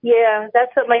land? Yeah,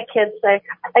 that's what my kids say.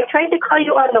 I tried to call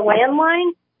you on the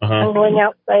landline. I'm going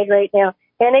outside right now,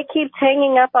 and it keeps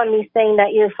hanging up on me saying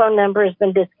that your phone number has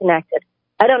been disconnected.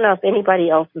 I don't know if anybody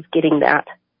else is getting that.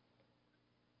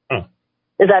 Huh.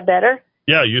 Is that better?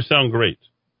 Yeah, you sound great.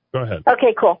 Go ahead.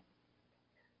 Okay, cool.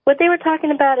 What they were talking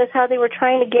about is how they were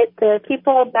trying to get the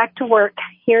people back to work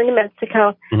here in New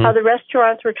Mexico, how the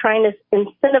restaurants were trying to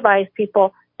incentivize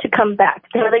people to come back,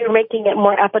 how they were making it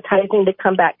more appetizing to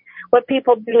come back. What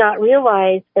people do not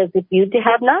realize is if you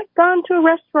have not gone to a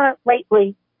restaurant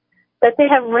lately, that they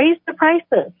have raised the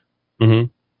prices. Mm-hmm.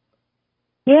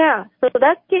 Yeah, so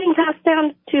that's getting passed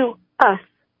down to us.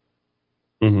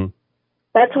 Mm-hmm.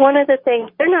 That's one of the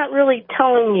things they're not really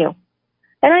telling you.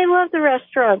 And I love the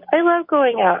restaurants. I love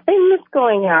going out. I miss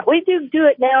going out. We do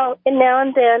it now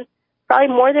and then, probably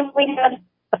more than we had,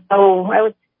 I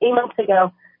was 8 months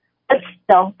ago. But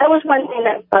still, that was one thing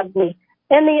that bugged me.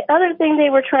 And the other thing they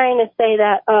were trying to say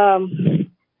that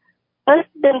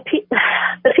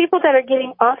the people that are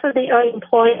getting off of the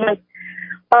unemployment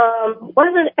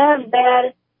wasn't as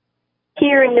bad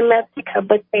here in New Mexico,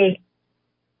 but they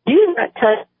do not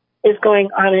touch is going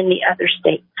on in the other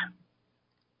states.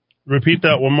 Repeat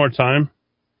that one more time.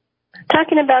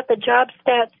 Talking about the job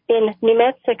stats in New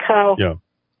Mexico,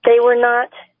 they were not.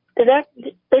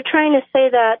 They're trying to say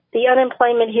that the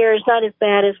unemployment here is not as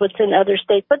bad as what's in other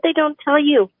states, but they don't tell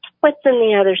you what's in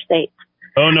the other states.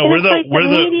 Oh no, we're the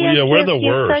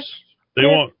worst. They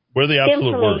won't. We're the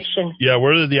absolute worst. Yeah,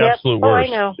 we're the absolute worst.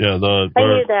 I know. Yeah, I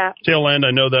knew that. Tail end.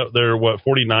 I know that they're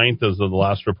 49th as of the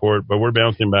last report, but we're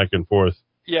bouncing back and forth.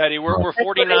 Yeah, Eddie, we're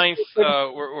 49th.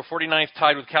 We're 49th,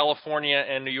 tied with California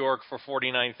and New York for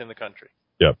 49th in the country.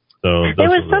 Yep. So there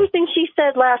was something she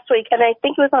said last week, and I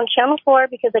think it was on Channel 4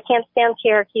 because I can't stand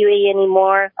KRQE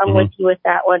anymore. I'm with you with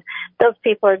that one. Those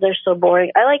people they're so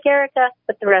boring. I like Erica,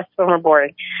 but the rest of them are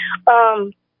boring.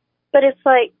 But it's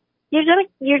like you're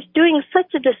doing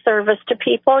such a disservice to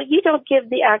people. You don't give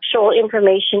the actual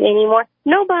information anymore.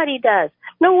 Nobody does.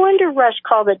 No wonder Rush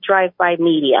called it drive-by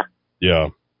media. Yeah.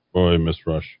 Boy, Miss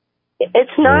Rush.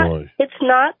 It's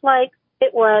not like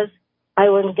it was, I'm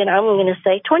going to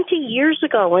say 20 years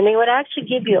ago when they would actually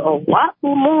give you a lot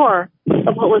more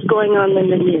of what was going on in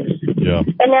the news. Yeah.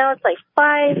 And now it's like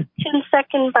 5-10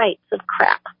 second bites of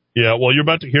crap. Yeah, well, you're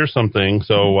about to hear something,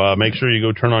 so make sure you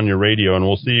go turn on your radio, and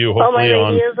we'll see you hopefully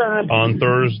on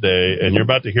Thursday. And you're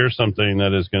about to hear something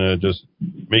that is going to just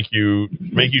make you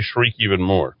shriek even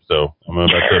more. So I'm about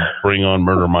to bring on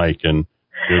Murder Mike, and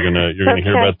you're gonna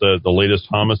hear about the latest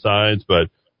homicides, but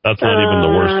that's not even the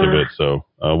worst of it. So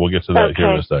we'll get to that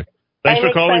here in a sec. Thanks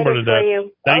for calling,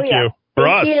 Bernadette. Thank you. For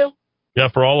us. Yeah,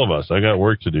 for all of us. I got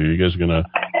work to do. You guys are going to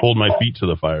hold my feet to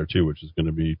the fire, too, which is going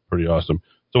to be pretty awesome.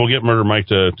 So we'll get Murder Mike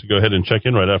to go ahead and check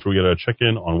in right after we get a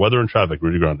check-in on weather and traffic.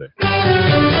 Rudy Grande.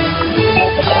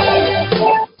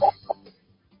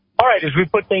 All right, as we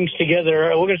put things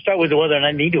together, we're going to start with the weather, and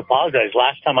I need to apologize.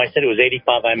 Last time I said it was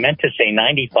 85, I meant to say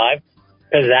 95,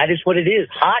 because that is what it is,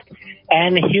 hot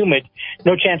and humid.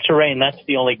 No chance of rain. That's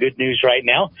the only good news right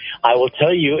now. I will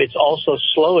tell you, it's also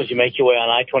slow as you make your way on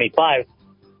I-25.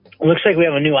 It looks like we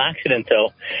have a new accident,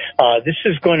 though. This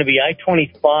is going to be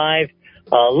I-25.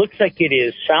 Looks like it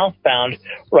is southbound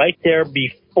right there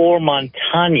before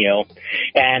Montano,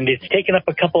 and it's taken up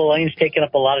a couple of lanes, taken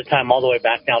up a lot of time all the way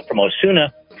back down from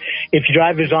Osuna. If your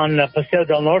driver's on Paseo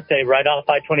del Norte, right off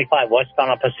I-25,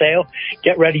 westbound on Paseo,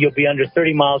 get ready, you'll be under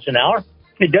 30 miles an hour.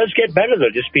 It does get better,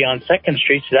 though, just beyond 2nd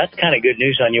Street, so that's kind of good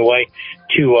news on your way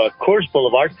to Coors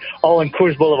Boulevard. Oh, and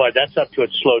Coors Boulevard, that's up to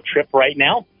its slow trip right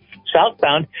now.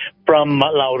 Southbound from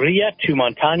La Orilla to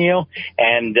Montano,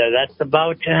 and that's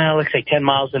about, looks like 10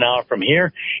 miles an hour from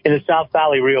here. In the South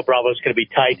Valley, Rio Bravo is going to be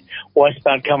tight.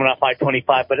 Westbound coming off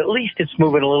I-25, but at least it's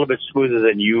moving a little bit smoother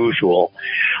than usual.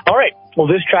 All right. Well,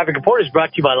 this traffic report is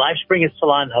brought to you by LifeSpring at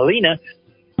Salon Helena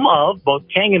of both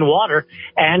Kangen Water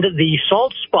and the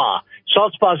Salt Spa.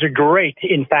 Salt spas are great.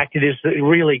 In fact, it is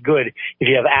really good if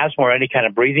you have asthma or any kind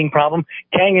of breathing problem.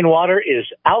 Kangen water is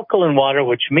alkaline water,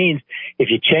 which means if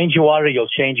you change your water, you'll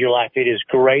change your life. It is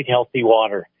great, healthy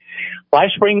water.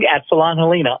 LifeSpring at Salon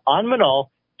Helena on Manal,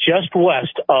 just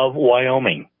west of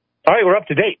Wyoming. All right, we're up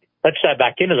to date. Let's dive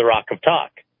back into the Rock of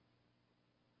Talk.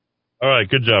 All right,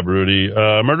 good job, Rudy.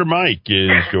 Murder Mike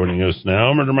is joining us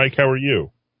now. Murder Mike, how are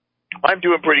you? I'm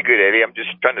doing pretty good, Eddie. I'm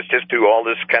just trying to sift through all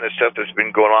this kind of stuff that's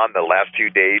been going on the last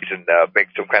few days and make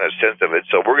some kind of sense of it.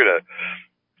 So we're going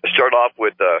to start off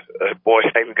with, boy,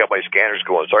 I even got my scanners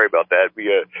going. Sorry about that. We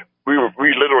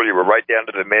literally were right down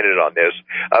to the minute on this.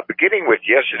 Beginning with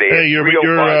yesterday. Hey,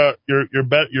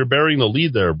 you're burying the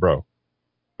lead there, bro.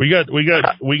 We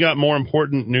got more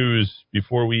important news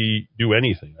before we do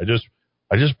anything. I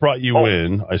just brought you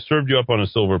in. I served you up on a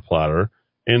silver platter,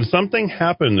 and something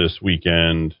happened this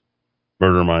weekend,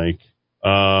 Murder Mike.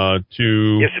 Yes,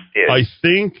 it did.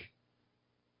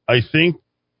 I think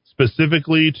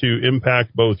specifically to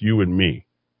impact both you and me.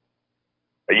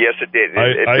 Yes, it did.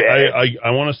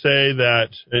 I want to say that,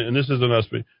 and this isn't us,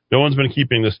 but no one's been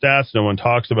keeping the stats. No one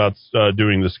talks about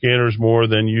doing the scanners more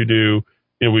than you do.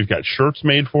 You know, we've got shirts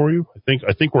made for you.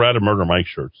 I think we're out of Murder Mike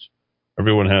shirts.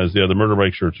 Everyone has, the Murder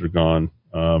Mike shirts are gone.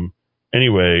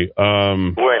 Anyway,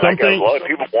 boy, I got a lot of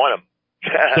people want them.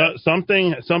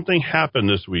 Something happened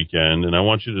this weekend, and I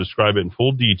want you to describe it in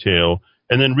full detail,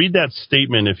 and then read that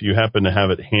statement if you happen to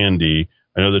have it handy.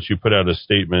 I know that you put out a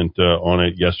statement on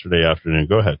it yesterday afternoon.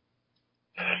 Go ahead.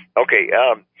 Okay.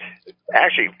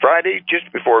 Actually, Friday,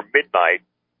 just before midnight,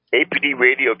 APD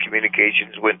radio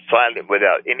communications went silent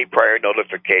without any prior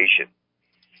notification.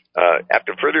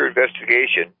 After further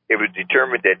investigation, it was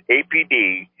determined that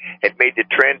APD had made the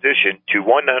transition to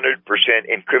 100%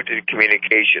 encrypted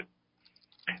communication.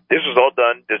 This was all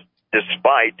done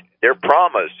despite their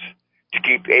promise to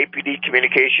keep APD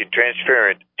communication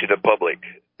transparent to the public.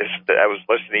 That was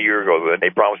less than a year ago, and they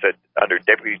promised that under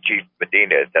Deputy Chief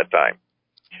Medina at that time.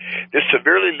 This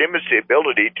severely limits the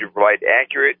ability to provide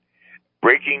accurate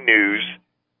breaking news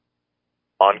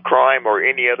on crime or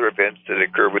any other events that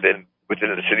occur within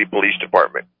the city police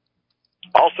department.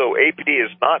 Also, APD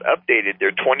has not updated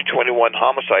their 2021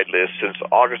 homicide list since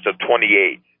August of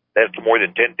 28. That's more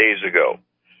than 10 days ago.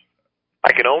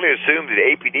 I can only assume that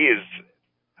APD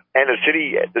and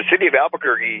the city of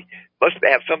Albuquerque must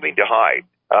have something to hide.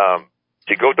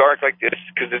 To go dark like this,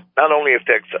 because it not only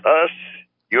affects us,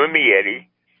 you and me, Eddie,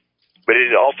 but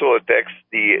it also affects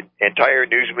the entire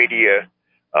news media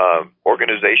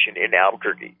organization in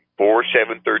Albuquerque.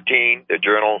 4713, the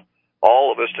Journal,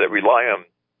 all of us that rely on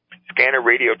scanner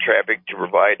radio traffic to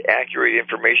provide accurate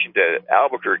information to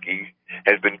Albuquerque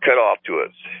has been cut off to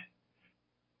us.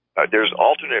 There's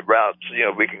alternate routes,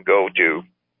 we can go to.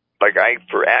 Like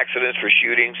for accidents, for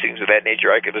shootings, things of that nature,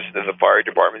 I can listen to the fire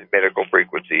department medical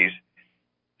frequencies.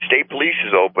 State police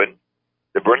is open.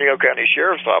 The Bernalillo County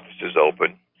Sheriff's Office is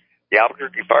open. The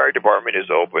Albuquerque Fire Department is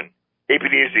open.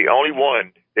 APD is the only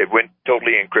one that went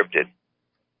totally encrypted.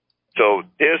 So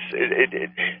this,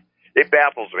 it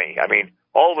baffles me. I mean,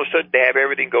 all of a sudden to have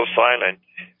everything go silent.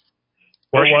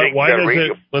 Well, First thing, why you got does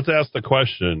radio. it? Let's ask the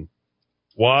question.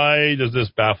 Why does this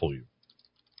baffle you?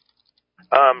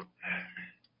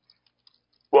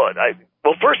 Well,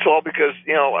 first of all, because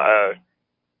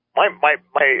my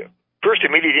first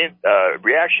immediate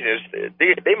reaction is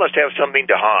they must have something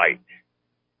to hide.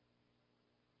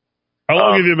 How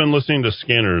long have you been listening to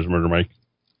Scanners, Murder Mike?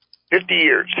 50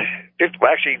 years.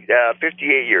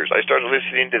 58 years. I started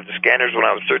listening to the Scanners when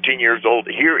I was 13 years old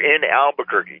here in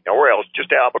Albuquerque. Nowhere else,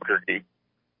 just Albuquerque.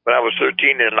 When I was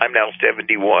 13, and I'm now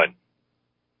 71.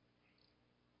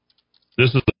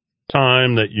 This is the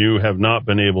time that you have not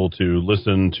been able to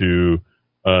listen to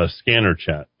Scanner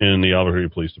Chat in the Albuquerque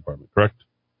Police Department, correct?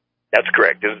 That's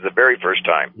correct. This is the very first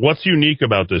time. What's unique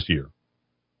about this year?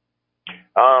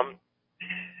 The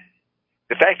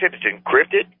fact that it's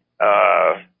encrypted,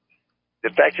 the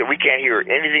fact that we can't hear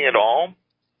anything at all.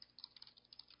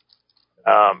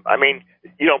 I mean,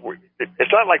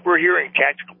 it's not like we're hearing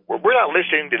tactical. We're not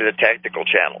listening to the tactical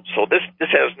channels. So this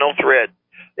has no threat.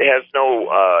 It has no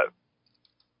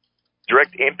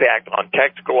direct impact on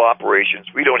tactical operations.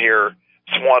 We don't hear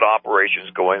SWAT operations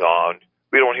going on.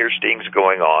 We don't hear stings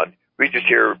going on. We just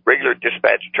hear regular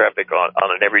dispatch traffic on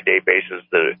an everyday basis,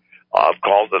 the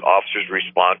calls that officers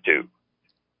respond to.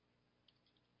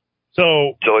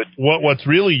 So what's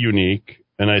really unique,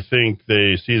 and I think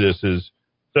they see this, is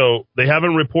so they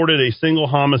haven't reported a single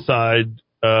homicide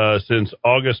since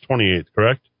August 28th,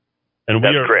 correct? And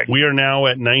correct. We are now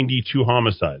at 92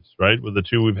 homicides, right, with the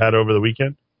two we've had over the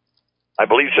weekend? I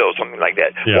believe so, something like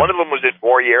that. Yeah. One of them was at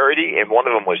Moriarty, and one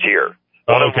of them was here.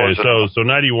 So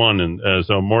 91, and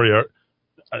so Moriarty.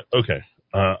 Okay,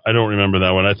 I don't remember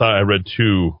that one. I thought I read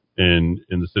two in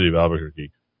the city of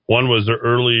Albuquerque. One was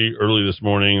early this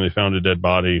morning. They found a dead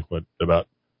body. About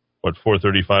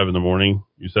 4:35 in the morning?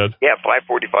 You said? Yeah,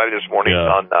 5:45 this morning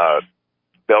on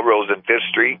Belrose and 5th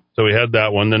Street. So we had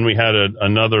that one. Then we had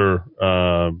another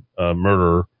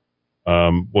murder.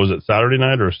 Was it Saturday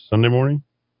night or Sunday morning?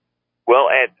 Well,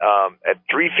 at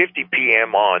 3:50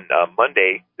 p.m. on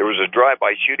Monday, there was a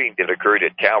drive-by shooting that occurred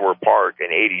at Tower Park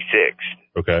in 86th.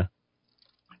 Okay.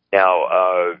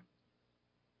 Now,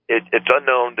 it's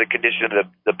unknown the condition of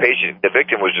the patient. The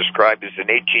victim was described as an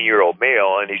 18-year-old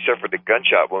male, and he suffered a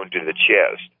gunshot wound to the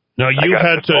chest. Now you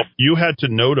had to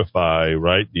notify,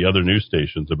 right, the other news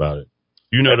stations about it.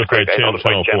 You notified Channel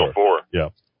 4. Yeah.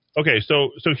 Okay, so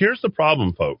here's the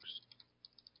problem, folks.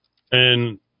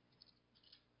 And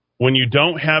when you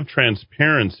don't have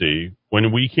transparency,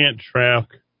 when we can't track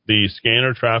the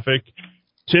scanner traffic,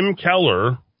 Tim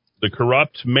Keller, the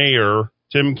corrupt mayor,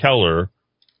 Tim Keller,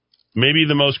 maybe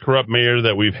the most corrupt mayor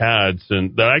that we've had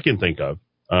that I can think of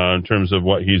in terms of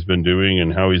what he's been doing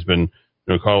and how he's been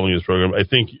calling his program. I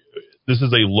think this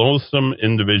is a loathsome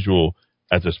individual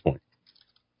at this point.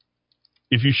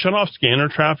 If you shut off scanner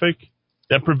traffic,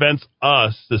 that prevents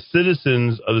us, the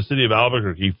citizens of the city of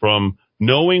Albuquerque, from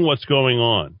knowing what's going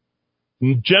on.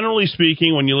 Generally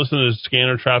speaking, when you listen to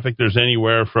scanner traffic, there's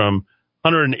anywhere from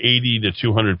 180 to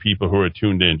 200 people who are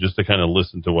tuned in just to kind of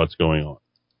listen to what's going on.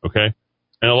 Okay?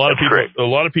 And a lot of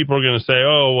people are going to say,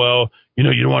 "Oh, well, you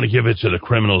don't want to give it to the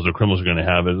criminals. The criminals are going to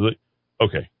have it."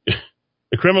 Okay,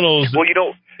 the criminals. Well,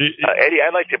 Eddie,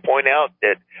 I'd like to point out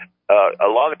that a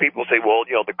lot of people say, "Well,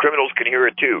 the criminals can hear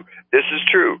it too." This is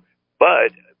true,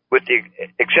 but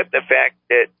except the fact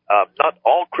that not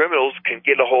all criminals can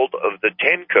get a hold of the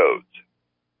 10 codes,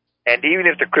 and even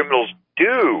if the criminals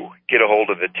do get a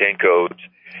hold of the 10 codes,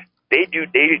 they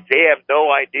have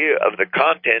no idea of the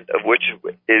content of which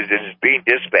is being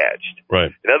dispatched.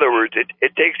 Right. In other words,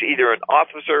 it takes either an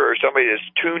officer or somebody that's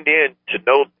tuned in to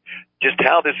know just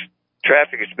how this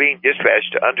traffic is being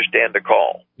dispatched to understand the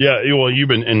call. Yeah, well, you've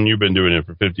been doing it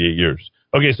for 58 years.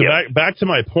 Okay, so back to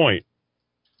my point.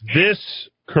 This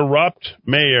corrupt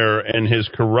mayor and his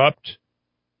corrupt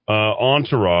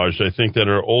entourage, I think, that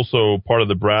are also part of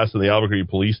the brass of the Albuquerque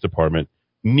Police Department,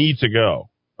 need to go.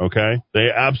 Okay?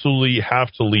 They absolutely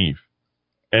have to leave.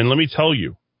 And let me tell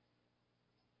you,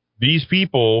 these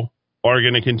people are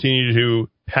going to continue to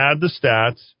pad the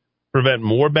stats, prevent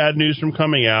more bad news from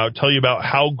coming out, tell you about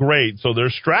how great. So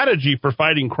their strategy for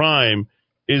fighting crime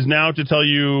is now to tell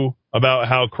you about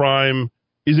how crime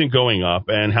isn't going up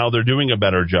and how they're doing a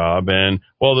better job. And,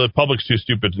 well, the public's too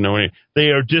stupid to know anything. They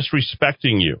are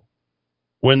disrespecting you.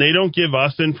 When they don't give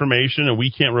us information and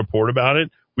we can't report about it,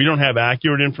 we don't have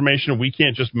accurate information. We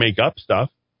can't just make up stuff.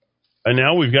 And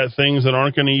now we've got things that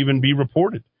aren't going to even be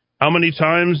reported. How many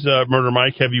times, Murder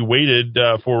Mike, have you waited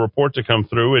for a report to come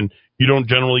through and you don't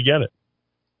generally get it?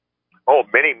 Oh,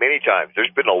 many, many times. There's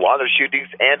been a lot of shootings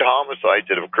and homicides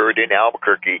that have occurred in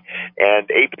Albuquerque, and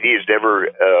APD has never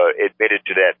admitted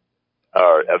to that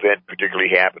event particularly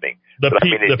happening. The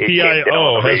it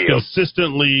PIO has radio.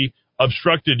 consistently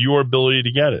obstructed your ability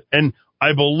to get it. And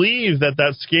I believe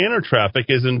that scanner traffic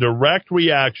is in direct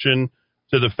reaction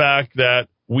to the fact that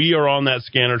we are on that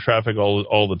scanner traffic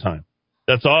all the time.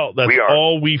 That's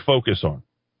all we focus on.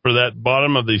 For that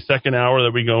bottom of the second hour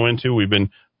that we go into, we've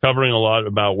been covering a lot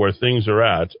about where things are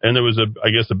at. And there was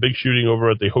a big shooting over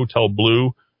at the Hotel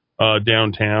Blue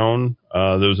downtown.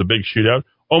 There was a big shootout.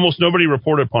 Almost nobody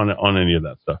reported on any of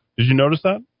that stuff. Did you notice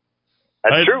that?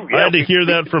 That's true. Yeah. I had to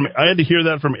hear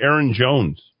that from Aaron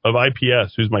Jones of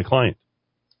IPS, who's my client.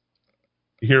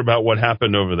 To hear about what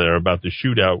happened over there, about the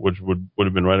shootout, which would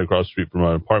have been right across the street from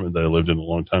an apartment that I lived in a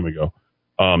long time ago.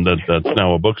 That's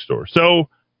now a bookstore. So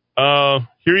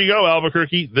here you go,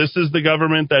 Albuquerque. This is the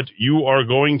government that you are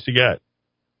going to get.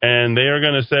 And they are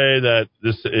going to say that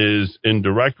this is in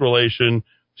direct relation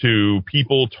to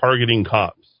people targeting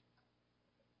cops.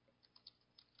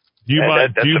 Do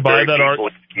you buy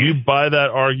that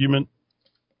argument?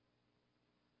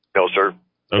 No, sir.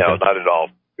 Okay. No, not at all.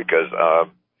 Because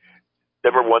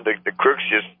number one, the crooks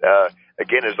just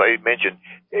again, as I mentioned,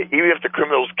 even if the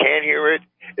criminals can hear it,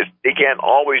 they can't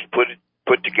always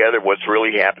put together what's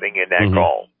really happening in that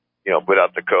call. You know,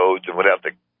 without the codes and without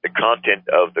the content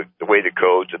of the way the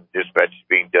codes and dispatch is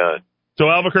being done. So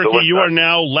Albuquerque, you are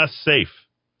now less safe.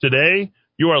 Today,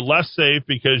 you are less safe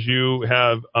because you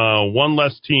have one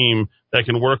less team that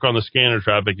can work on the scanner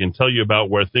traffic and tell you about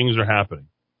where things are happening.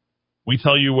 We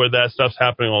tell you where that stuff's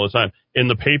happening all the time. In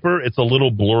the paper, it's a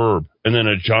little blurb and then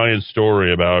a giant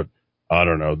story about, I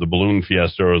don't know, the Balloon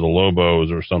Fiesta or the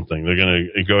Lobos or something. They're going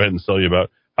to go ahead and tell you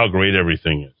about how great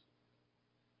everything is.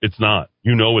 It's not.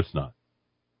 You know it's not.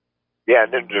 Yeah,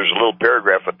 and then there's a little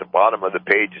paragraph at the bottom of the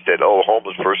page that said, a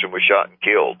homeless person was shot and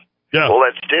killed. Yeah. Well,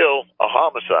 that's still a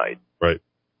homicide. Right.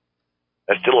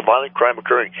 That's still a violent crime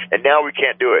occurring. And now we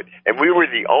can't do it. And we were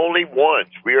the only ones.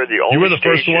 We are the only You were the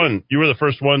station. first one. You were the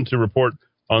first one to report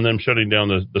on them shutting down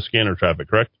the scanner traffic,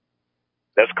 correct?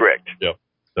 That's correct. Yep.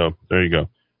 So there you go.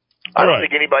 I don't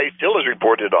think anybody still has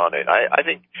reported on it. I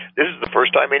think this is the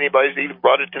first time anybody's even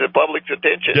brought it to the public's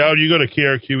attention. Dowd, you go to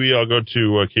KRQE, I'll go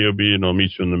to KOB, and I'll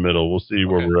meet you in the middle. We'll see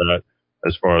where we're at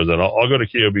as far as that. I'll go to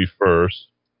KOB first.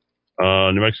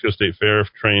 New Mexico State Fair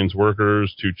trains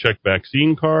workers to check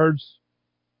vaccine cards.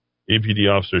 APD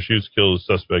officer shoots, kills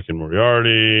suspect in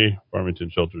Moriarty.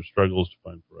 Farmington shelter struggles to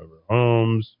find forever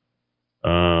homes.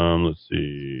 Let's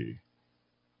see.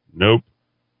 Nope.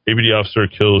 APD officer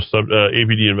kills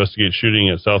APD investigates shooting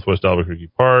at Southwest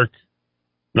Albuquerque Park.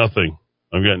 Nothing.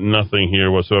 I've got nothing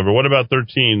here whatsoever. What about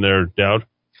 13 there, Dowd?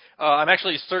 I'm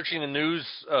actually searching the news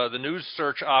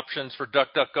search options for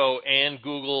DuckDuckGo and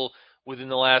Google within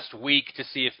the last week to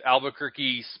see if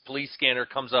Albuquerque's police scanner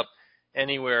comes up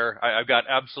anywhere. I've got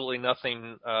absolutely nothing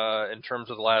in terms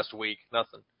of the last week.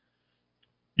 Nothing.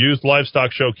 Used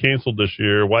livestock show canceled this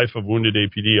year. Wife of wounded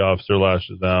APD officer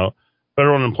lashes out.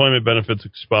 Federal unemployment benefits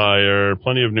expire.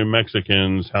 Plenty of New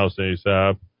Mexicans. House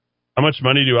ASAP. How much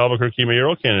money do Albuquerque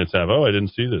mayoral candidates have? Oh, I didn't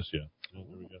see this yet. Oh,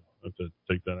 there we go. I have to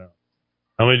take that out.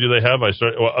 How many do they have?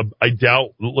 I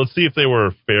doubt. Let's see if they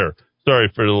were fair. Sorry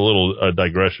for the little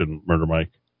digression, Murder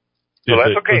Mike. Well,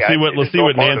 that's okay. Let's see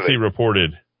what Nancy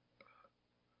reported.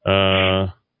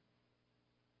 Let's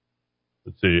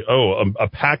see. Oh, a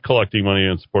PAC collecting money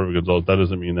in support of Gonzalez. That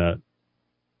doesn't mean that.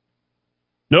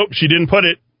 Nope, she didn't put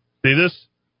it. See this?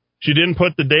 She didn't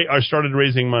put the date I started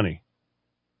raising money.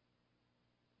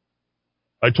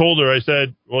 I told her, I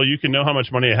said, well, you can know how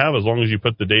much money I have as long as you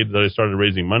put the date that I started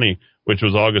raising money, which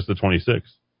was August the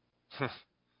 26th.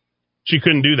 She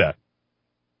couldn't do that.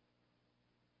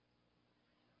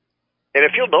 And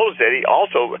if you'll notice, Eddie,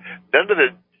 also, none of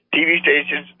the TV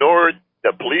stations nor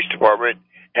the police department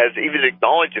has even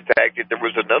acknowledged the fact that there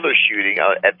was another shooting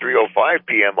at 3:05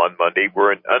 p.m. on Monday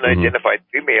where an unidentified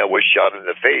female was shot in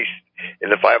the face in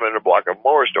the 500 block of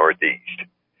Morris Northeast.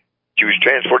 She was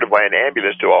transported by an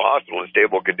ambulance to a hospital in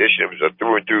stable condition. It was a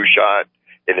through-and-through shot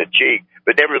in the cheek.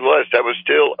 But nevertheless, that was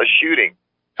still a shooting.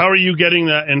 How are you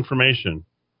getting that information?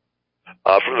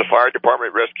 From the fire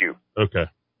department rescue.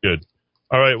 Okay, good.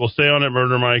 All right, well, stay on it,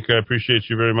 Murder Mike. I appreciate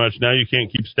you very much. Now you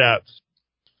can't keep stats.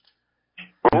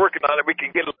 We're working on it. We can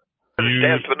get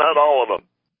stats, but not all of them.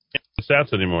 Can't keep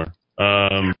stats anymore.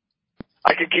 I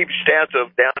can keep stats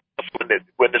of down when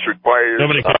this requires.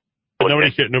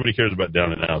 Nobody cares about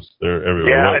down and outs. They're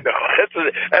everywhere. Yeah, I know.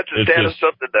 That's a stat of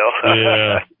something,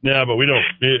 though. yeah, but we don't.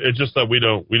 It's just that we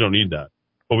don't need that.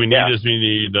 What we need is we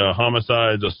need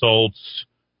homicides, assaults,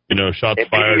 shots and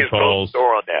fired PD is calls.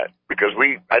 sore on that because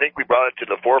I think we brought it to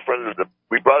the forefront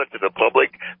we brought it to the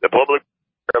public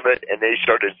of it, and they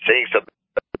started saying something.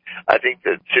 I think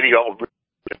the City Hall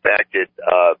impacted.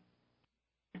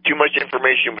 Too much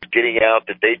information was getting out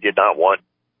that they did not want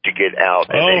to get out,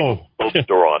 and they closed the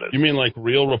door on it. You mean like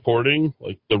real reporting,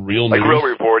 like the real news? Like real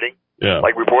reporting. Yeah.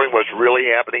 Like reporting what's really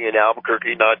happening in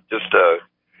Albuquerque, not just a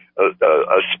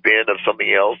spin of something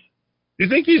else. Do you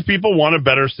think these people want a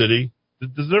better city?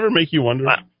 Does it ever make you wonder?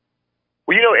 Well,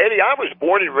 Eddie, I was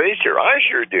born and raised here. I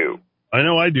sure do. I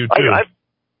know I do too. I've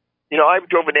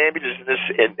drove an ambulance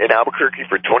in Albuquerque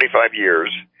for 25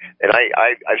 years, and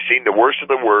I've seen the worst of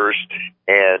the worst.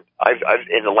 And I've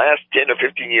in the last 10 or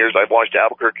 15 years, I've watched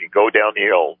Albuquerque go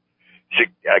downhill.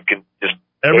 I can just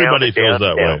everybody feels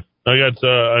that way. I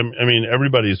mean,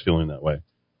 everybody's feeling that way.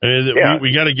 I mean,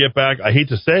 we got to get back. I hate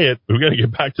to say it, but we got to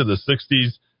get back to the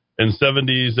 60s and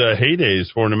 70s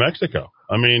heydays for New Mexico.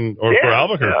 I mean, or for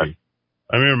Albuquerque.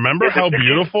 I mean, remember how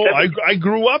beautiful? I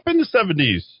grew up in the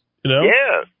 70s.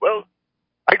 Yeah, well,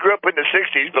 I grew up in the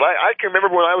 60s, but I can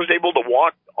remember when I was able to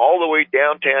walk all the way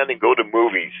downtown and go to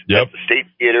movies at the State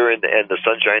Theater and the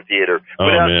Sunshine Theater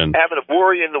without having a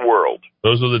worry in the world.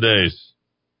 Those were the days.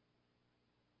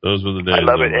 I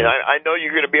love it, and I know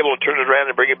you're going to be able to turn it around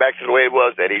and bring it back to the way it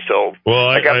was, Eddie. So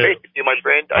I got faith in you, my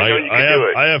friend. I know you can do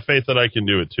it. I have faith that I can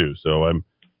do it too. So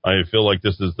I feel like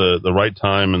this is the right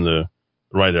time and the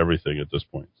right everything at this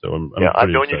point. So I've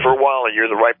known you for a while, and you're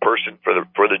the right person for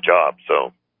the job.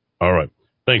 So all right,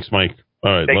 thanks, Mike.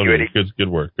 All right, thank you, Eddie. Good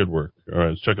work. All right,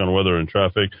 let's check on weather and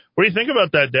traffic. What do you think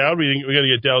about that, Dowd? We got to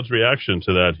get Dowd's reaction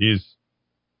to that. He's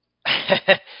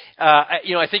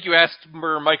I think you asked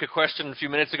Mike a question a few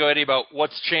minutes ago, Eddie, about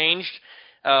what's changed.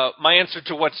 My answer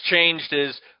to what's changed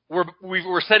is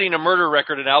we're setting a murder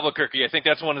record in Albuquerque. I think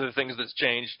that's one of the things that's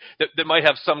changed that might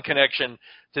have some connection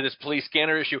to this police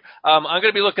scanner issue. I'm going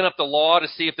to be looking up the law to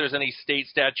see if there's any state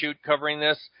statute covering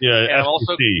this. Yeah, and I'm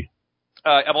also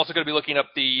going to be looking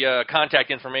up the contact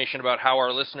information about how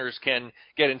our listeners can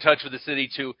get in touch with the city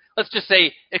to, let's just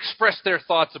say, express their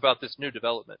thoughts about this new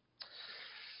development.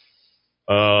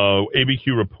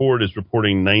 ABQ report is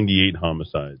reporting 98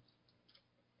 homicides.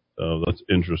 So that's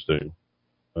interesting.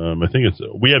 I think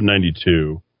we have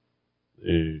 92.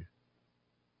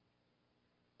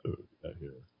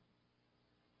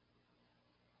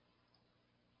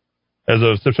 As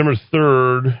of September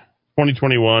 3rd,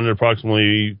 2021, at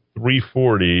approximately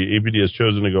 3:40, APD has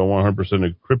chosen to go 100%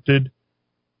 encrypted.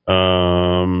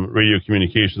 Radio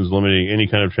communications limiting any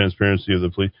kind of transparency of the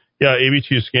police. Yeah,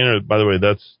 ABQ scanner, by the way,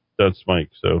 that's Mike.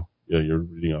 So, yeah, you're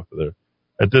reading off of there.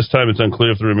 At this time, it's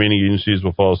unclear if the remaining agencies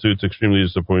will follow suit. It's extremely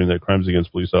disappointing that crimes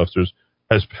against police officers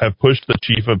have pushed the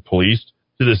chief of police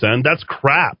to this end. That's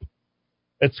crap.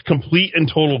 It's complete and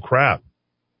total crap.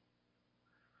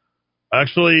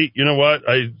 Actually, you know what?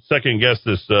 I second guess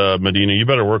this, Medina. You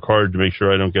better work hard to make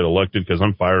sure I don't get elected because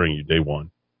I'm firing you day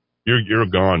one. You're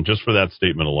gone just for that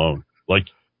statement alone. Like,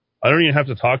 I don't even have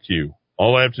to talk to you.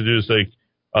 All I have to do is say,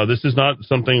 this is not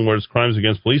something where it's crimes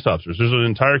against police officers. There's an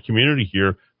entire community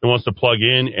here that wants to plug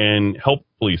in and help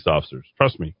police officers.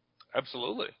 Trust me.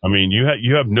 Absolutely. I mean,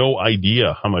 you have no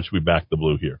idea how much we back the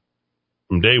blue here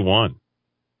from day one.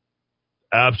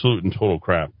 Absolute and total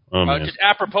crap. Oh, man. Just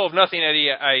apropos of nothing,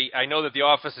 Eddie, I know that the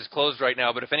office is closed right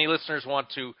now, but if any listeners want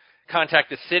to contact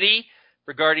the city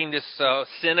regarding this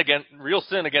real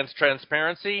sin against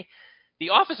transparency, the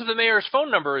office of the mayor's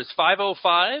phone number is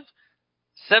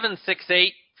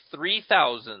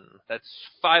 505-768-3000. That's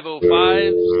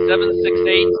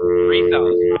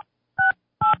 505-768-3000.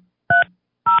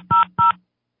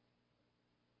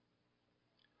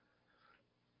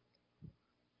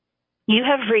 You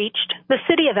have reached the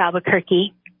City of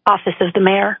Albuquerque, Office of the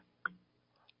Mayor.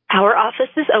 Our office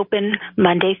is open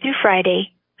Monday through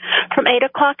Friday from 8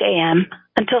 o'clock a.m.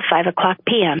 until 5 o'clock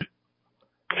p.m.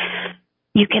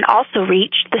 You can also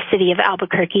reach the City of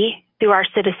Albuquerque through our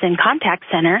Citizen Contact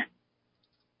Center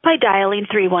by dialing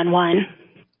 311.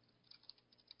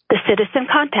 The Citizen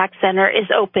Contact Center is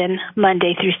open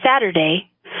Monday through Saturday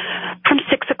from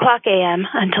 6 o'clock a.m.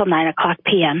 until 9 o'clock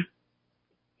p.m.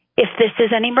 If this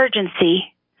is an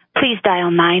emergency, please dial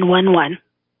 911.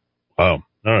 Oh,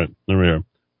 all right. There we are.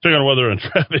 Check on weather and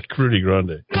traffic, Rudy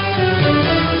Grande.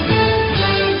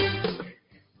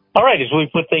 All right, as we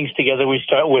put things together, we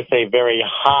start with a very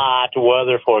hot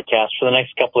weather forecast for the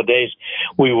next couple of days.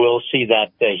 We will see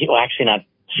that, actually not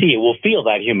see it. We'll feel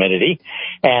that humidity.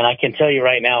 And I can tell you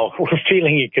right now, we're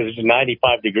feeling it because it's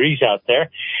 95 degrees out there.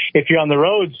 If you're on the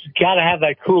roads, got to have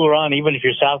that cooler on, even if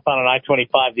you're southbound on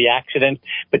I-25. The accident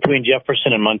between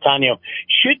Jefferson and Montano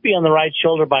should be on the right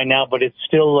shoulder by now, but it's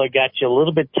still got you a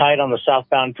little bit tight on the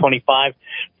southbound 25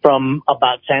 from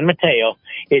about San Mateo.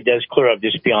 It does clear up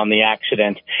just beyond the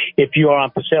accident. If you are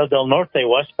on Paseo del Norte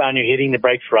westbound, you're hitting the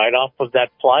brakes right off of that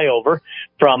flyover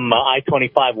from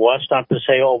I-25 west on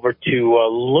Paseo over to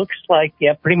looks like,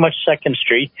 pretty much 2nd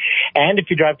Street. And if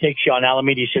your drive takes you on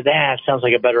Alameda, you say, sounds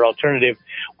like a better alternative.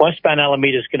 Westbound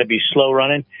Alameda is going to be slow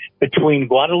running between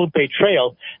Guadalupe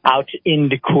Trail out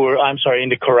into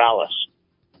Corrales.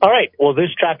 All right. Well,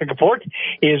 this traffic report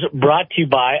is brought to you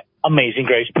by Amazing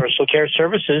Grace Personal Care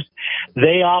Services.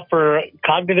 They offer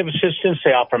cognitive assistance. They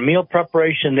offer meal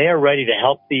preparation. They are ready to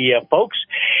help the folks.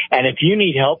 And if you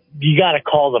need help, you got to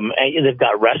call them. They've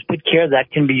got respite care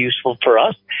that can be useful for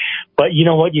us. But you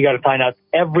know what? You got to find out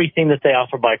everything that they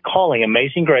offer by calling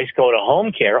Amazing Grace. Go to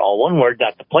home care, all one word,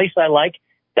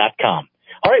 theplaceilike.com.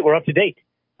 All right, we're up to date.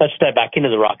 Let's step back into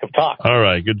the Rock of Talk. All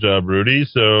right, good job, Rudy.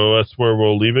 So that's where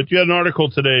we'll leave it. You had an article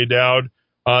today, Dowd.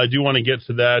 I do want to get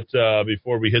to that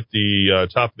before we hit the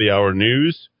top of the hour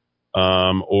news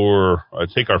or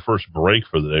take our first break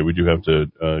for the day. We do have to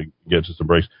get to some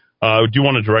breaks. I do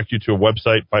want to direct you to a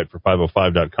website,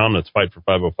 fightfor505.com. That's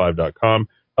fightfor505.com.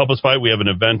 Help us fight. We have an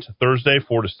event Thursday,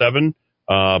 4 to 7.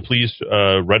 Please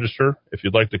register if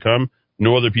you'd like to come.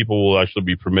 No other people will actually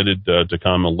be permitted to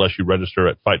come unless you register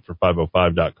at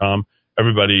fightfor505.com.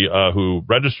 Everybody who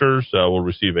registers will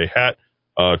receive a hat,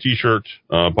 T-shirt,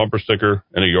 bumper sticker,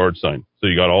 and a yard sign. So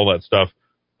you got all that stuff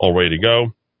all ready to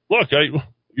go. Look,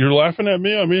 you're laughing at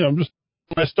me. I mean, I'm just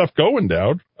my stuff going,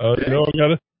 Dowd. I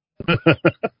got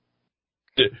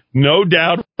to. No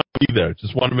doubt I'll be there.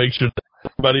 Just want to make sure that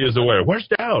everybody is aware. Where's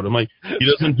Dowd? I'm like, he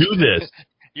doesn't do this.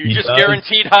 You just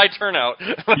guaranteed high turnout.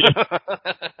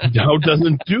 Dowd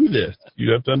doesn't do this.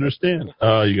 You have to understand.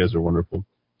 You guys are wonderful.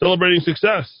 Celebrating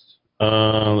success.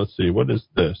 Let's see. What is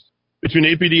this? Between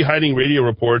APD hiding radio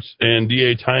reports and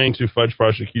DA tying to fudge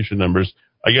prosecution numbers,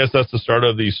 I guess that's the start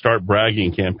of the Start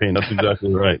Bragging campaign. That's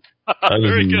exactly right.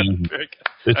 Very good. Very good.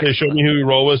 They say, show me who you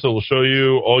roll with, so we'll show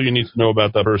you all you need to know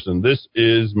about that person. This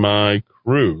is my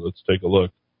crew. Let's take a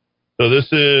look. So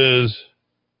this is,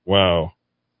 wow.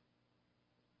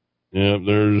 Yeah,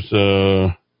 there's,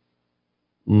 oh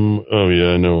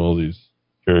yeah, I know all these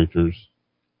characters.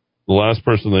 The last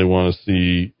person they want to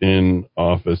see in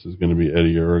office is going to be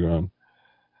Eddie Aragon.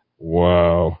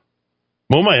 Wow.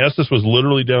 Mo Maestas was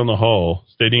literally down the hall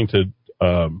stating to,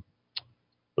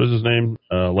 what is his name?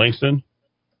 Langston.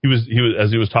 He was,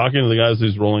 as he was talking to the guys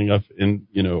who's rolling up in,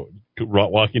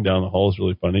 walking down the hall is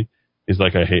really funny. He's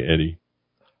like, I hate Eddie.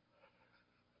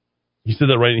 He said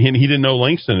that right. He didn't know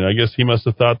Langston. I guess he must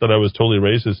have thought that I was totally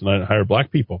racist and I'd hire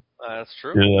black people. That's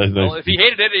true. Well, if he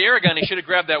hated Eddie Aragon, he should have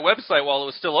grabbed that website while it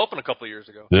was still open a couple of years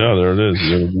ago. Yeah, there it is.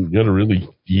 You got to really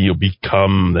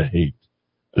become the hate.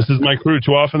 This is my crew.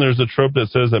 Too often there's a trope that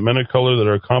says that men of color that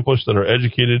are accomplished, that are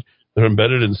educated, that are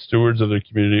embedded and stewards of their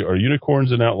community are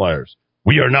unicorns and outliers.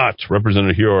 We are not.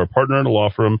 Representative Hero, our partner in a law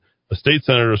firm, a state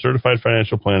senator, a certified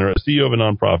financial planner, a CEO of a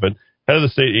nonprofit, head of the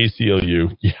state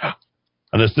ACLU. Yeah.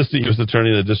 An assistant U.S. attorney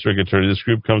and a district attorney. This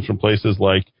group comes from places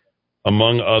like,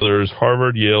 among others,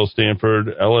 Harvard, Yale, Stanford,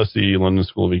 LSE, London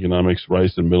School of Economics,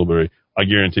 Rice, and Middlebury. I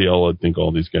guarantee I think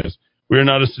all these guys. We are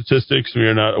not a statistics. We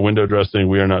are not a window dressing.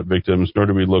 We are not victims, nor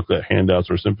do we look at handouts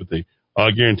or sympathy.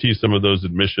 I guarantee some of those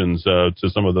admissions to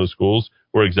some of those schools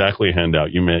were exactly a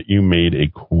handout. You made a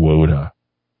quota.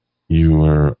 You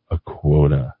were a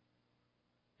quota.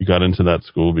 You got into that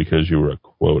school because you were a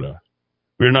quota.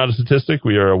 We are not a statistic.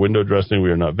 We are a window dressing.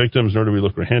 We are not victims, nor do we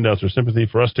look for handouts or sympathy.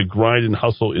 For us to grind and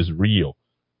hustle is real.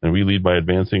 And we lead by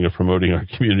advancing and promoting our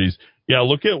communities. Yeah,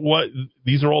 look at what,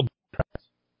 these are all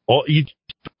each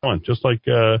one, just like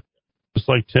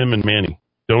Tim and Manny.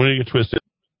 Don't get twisted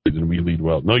and we lead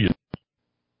well. No, you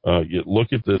look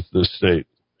at this state.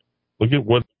 Look at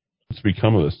what's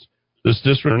become of this. This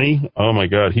district attorney, oh my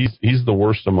God, he's the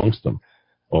worst amongst them.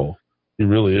 Oh, he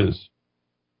really is.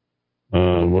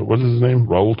 What is his name?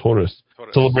 Raul Torres.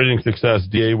 Celebrating success.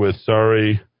 DA with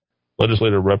Sorry,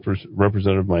 Legislator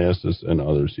Representative Maestas, and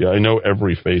others. Yeah, I know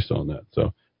every face on that.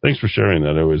 So thanks for sharing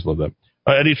that. I always love that.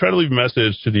 Eddie, try to leave a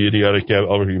message to the idiotic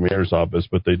Albuquerque mayor's office,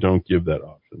 but they don't give that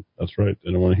option. That's right.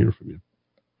 They don't want to hear from you.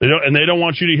 They don't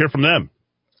want you to hear from them.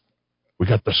 We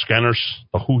got the scanners,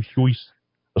 the huis,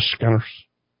 the scanners.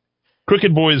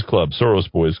 Crooked Boys Club,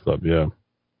 Soros Boys Club, yeah.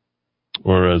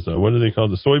 Or as what do they call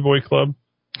it? The Soy Boy Club?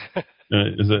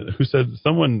 Is it who said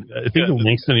someone? I think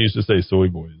Langston used to say soy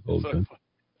boys all the time.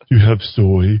 You have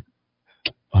soy.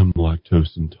 I'm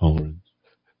lactose intolerant.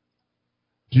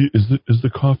 Is the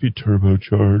coffee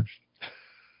turbocharged?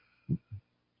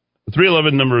 The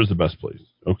 311 number is the best place.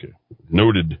 Okay.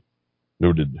 Noted.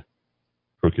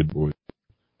 Crooked boy.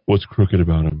 What's crooked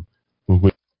about him? What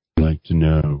would you like to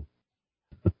know?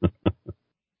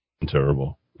 I'm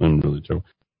terrible. I'm really terrible.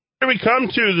 Here we come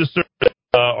to the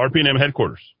RPM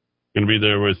headquarters. Going to be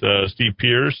there with Steve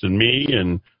Pierce and me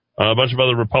and a bunch of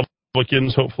other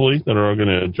Republicans, hopefully, that are all going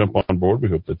to jump on board. We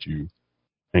hope that you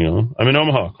hang on. I'm in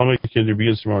Omaha. Call me can you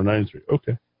begins tomorrow 9-3.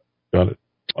 Okay. Got it.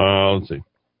 Let's see.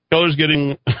 Keller's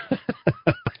getting...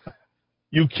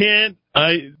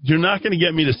 You're not going to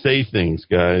get me to say things,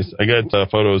 guys. I got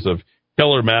photos of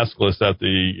Keller maskless at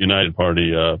the United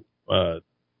Party.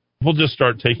 We'll just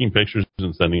start taking pictures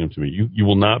and sending them to me. You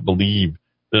will not believe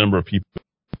the number of people.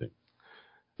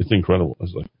 It's incredible. I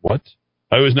was like, what?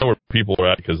 I always know where people are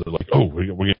at because they're like, oh, we're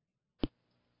going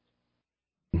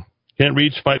to... Can't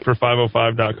reach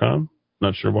fightfor505.com.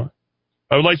 Not sure why.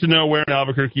 I would like to know where in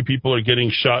Albuquerque people are getting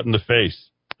shot in the face.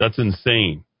 That's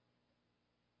insane.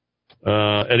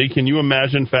 Eddie, can you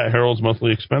imagine Fat Harold's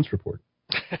monthly expense report?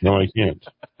 No, I can't.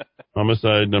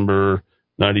 Homicide number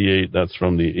 98, that's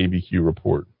from the ABQ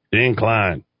report. Dan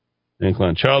Klein.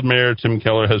 Child Mayor Tim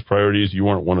Keller has priorities. You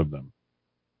aren't one of them.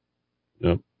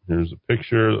 Yep. Here's a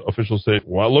picture. Officials say,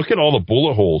 wow, look at all the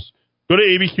bullet holes. Go to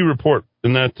ABQ report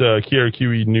in that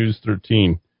KRQE News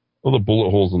 13. All the bullet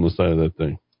holes on the side of that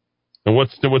thing. And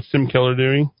what's Tim Keller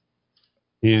doing?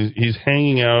 He's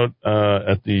hanging out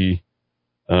at the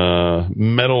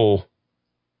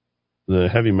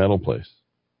heavy metal place.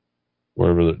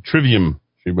 Wherever the Trivium.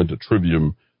 She went to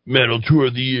Trivium. Metal Tour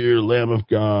of the Year, Lamb of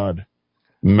God,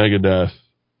 Megadeth.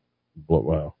 Wow.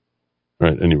 All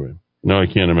right, anyway. Now I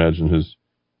can't imagine his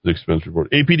expense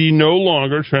report. APD no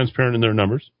longer transparent in their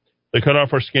numbers. They cut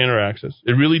off our scanner access.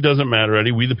 It really doesn't matter,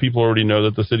 Eddie. We, the people, already know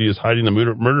that the city is hiding the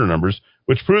murder numbers,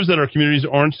 which proves that our communities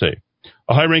aren't safe.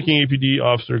 A high-ranking APD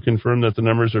officer confirmed that the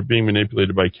numbers are being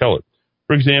manipulated by Keller.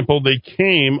 For example, they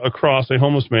came across a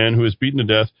homeless man who was beaten to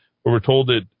death, but were told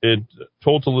to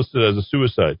list it as a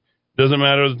suicide. It doesn't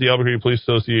matter that the Albuquerque Police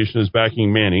Association is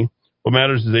backing Manny. What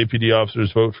matters is APD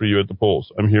officers vote for you at the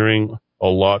polls. I'm hearing a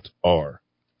lot are.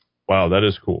 Wow, that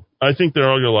is cool. I think they're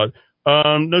all a lot.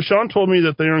 No, Sean told me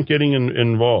that they aren't getting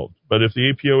involved. But if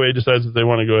the APOA decides that they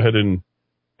want to go ahead and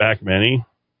back Manny,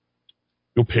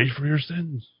 you'll pay for your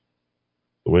sins.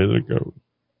 The way that it goes.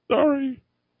 Sorry.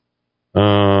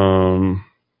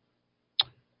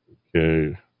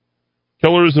 Okay.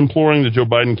 Keller is imploring the Joe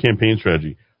Biden campaign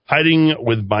strategy. Hiding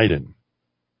with Biden.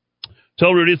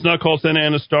 Tell Rudy it's not called Santa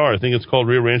Ana Star. I think it's called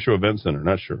Rio Rancho Event Center.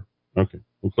 Not sure. Okay.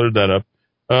 We'll clear that up.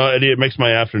 Eddie, it makes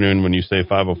my afternoon when you say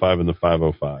 505 and the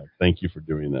 505. Thank you for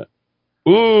doing that.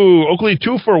 Ooh, Oakley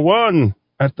 2 for 1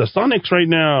 at the Sonics right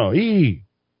now.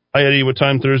 Hi, Eddie. What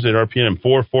time Thursday at RPM?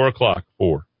 4 o'clock.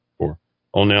 4.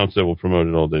 I'll announce it. We'll promote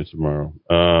it all day tomorrow.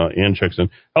 Ann checks in.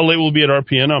 How late will it be at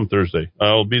RPM on Thursday?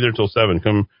 I'll be there till 7.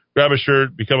 Come grab a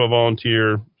shirt, become a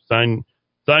volunteer, sign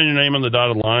your name on the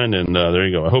dotted line, and there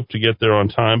you go. I hope to get there on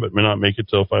time, but may not make it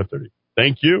till 5:30.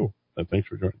 Thank you. Thanks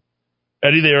for joining.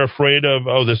 Eddie, they are afraid of,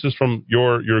 this is from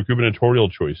your gubernatorial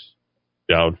choice,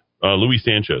 Dowd. Luis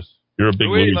Sanchez. You're a big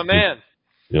Luis, my man.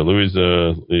 Yeah, Luis,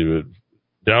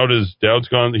 Dowd's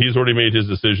gone. He's already made his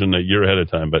decision a year ahead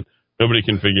of time, but nobody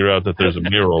can figure out that there's a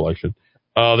mayoral election.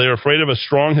 They're afraid of a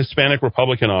strong Hispanic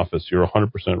Republican office. You're 100%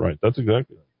 right. That's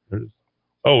exactly right. There it is.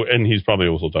 Oh, and he's probably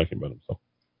also talking about himself.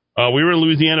 We were in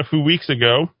Louisiana a few weeks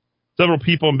ago. Several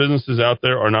people and businesses out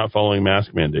there are not following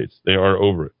mask mandates. They are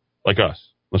over it, like us.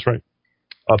 That's right.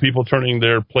 People turning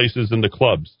their places into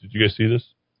clubs. Did you guys see this?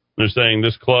 They're saying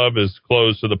this club is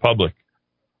closed to the public.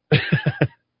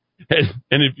 and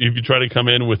if you try to come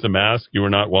in with a mask, you are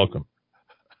not welcome.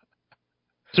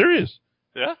 Serious.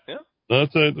 Yeah.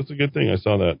 That's a good thing. I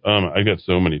saw that. I got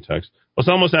so many texts. Los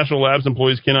Alamos National Labs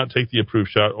employees cannot take the approved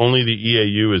shot. Only the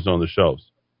EAU is on the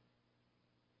shelves.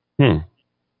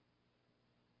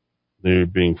 They're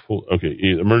being full. Okay,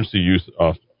 emergency use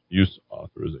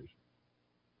authorization.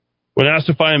 When asked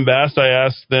if I am vaxxed, I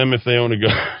asked them if they own a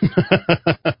gun.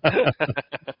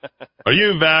 Are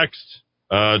you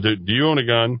vaxxed? Do you own a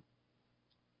gun?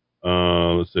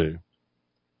 Let's see.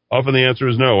 Often the answer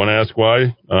is no. When I ask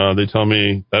why, they tell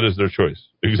me that is their choice.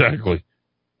 Exactly.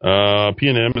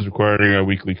 P&M is requiring a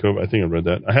weekly COVID. I think I read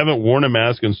that. I haven't worn a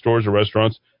mask in stores or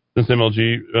restaurants since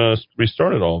MLG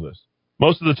restarted all of this.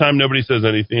 Most of the time, nobody says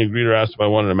anything. A greeter asked if I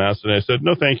wanted a mask, and I said,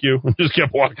 no, thank you, and just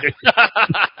kept walking.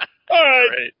 All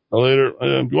right. Later.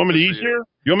 Do you want me to eat here?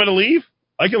 You want me to leave?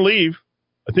 I can leave.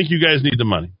 I think you guys need the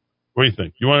money. What do you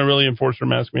think? You want to really enforce your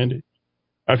mask mandate?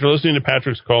 After listening to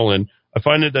Patrick's call-in, I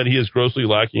find it that he is grossly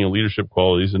lacking in leadership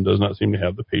qualities and does not seem to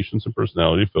have the patience and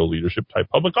personality to fill leadership-type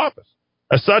public office.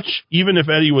 As such, even if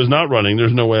Eddie was not running,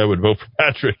 there's no way I would vote for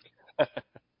Patrick.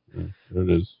 There it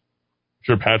is. I'm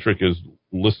sure Patrick is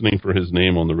listening for his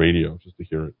name on the radio just to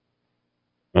hear it.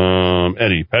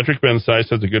 Eddie, Patrick Ben Sai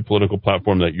has a good political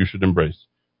platform that you should embrace.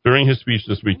 During his speech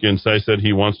this weekend, Sai said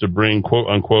he wants to bring,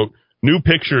 quote-unquote, new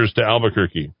pictures to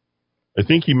Albuquerque. I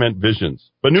think he meant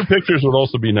visions. But new pictures would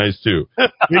also be nice, too.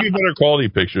 Maybe better quality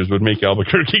pictures would make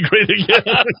Albuquerque great again.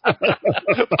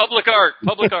 Public art.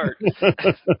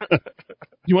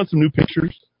 You want some new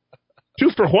pictures?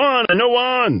 2 for Juan. I know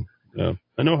Juan. Yeah,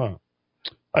 I know how.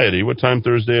 Hi, Eddie. What time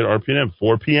Thursday at RPM?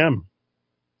 4 p.m.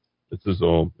 This is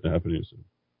all happening soon.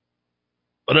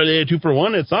 But are they 2 for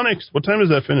 1 at Sonics? What time does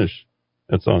that finish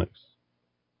at Sonics?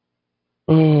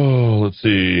 Oh, let's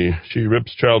see. She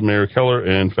rips Child Mayor Keller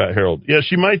and Fat Harold. Yeah,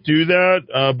 she might do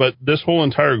that, but this whole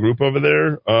entire group over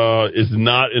there is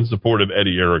not in support of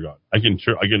Eddie Aragon. I can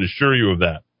assure you of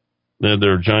that.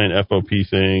 They're a giant FOP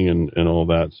thing and all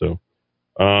that. So,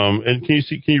 and can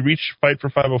you reach Fight for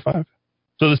 505?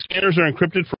 So the scanners are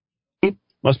encrypted for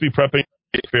must be prepping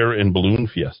fair and balloon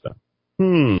fiesta.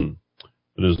 It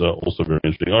is also very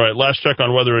interesting. All right, last check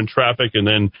on weather and traffic, and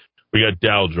then we got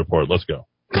Dowd's report. Let's go.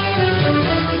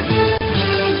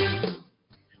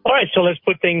 All right, so let's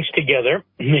put things together.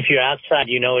 If you're outside,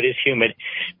 you know it is humid.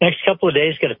 Next couple of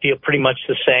days going to feel pretty much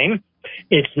the same.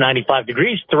 It's 95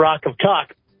 degrees, the Rock of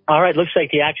Talk. All right, looks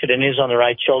like the accident is on the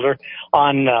right shoulder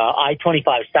on I-25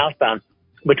 southbound.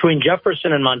 Between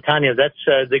Jefferson and Montana,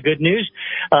 that's the good news.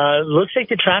 Looks like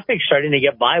the traffic's starting to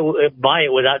get by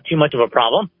it without too much of a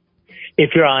problem.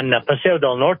 If you're on Paseo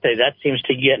del Norte, that seems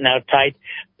to get now tight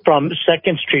from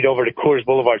 2nd Street over to Coors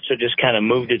Boulevard, so it just kind of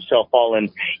moved itself all in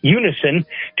unison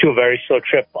to a very slow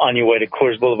trip on your way to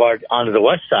Coors Boulevard onto the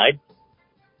west side.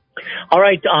 All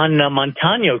right, on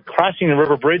Montano, crossing the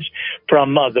river bridge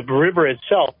from the river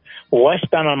itself,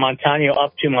 westbound on Montano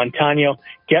up to Montano,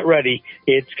 get ready.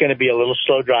 It's going to be a little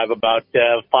slow drive, about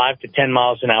 5 to 10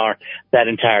 miles an hour, that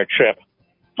entire trip.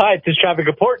 All right, this traffic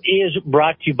report is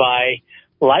brought to you by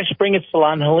LifeSpring at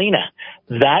Salon Helena.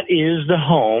 That is the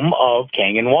home of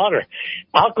Kangen Water.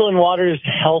 Alkaline water is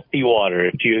healthy water.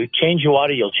 If you change your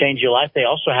water, you'll change your life. They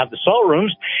also have the salt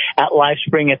rooms at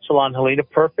LifeSpring at Salon Helena,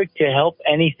 perfect to help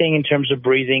anything in terms of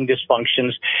breathing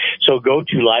dysfunctions. So go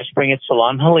to LifeSpring at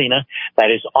Salon Helena.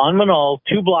 That is on Manal,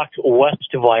 2 blocks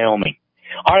west of Wyoming.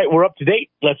 All right, we're up to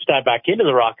date. Let's dive back into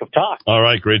the Rock of Talk. All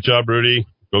right, great job, Rudy.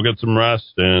 Go get some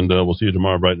rest, and we'll see you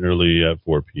tomorrow bright and early at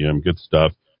 4 p.m. Good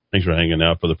stuff. Thanks for hanging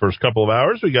out for the first couple of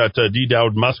hours. We got D.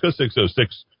 Dowd Muska,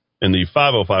 606 in the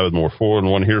 505 with more 4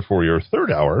 and 1 here for your third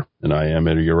hour. And I am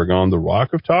Eddie Aragon, the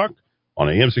Rock of Talk, on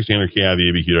AM 1600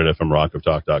 KIVABQ.FM,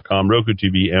 rockoftalk.com, Roku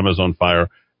TV, Amazon Fire,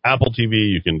 Apple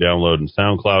TV. You can download and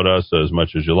SoundCloud us as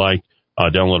much as you like.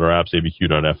 Download our apps,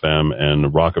 abq.fm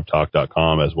and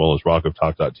rockoftalk.com, as well as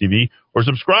rockoftalk.tv, or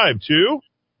subscribe to,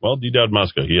 well, D. Dowd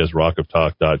Muska. He has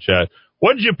rockoftalk.chat.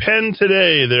 What did you pen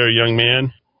today there, young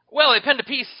man? Well, I penned a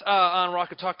piece on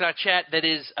rockoftalk.chat that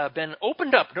is been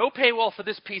opened up. No paywall for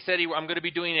this piece, Eddie. I'm going to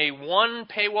be doing a 1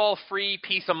 paywall-free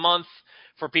piece a month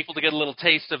for people to get a little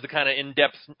taste of the kind of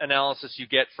in-depth analysis you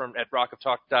get from at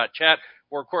rockoftalk.chat.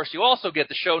 Or, of course, you also get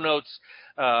the show notes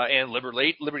and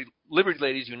Liberty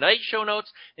Ladies Unite show notes,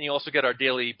 and you also get our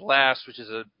daily blast, which is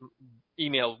an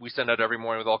email we send out every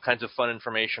morning with all kinds of fun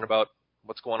information about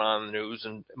what's going on in the news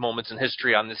and moments in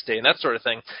history on this day and that sort of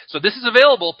thing. So this is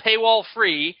available paywall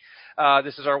free.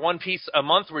 This is our 1 piece a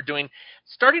month we're doing.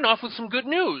 Starting off with some good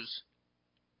news.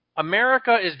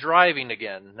 America is driving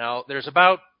again. Now, there's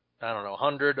about,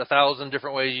 100, 1,000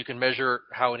 different ways you can measure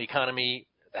how an economy,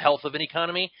 the health of an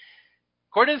economy.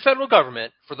 According to the federal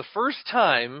government, for the first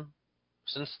time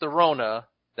since the Rona,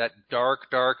 that dark,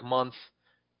 dark month,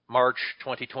 March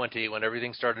 2020, when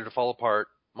everything started to fall apart,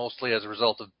 mostly as a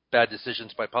result of bad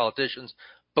decisions by politicians,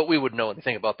 but we wouldn't know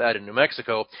anything about that in New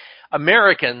Mexico.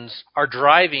 Americans are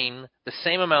driving the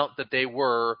same amount that they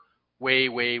were way,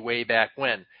 way, way back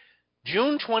when.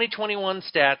 June 2021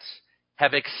 stats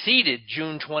have exceeded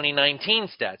June 2019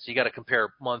 stats. You got to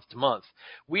compare month to month.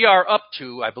 We are up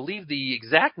to, I believe the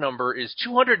exact number is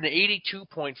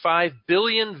 282.5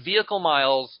 billion vehicle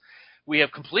miles. We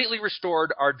have completely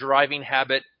restored our driving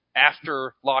habit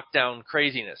after lockdown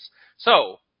craziness.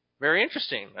 So, very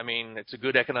interesting. I mean, it's a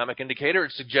good economic indicator.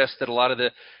 It suggests that a lot of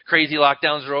the crazy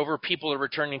lockdowns are over. People are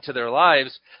returning to their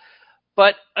lives.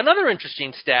 But another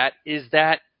interesting stat is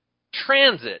that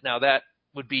transit, now that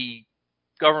would be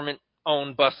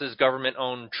government-owned buses,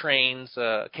 government-owned trains,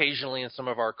 occasionally in some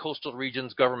of our coastal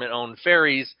regions, government-owned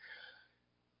ferries.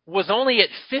 was only at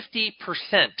 50%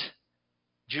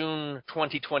 June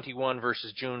 2021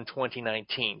 versus June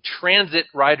 2019. Transit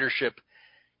ridership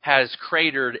has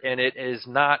cratered, and it is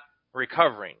not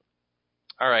recovering.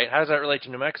 All right, how does that relate to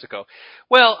New Mexico?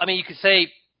 Well, I mean, you could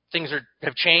say things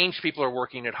have changed. People are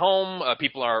working at home.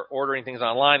 People are ordering things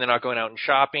online. They're not going out and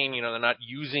shopping. They're not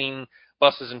using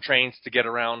buses and trains to get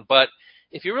around. But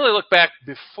if you really look back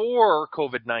before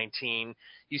COVID-19,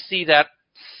 you see that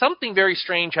something very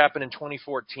strange happened in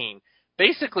 2014.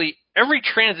 Basically, every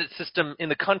transit system in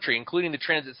the country, including the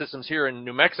transit systems here in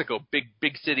New Mexico,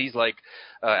 big cities like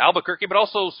Albuquerque, but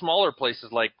also smaller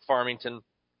places like Farmington,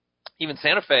 even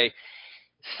Santa Fe,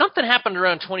 something happened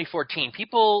around 2014.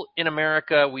 People in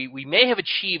America, we may have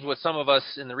achieved what some of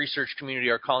us in the research community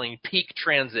are calling peak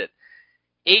transit.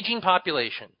 Aging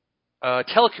population,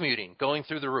 telecommuting going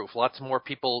through the roof, lots more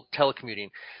people telecommuting,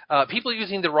 people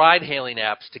using the ride-hailing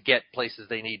apps to get places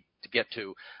they need to get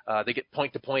to. They get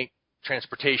point-to-point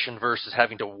transportation versus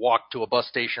having to walk to a bus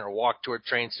station or walk to a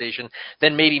train station,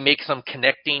 then maybe make some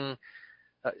connecting,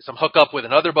 some hookup with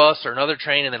another bus or another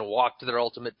train, and then walk to their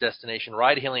ultimate destination.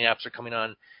 Ride-hailing apps are coming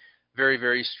on very,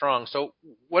 very strong. So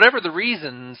whatever the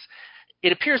reasons,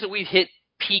 it appears that we've hit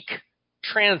peak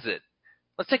transit.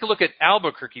 Let's take a look at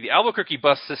Albuquerque. The Albuquerque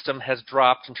bus system has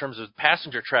dropped in terms of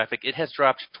passenger traffic. It has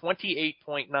dropped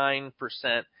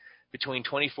 28.9% between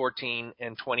 2014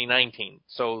 and 2019.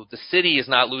 So the city is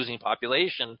not losing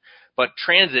population, but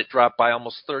transit dropped by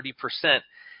almost 30%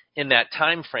 in that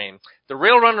time frame. The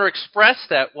Rail Runner Express,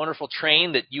 that wonderful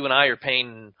train that you and I are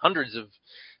paying hundreds of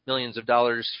millions of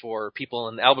dollars for people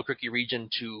in the Albuquerque region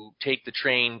to take the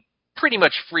train pretty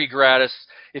much free gratis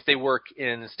if they work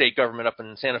in the state government up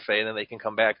in Santa Fe, and then they can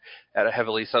come back at a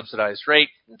heavily subsidized rate.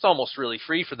 It's almost really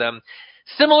free for them.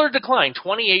 Similar decline,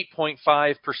 28.5%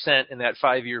 in that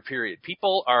 5-year period.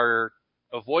 People are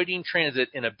avoiding transit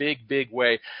in a big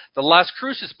way. The Las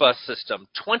Cruces bus system,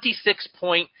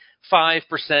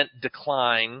 26.5%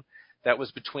 decline. That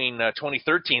was between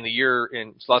 2013, the year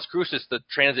in Las Cruces, the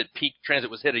peak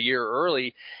transit was hit a year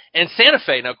early, and Santa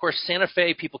Fe. Now, of course, Santa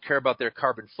Fe, people care about their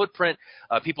carbon footprint.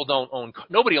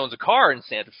 Nobody owns a car in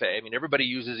Santa Fe. I mean, everybody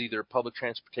uses either public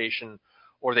transportation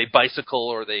or they bicycle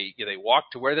or they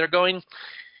walk to where they're going.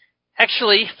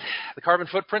 Actually, the carbon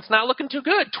footprint's not looking too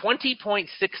good. 20.6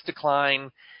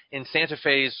 decline in Santa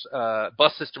Fe's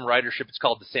bus system ridership. It's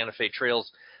called the Santa Fe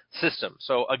Trails system.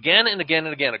 So again and again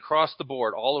and again, across the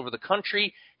board, all over the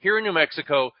country, here in New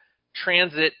Mexico,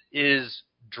 transit is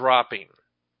dropping.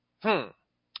 Does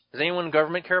anyone in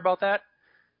government care about that?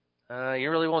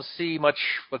 You really won't see much,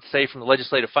 let's say, from the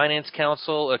Legislative Finance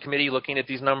Council, a committee looking at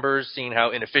these numbers, seeing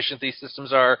how inefficient these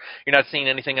systems are. You're not seeing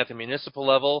anything at the municipal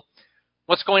level.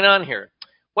 What's going on here?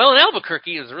 Well, in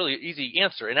Albuquerque, is a really easy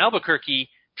answer. In Albuquerque,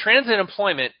 transit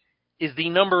employment is the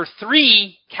number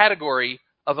 3 category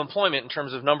of employment in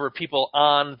terms of number of people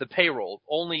on the payroll.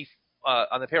 Only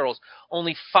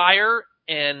fire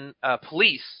and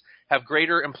police have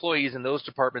greater employees in those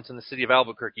departments in the city of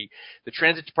Albuquerque. The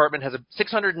transit department has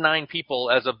 609 people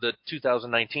as of the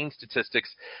 2019 statistics,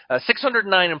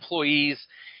 609 employees,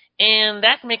 and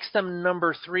that makes them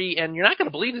number 3. And you're not going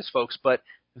to believe this, folks, but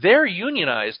they're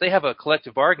unionized. They have a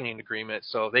collective bargaining agreement,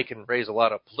 so they can raise a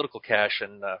lot of political cash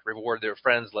and reward their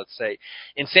friends, let's say.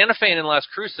 In Santa Fe and in Las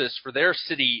Cruces, for their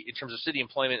city, in terms of city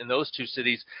employment in those 2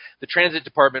 cities, the transit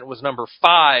department was number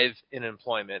 5 in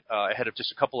employment, ahead of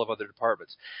just a couple of other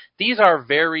departments. These are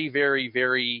very, very,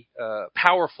 very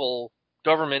powerful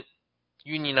government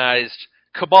unionized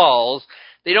cabals.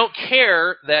 They don't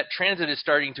care that transit is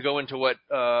starting to go into what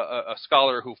a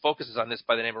scholar who focuses on this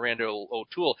by the name of Randall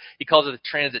O'Toole, he calls it a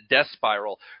transit death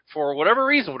spiral. For whatever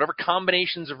reason, whatever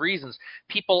combinations of reasons,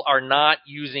 people are not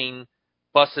using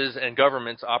buses and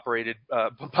trains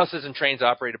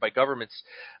operated by governments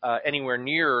anywhere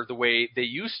near the way they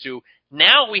used to.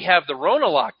 Now we have the Rona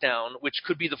lockdown, which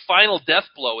could be the final death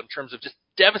blow in terms of just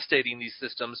devastating these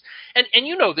systems. And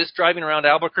you know this, driving around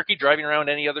Albuquerque, driving around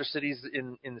any other cities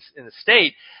in the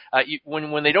state,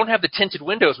 when they don't have the tinted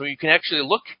windows, when you can actually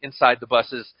look inside the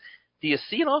buses, do you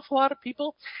see an awful lot of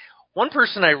people? One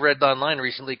person I read online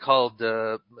recently called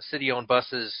city-owned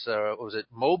buses,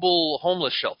 mobile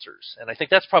homeless shelters. And I think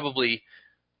that's probably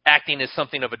acting as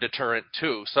something of a deterrent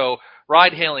too. So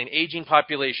ride-hailing, aging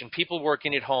population, people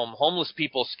working at home, homeless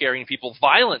people scaring people,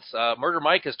 violence. Murder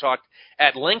Mike has talked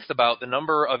at length about the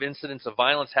number of incidents of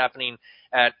violence happening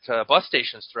at bus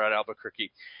stations throughout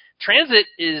Albuquerque. Transit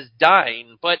is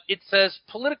dying, but it's as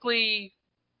politically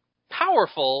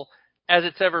powerful as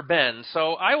it's ever been.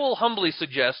 So I will humbly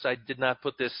suggest, I did not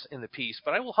put this in the piece,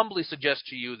 but I will humbly suggest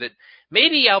to you that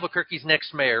maybe Albuquerque's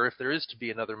next mayor, if there is to be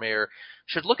another mayor,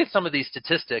 should look at some of these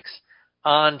statistics.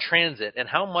 on transit and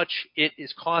how much it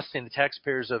is costing the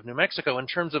taxpayers of New Mexico in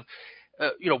terms of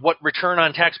what return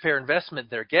on taxpayer investment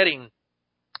they're getting.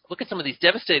 Look at some of these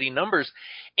devastating numbers.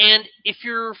 And if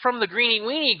you're from the Greenie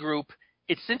Weenie group,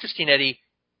 it's interesting, Eddie,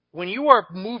 when you are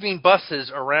moving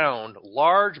buses around,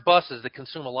 large buses that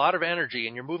consume a lot of energy,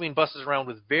 and you're moving buses around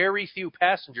with very few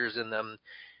passengers in them,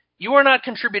 you are not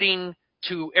contributing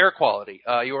to air quality.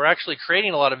 You are actually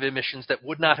creating a lot of emissions that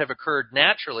would not have occurred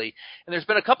naturally. And there's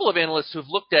been a couple of analysts who've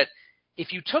looked at,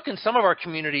 if you took in some of our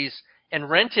communities and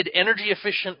rented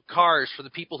energy-efficient cars for the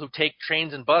people who take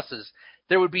trains and buses,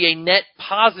 there would be a net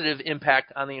positive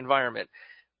impact on the environment.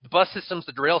 The bus systems,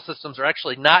 the rail systems are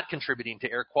actually not contributing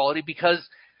to air quality because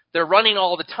they're running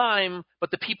all the time,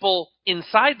 but the people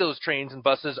inside those trains and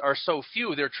buses are so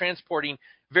few, they're transporting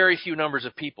very few numbers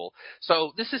of people.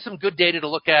 So this is some good data to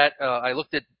look at. I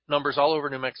looked at numbers all over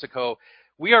New Mexico.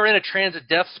 We are in a transit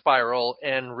death spiral,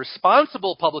 and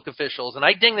responsible public officials, and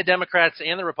I ding the Democrats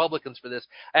and the Republicans for this.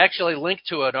 I actually linked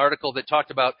to an article that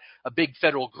talked about a big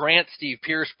federal grant Steve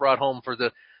Pierce brought home for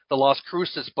the Las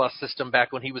Cruces bus system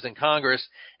back when he was in Congress.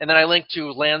 And then I linked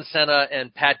to Lan Sena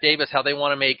and Pat Davis, how they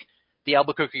want to make the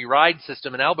Albuquerque ride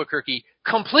system in Albuquerque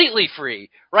completely free.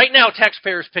 Right now,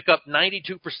 taxpayers pick up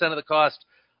 92% of the cost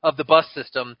of the bus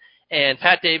system, and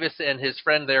Pat Davis and his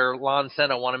friend there, Lan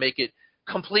Sena, want to make it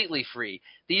completely free.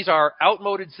 These are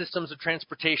outmoded systems of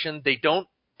transportation. They don't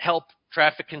help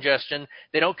traffic congestion.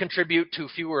 They don't contribute to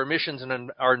fewer emissions in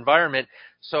our environment.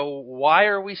 So why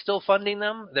are we still funding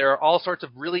them? There are all sorts of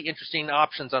really interesting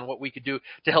options on what we could do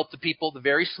to help the people, the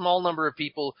very small number of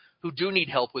people who do need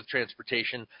help with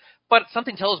transportation. But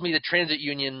something tells me the transit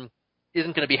union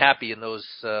isn't going to be happy in those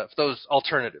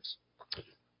alternatives.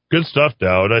 Good stuff,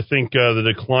 Dowd. I think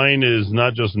the decline is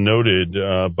not just noted,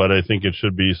 but I think it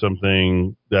should be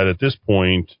something that at this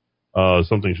point,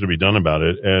 something should be done about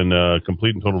it. And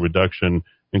complete and total reduction,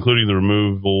 including the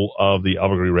removal of the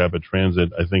Albuquerque Rapid Transit,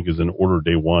 I think is in order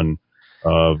day one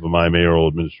of my mayoral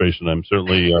administration. I'm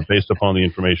certainly, based upon the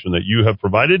information that you have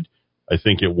provided, I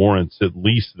think it warrants at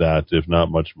least that, if not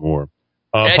much more.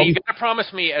 Eddie, you got to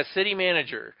promise me, as city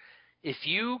manager, if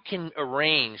you can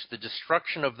arrange the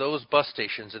destruction of those bus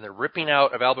stations and the ripping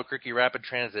out of Albuquerque Rapid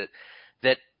Transit,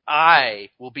 that I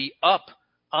will be up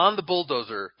on the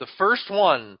bulldozer, the first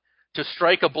one to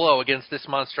strike a blow against this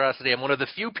monstrosity. I'm one of the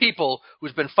few people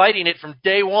who's been fighting it from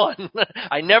day one.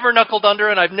 I never knuckled under,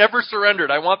 and I've never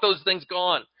surrendered. I want those things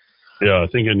gone. Yeah, I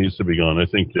think it needs to be gone. I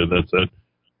think that's it.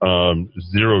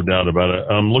 Zero doubt about it.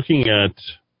 I'm looking at...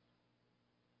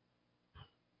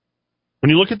 When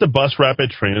you look at the bus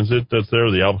rapid transit that's there,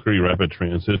 the Albuquerque Rapid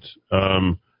Transit,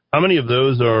 how many of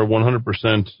those are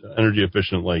 100% energy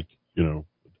efficient, like,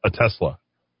 a Tesla?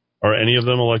 Are any of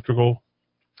them electrical?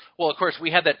 Well, of course, we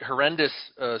had that horrendous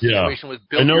situation with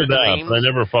Bill. I know that, but I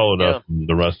never followed up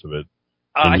the rest of it.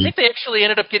 I think they actually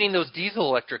ended up getting those diesel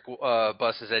electric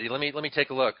buses, Eddie. Let me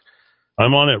take a look.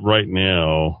 I'm on it right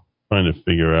now, trying to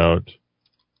figure out.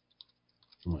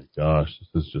 Oh my gosh,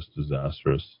 this is just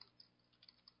disastrous.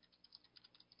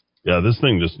 Yeah, this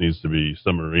thing just needs to be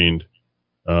submarined.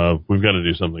 We've got to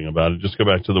do something about it. Just go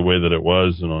back to the way that it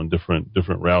was and on different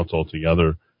routes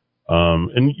altogether.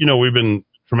 And we've been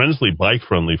tremendously bike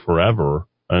friendly forever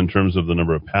in terms of the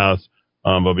number of paths.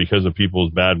 But because of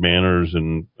people's bad manners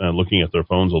and looking at their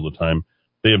phones all the time,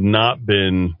 they have not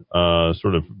been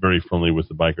sort of very friendly with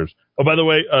the bikers. Oh, by the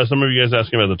way, some of you guys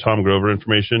asking about the Tom Grover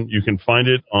information. You can find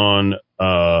it on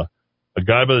a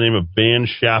guy by the name of Van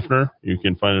Schaffner. You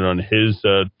can find it on his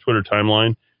Twitter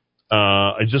timeline.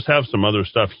 I just have some other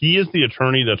stuff. He is the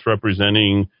attorney that's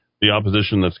representing the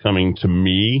opposition that's coming to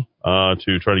me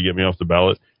to try to get me off the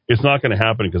ballot. It's not going to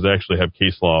happen because I actually have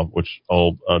case law, which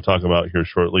I'll talk about here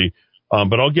shortly.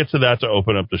 But I'll get to that to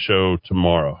open up the show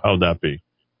tomorrow. How'd that be?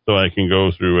 So I can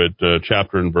go through it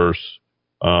chapter and verse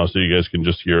so you guys can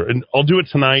just hear. And I'll do it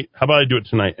tonight. How about I do it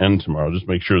tonight and tomorrow? Just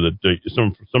make sure that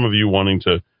some of you wanting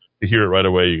to hear it right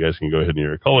away, you guys can go ahead and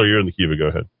hear it. Caller, you're in the Kiva. Go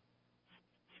ahead.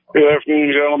 Good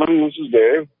afternoon, gentlemen. This is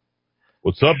Dave.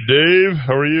 What's up, Dave?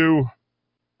 How are you?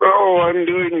 Oh, I'm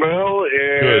doing well,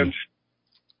 and good.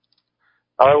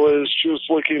 I was just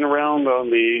looking around on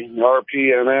the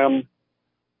RPNM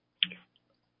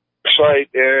site,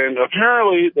 and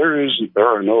apparently there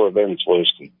are no events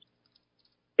listed.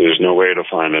 There's no way to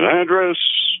find an address.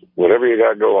 Whatever you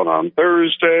got going on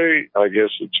Thursday, I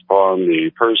guess it's upon the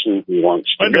person who wants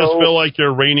to go. I just feel like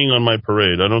you're raining on my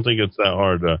parade. I don't think it's that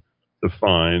hard to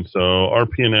find. So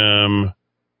RPNM,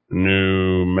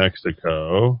 New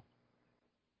Mexico.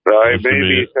 Let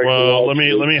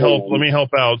me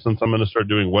help out since I'm going to start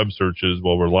doing web searches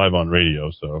while we're live on radio.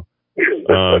 So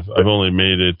I've only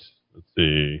made it. Let's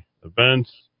see,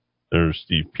 events. There's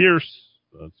Steve Pierce.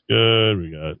 That's good.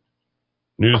 We got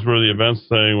newsworthy events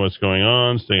saying what's going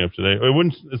on, staying up to date.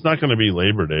 It's not going to be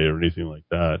Labor Day or anything like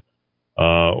that.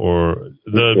 Or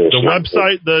the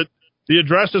website, the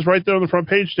address is right there on the front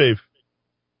page, Dave.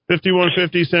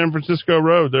 5150 San Francisco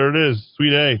Road. There it is.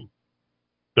 Suite A.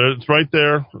 It's right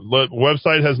there. The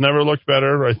website has never looked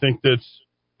better. I think it's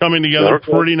coming together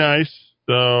pretty nice.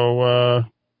 So,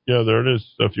 there it is.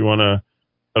 So if you want to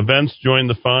events, join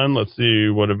the fun. Let's see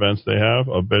what events they have.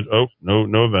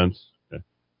 No events. Okay.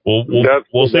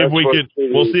 We'll see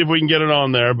if we can get it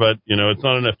on there, but it's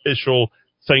not an official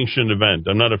sanctioned event.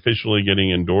 I'm not officially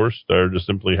getting endorsed. They're just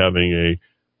simply having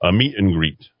a meet and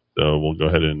greet. So we'll go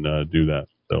ahead and do that.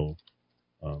 So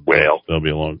that'll be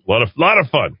a lot of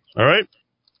fun. All right.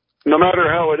 No matter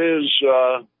how it is,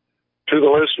 to the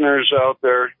listeners out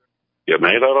there, you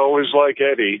may not always like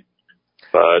Eddie,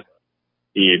 but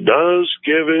he does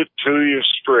give it to you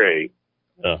straight.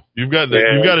 Yeah, you've got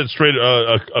it straight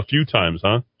a few times,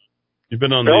 huh? You've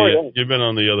been on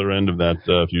the other end of that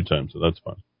a few times, so that's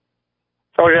fun.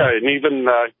 Oh yeah, and even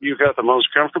you've got the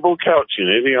most comfortable couch in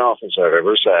any office I've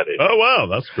ever sat in. Oh wow,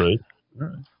 that's great. All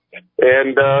right.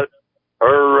 And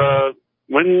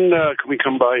when can we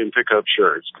come by and pick up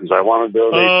shirts? Because I want to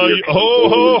donate.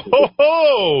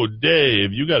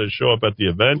 Dave, you got to show up at the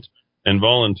event and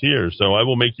volunteer. So I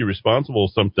will make you responsible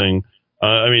for something.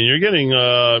 You're getting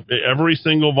every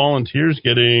single volunteer's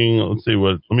getting. Let's see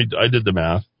I did the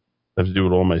math. I have to do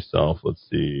it all myself. Let's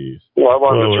see. Well, I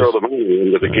want to throw the money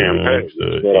into the campaign. That's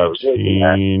what I was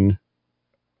looking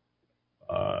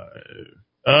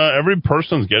at. Every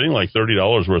person's getting like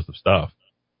 $30 worth of stuff.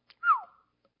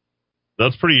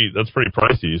 That's pretty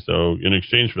pricey. So in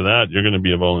exchange for that, you're going to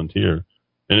be a volunteer.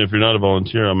 And if you're not a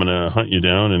volunteer, I'm going to hunt you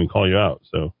down and call you out.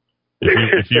 So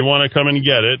if you want to come and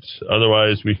get it,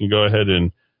 otherwise we can go ahead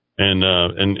and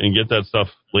get that stuff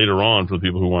later on for the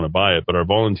people who want to buy it. But our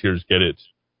volunteers get it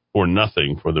for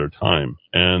nothing for their time,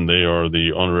 and they are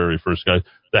the honorary first guys.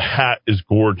 The hat is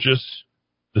gorgeous.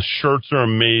 The shirts are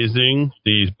amazing.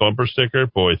 The bumper sticker,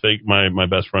 boy, thank my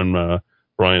best friend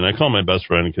Brian. I call him my best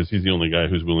friend because he's the only guy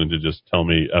who's willing to just tell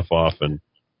me F off and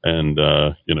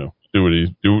do what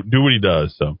he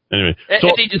does. So anyway,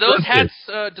 Eddie, do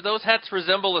those hats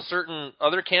resemble a certain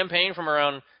other campaign from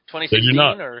around 2016? They do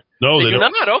not. Or No, they do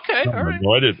not. Okay, all right.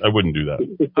 No, I wouldn't do that.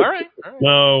 All right.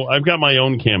 No, I've got my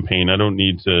own campaign. I don't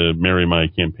need to marry my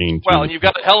campaign. Well, and you've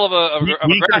got a hell of a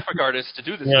graphic artist to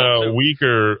do this. Yeah,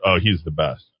 Weaker. Oh, he's the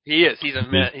best. He is. He's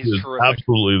terrific.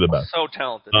 Absolutely the best. So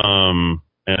talented.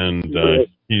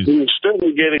 He's still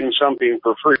getting something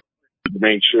for free to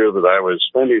make sure that I was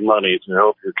spending money to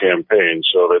help your campaign,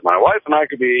 so that my wife and I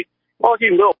could be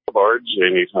walking billboards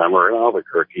anytime we're in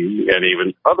Albuquerque and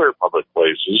even other public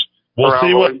places.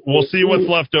 We'll see what's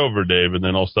left over, Dave, and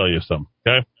then I'll sell you some.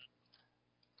 Okay.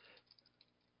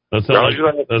 That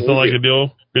sounds like a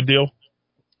deal. Good deal.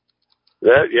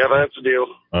 Yeah, that's a deal.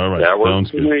 All right. That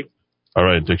sounds good. Me. All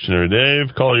right, Dictionary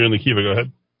Dave. Caller, you're in the Kiva. Go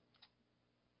ahead.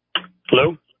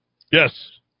 Hello? Yes.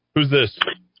 Who's this?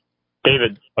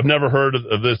 David. I've never heard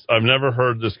of this. I've never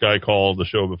heard this guy call the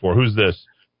show before. Who's this?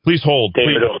 Please hold.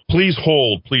 Please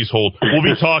hold. We'll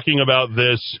be talking about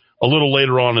this a little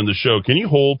later on in the show. Can you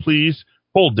hold, please?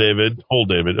 Hold, David.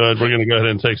 We're going to go ahead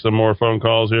and take some more phone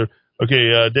calls here.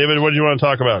 Okay, David, what do you want to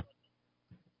talk about?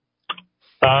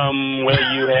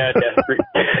 You had...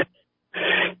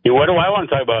 What do I want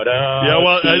to talk about?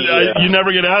 You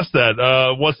never get asked that.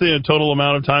 What's the total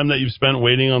amount of time that you've spent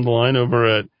waiting on the line over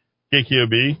at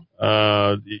KQOB?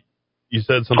 You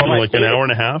said something like an hour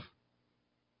and a half?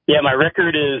 Yeah, my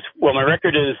record is,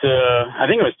 I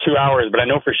think it was 2 hours, but I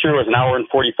know for sure it was an hour and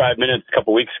 45 minutes a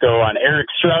couple weeks ago on Eric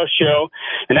Strauss show.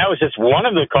 And that was just one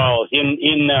of the calls.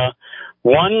 In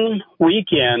one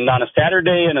weekend, on a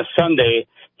Saturday and a Sunday,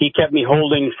 he kept me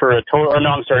holding for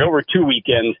over 2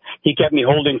 weekends, he kept me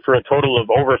holding for a total of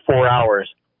over 4 hours.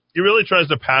 He really tries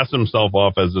to pass himself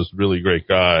off as this really great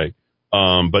guy.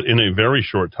 But in a very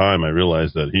short time, I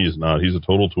realized that he's not. He's a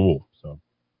total tool. So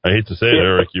I hate to say it,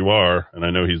 Eric, you are, and I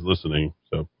know he's listening.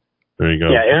 So there you go.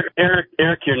 Yeah,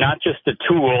 Eric, you're not just a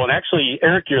tool. And actually,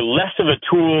 Eric, you're less of a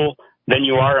tool than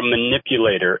you are a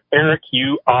manipulator. Eric,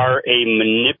 you are a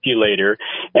manipulator,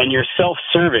 and you're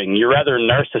self-serving. You're rather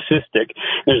narcissistic.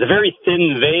 There's a very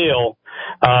thin veil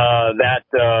that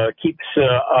keeps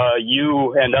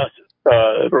you and us,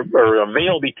 or a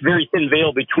very thin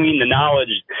veil between the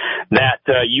knowledge that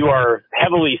you are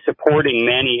heavily supporting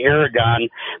Manny Aragon,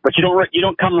 but you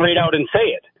don't come right out and say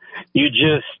it. you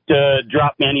just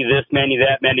drop Manny this, Manny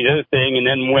that, Manny the other thing, and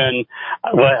then when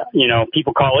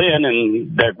people call in,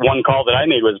 and that one call that I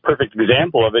made was a perfect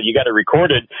example of it. You got to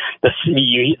record it.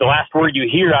 The last word you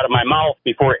hear out of my mouth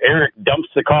before Eric dumps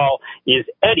the call is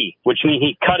Eddie, which means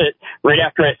he cut it right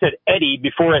after I said Eddie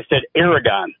before I said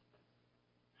Aragon.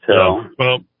 So,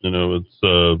 well, it's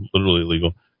literally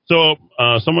illegal. So,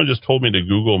 someone just told me to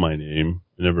Google my name.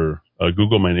 I never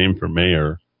Google my name for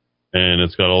mayor, and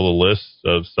it's got all the lists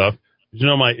of stuff. Did you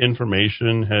know my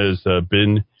information has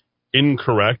been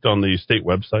incorrect on the state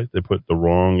website? They put the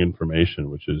wrong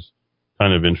information, which is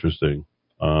kind of interesting,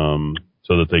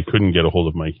 so that they couldn't get a hold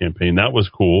of my campaign. That was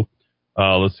cool.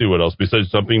 Let's see what else. Besides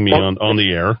dumping me on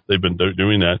the air, they've been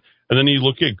doing that. And then you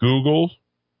look at Google,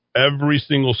 every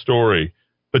single story.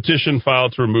 Petition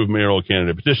filed to remove mayoral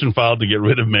candidate. Petition filed to get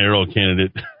rid of mayoral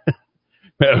candidate.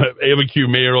 ABQ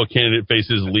mayoral candidate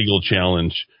faces legal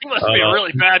challenge. He must be a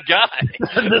really bad guy.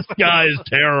 This guy is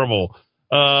terrible.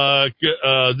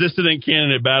 Dissident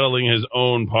candidate battling his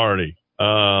own party.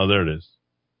 There it is.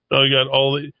 So I got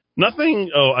all the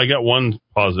nothing. Oh, I got one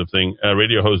positive thing.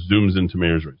 Radio host zooms into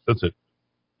mayor's race. That's it.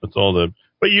 That's all the.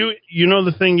 But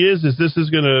the thing is this is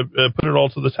going to put it all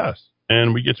to the test,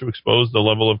 and we get to expose the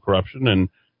level of corruption, and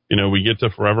we get to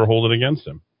forever hold it against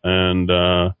him. And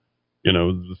the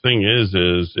thing is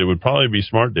it would probably be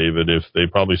smart, David, if they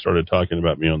probably started talking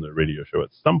about me on their radio show at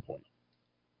some point.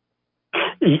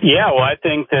 Yeah, well, I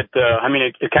think that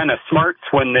it kind of smarts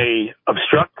when they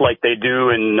obstruct like they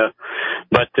do,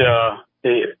 but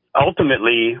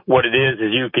ultimately, what it is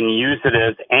you can use it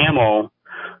as ammo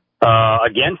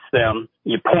against them.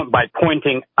 You point by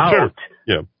pointing out. Sure.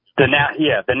 Yeah. The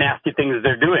nasty things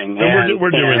they're doing. And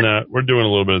we're doing that. We're doing a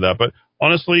little bit of that. But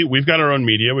honestly, we've got our own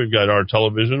media. We've got our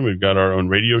television. We've got our own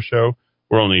radio show.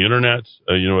 We're on the internet.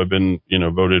 I've been,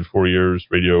 voted 4 years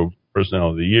Radio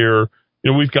Personality of the Year.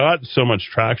 We've got so much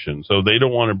traction. So they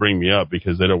don't want to bring me up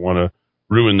because they don't want to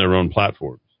ruin their own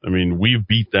platforms. I mean, we've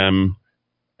beat them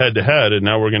head to head, and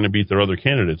now we're going to beat their other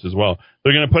candidates as well.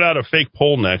 They're going to put out a fake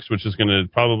poll next, which is going to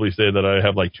probably say that I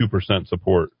have like 2%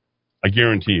 support. I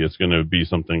guarantee it's going to be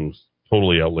something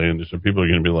totally outlandish, and people are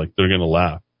going to be like, they're going to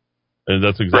laugh. And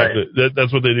that's exactly,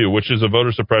 that's what they do, which is a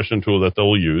voter suppression tool that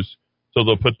they'll use. So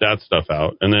they'll put that stuff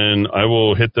out, and then I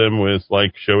will hit them with,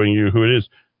 showing you who it is.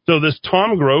 So this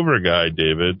Tom Grover guy,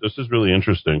 David, this is really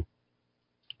interesting.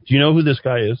 Do you know who this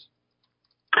guy is?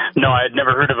 No, I had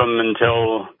never heard of him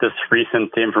until this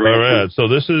recent information. All right, so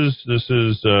this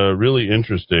is really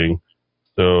interesting.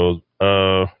 So,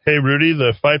 hey, Rudy,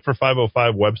 the Fight for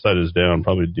 505 website is down.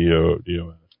 Probably DOS.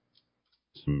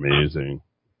 It's amazing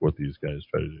what these guys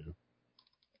try to do.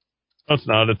 No, it's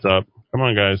not. It's up. Come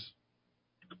on, guys.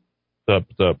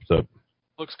 It's up.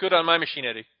 Looks good on my machine,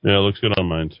 Eddie. Yeah, it looks good on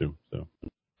mine, too. So,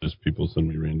 just people send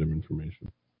me random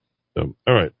information. So,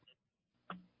 all right.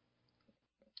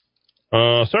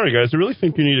 Sorry, guys. I really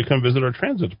think you need to come visit our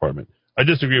transit department. I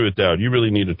disagree with Dowd. You really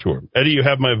need a tour. Eddie, you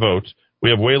have my vote. We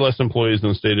have way less employees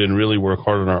than stated and really work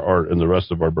hard on our art and the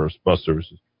rest of our bus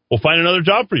services. We'll find another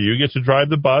job for you. You get to drive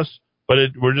the bus, but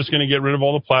we're just going to get rid of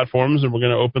all the platforms, and we're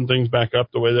going to open things back up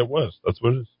the way that was. That's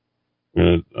what it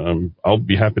is. I'll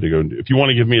be happy to go. If you want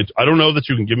to give me I don't know that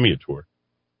you can give me a tour.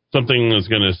 Something is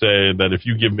going to say that if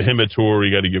you give him a tour,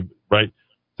 you got to give, right?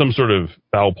 Some sort of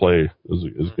foul play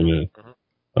is going to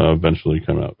eventually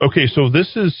come out. Okay, so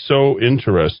this is so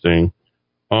interesting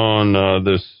on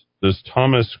this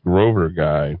Thomas Grover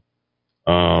guy.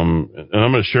 And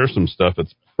I'm going to share some stuff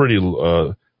that's pretty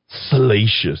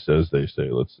salacious, as they say.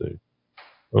 Let's see.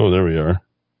 Oh, there we are.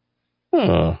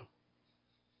 Oh,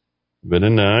 very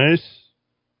nice.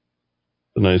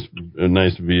 A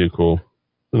nice vehicle.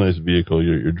 It's a nice vehicle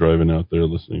you're driving out there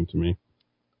listening to me.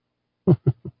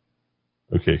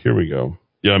 Okay, here we go.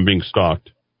 Yeah, I'm being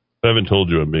stalked. I haven't told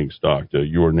you I'm being stalked.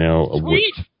 You are now a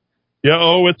Sweet. Yeah,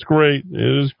 oh, it's great.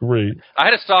 It is great. I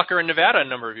had a stalker in Nevada a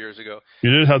number of years ago.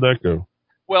 You did? How'd that go?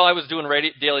 Well, I was doing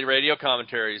daily radio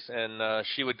commentaries, and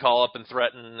she would call up and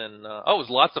threaten, and it was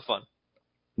lots of fun.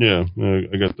 Yeah,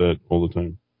 I got that all the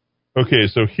time. Okay,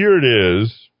 so here it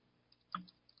is.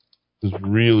 This is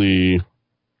really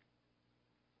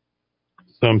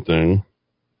something.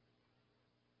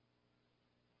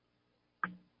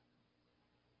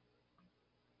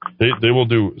 They will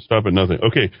stop at nothing.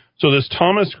 Okay, so this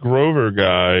Thomas Grover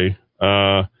guy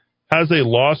has a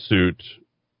lawsuit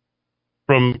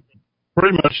from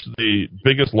pretty much the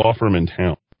biggest law firm in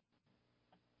town.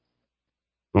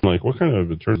 I'm like, what kind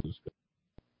of attorney is this guy?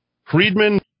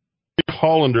 Friedman,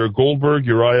 Hollander, Goldberg,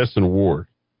 Urias, and Ward.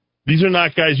 These are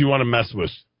not guys you want to mess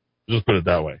with. Just put it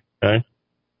that way, okay?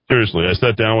 Seriously, I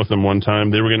sat down with them one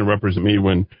time. They were going to represent me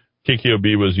when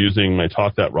KKOB was using my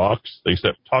Talk That Rocks. They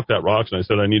said Talk That Rocks, and I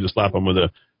said I need to slap them with a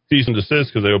cease and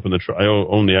desist because I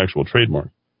own the actual trademark.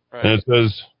 Right. And it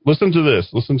says, listen to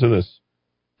this.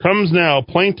 Comes now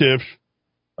plaintiff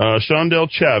Shondell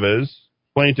Chavez,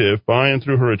 plaintiff by and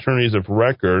through her attorneys of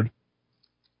record,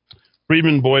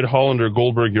 Friedman, Boyd, Hollander,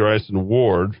 Goldberg, Urias, and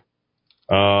Ward,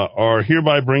 are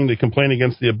hereby bring the complaint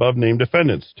against the above-named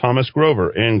defendants, Thomas Grover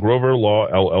and Grover Law,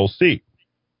 LLC,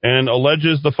 and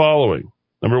alleges the following.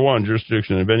 Number 1,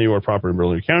 jurisdiction and venue or property in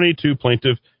Bernalillo County. 2,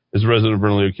 plaintiff is a resident of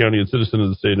Bernalillo County and citizen of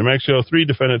the state of New Mexico. 3,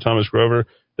 defendant Thomas Grover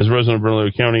is a resident of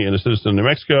Bernalillo County and a citizen of New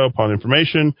Mexico. Upon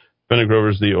information, defendant Grover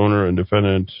is the owner and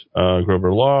defendant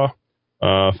Grover Law.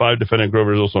 5, defendant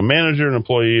Grover is also a manager, an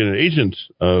employee, and an agent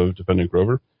of defendant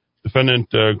Grover. Defendant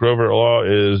Grover Law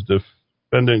is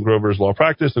defendant Grover's law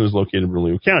practice and is located in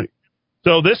Bernalillo County.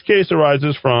 So this case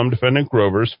arises from defendant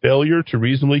Grover's failure to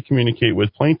reasonably communicate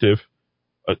with plaintiff.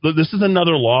 This is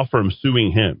another law firm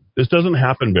suing him. This doesn't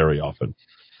happen very often.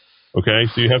 Okay,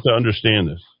 so you have to understand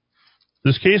this.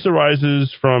 This case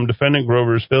arises from defendant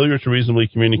Grover's failure to reasonably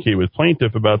communicate with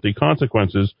plaintiff about the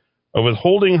consequences of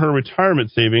withholding her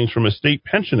retirement savings from a state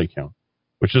pension account,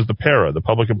 which is the PARA, the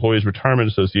Public Employees Retirement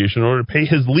Association, in order to pay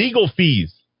his legal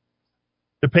fees.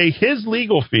 To pay his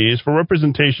legal fees for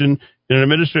representation in an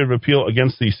administrative appeal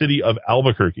against the city of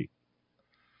Albuquerque.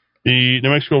 The New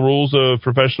Mexico Rules of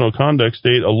Professional Conduct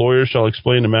state a lawyer shall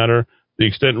explain the matter to the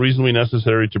extent reasonably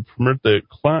necessary to permit the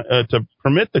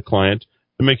client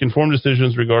to make informed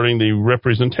decisions regarding the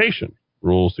representation.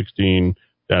 Rule 16-104.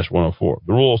 The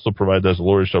rule also provides that a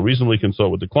lawyer shall reasonably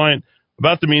consult with the client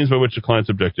about the means by which the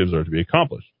client's objectives are to be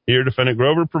accomplished. Here, defendant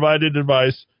Grover provided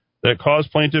advice that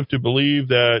caused plaintiff to believe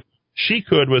that she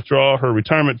could withdraw her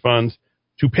retirement funds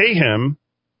to pay him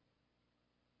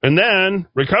and then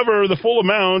recover the full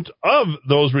amount of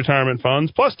those retirement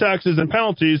funds plus taxes and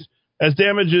penalties as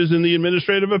damages in the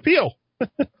administrative appeal.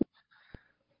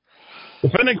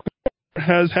 Defendant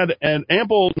has had an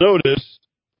ample notice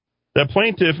that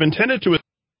plaintiff intended to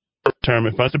withdraw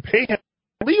retirement funds to pay him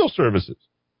legal services.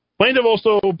 Plaintiff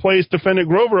also placed defendant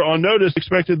Grover on notice,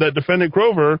 expected that defendant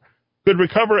Grover could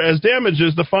recover as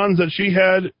damages the funds that she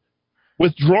had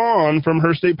withdrawn from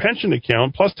her state pension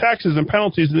account, plus taxes and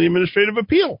penalties in the administrative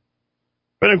appeal.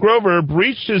 Defendant Grover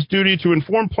breached his duty to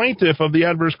inform plaintiff of the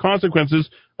adverse consequences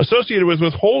associated with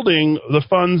withholding the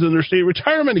funds in their state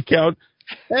retirement account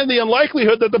and the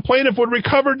unlikelihood that the plaintiff would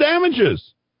recover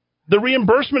damages, the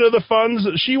reimbursement of the funds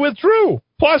she withdrew,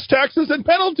 plus taxes and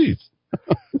penalties.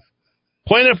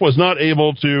 Plaintiff was not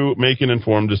able to make an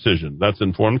informed decision. That's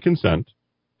informed consent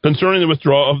concerning the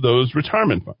withdrawal of those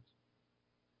retirement funds.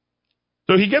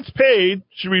 So he gets paid,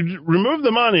 she removed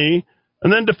the money,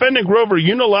 and then defendant Grover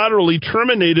unilaterally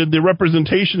terminated the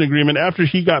representation agreement after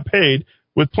he got paid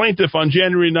with plaintiff on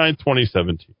January 9th,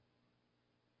 2017.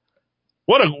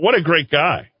 What a great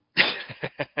guy.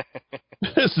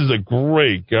 This is a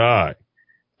great guy.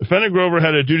 Defendant Grover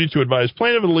had a duty to advise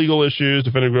plaintiff on legal issues.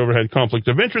 Defendant Grover had conflict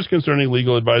of interest concerning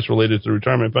legal advice related to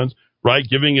retirement funds, right?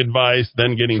 Giving advice,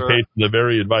 then getting paid for the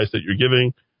very advice that you're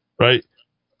giving, right?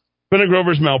 Defendant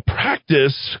Grover's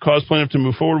malpractice caused plaintiff to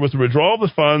move forward with the withdrawal of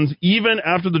the funds. Even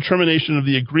after the termination of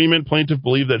the agreement, plaintiff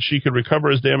believed that she could recover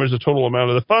as damage the total amount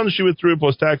of the funds she withdrew,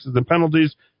 plus taxes and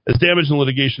penalties, as damage in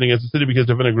litigation against the city because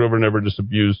defendant Grover never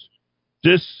disabused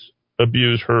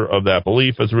her of that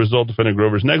belief. As a result, defendant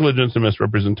Grover's negligence and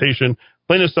misrepresentation,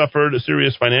 plaintiff suffered a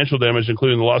serious financial damage,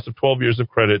 including the loss of 12 years of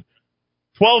credit.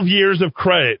 12 years of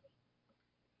credit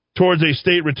towards a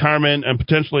state retirement and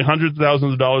potentially hundreds of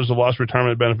thousands of dollars of lost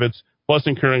retirement benefits, plus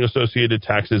incurring associated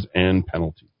taxes and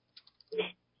penalties.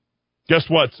 Guess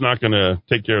what's not going to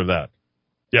take care of that?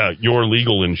 Yeah, your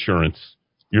legal insurance,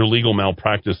 your legal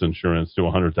malpractice insurance to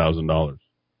 $100,000.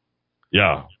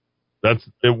 Yeah. That's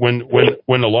it, when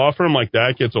a law firm like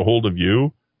that gets a hold of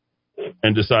you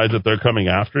and decides that they're coming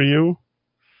after you,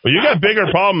 well, you got bigger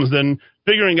problems than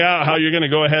figuring out how you're going to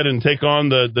go ahead and take on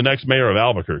the next mayor of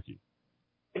Albuquerque.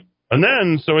 And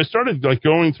then, so I started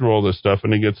going through all this stuff,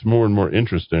 and it gets more and more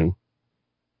interesting.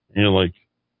 And you're like,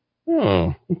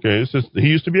 oh, okay. He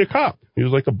used to be a cop. He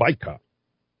was like a bike cop,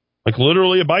 like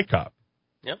literally a bike cop.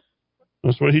 Yep.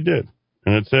 That's what he did.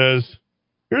 And it says,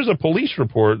 here's a police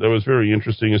report that was very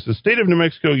interesting. It's the State of New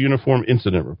Mexico Uniform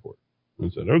Incident Report. And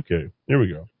I said, okay, here we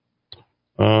go.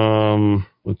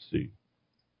 Let's see.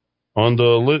 On the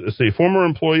list, a former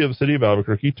employee of the city of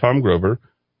Albuquerque, Tom Grover,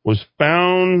 was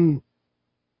found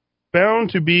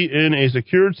to be in a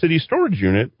secured city storage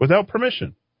unit without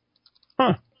permission.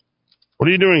 Huh. What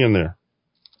are you doing in there?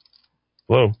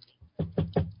 Hello?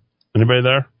 Anybody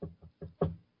there?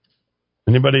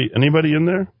 Anybody in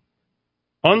there?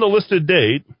 On the listed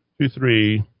date,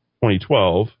 2/3/2017,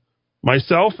 2012,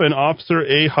 myself and Officer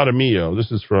A. Jaramillo,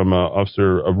 this is from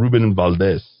Officer Ruben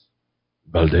Valdez.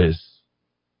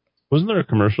 Wasn't there a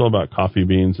commercial about coffee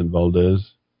beans and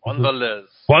Valdez? Juan Valdez.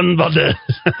 Juan Valdez.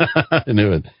 I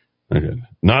knew it. Okay.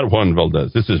 Not Juan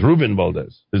Valdez. This is Ruben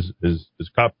Valdez, his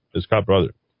cop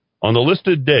brother. On the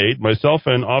listed date, myself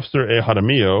and Officer A.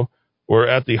 Jaramillo were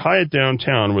at the Hyatt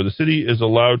downtown, where the city is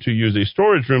allowed to use a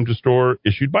storage room to store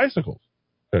issued bicycles.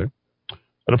 Okay.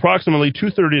 At approximately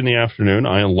 2:30 in the afternoon,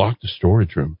 I unlocked the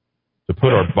storage room to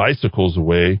put our bicycles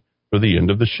away for the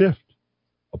end of the shift.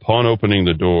 Upon opening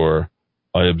the door,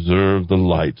 I observed the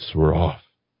lights were off.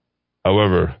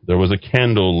 However, there was a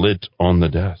candle lit on the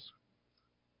desk.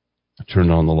 I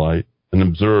turned on the light and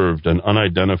observed an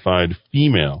unidentified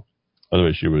female, by the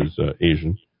way, she was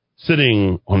Asian,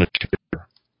 sitting on a chair.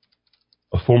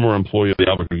 A former employee of the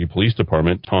Albuquerque Police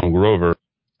Department, Tom Grover,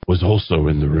 was also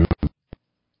in the room.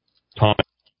 Tom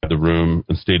entered the room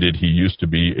and stated he used to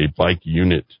be a bike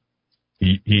unit.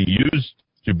 He used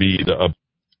to be the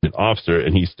officer,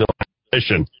 and he still has a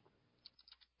mission.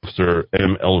 Officer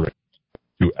M. Elric.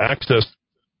 To access,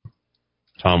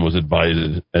 Tom was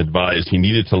advised he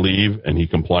needed to leave, and he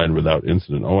complied without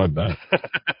incident. Oh, I bet.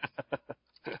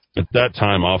 At that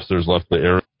time, officers left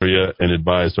the area and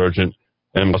advised Sergeant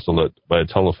M. Russellet by a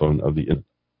telephone of the incident.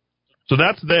 So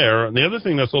that's there. And the other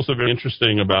thing that's also very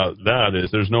interesting about that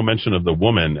is there's no mention of the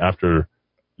woman after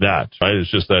that, right? It's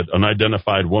just that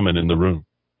unidentified woman in the room.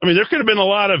 I mean, there could have been a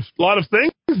lot of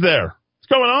things there. What's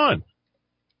going on?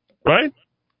 Right?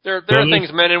 There are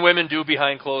things men and women do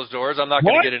behind closed doors. I'm not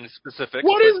going to get into specifics.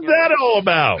 What is that all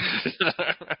about?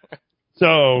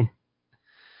 So,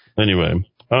 anyway,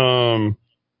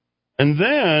 and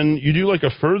then you do like a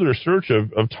further search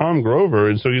of Tom Grover,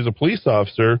 and so he's a police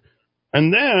officer,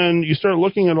 and then you start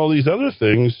looking at all these other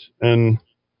things, and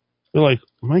you're like,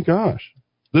 oh my gosh,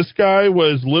 this guy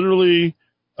was literally,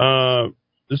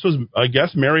 this was, I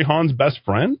guess, Mary Hahn's best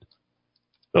friend?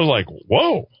 I was like,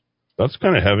 whoa, that's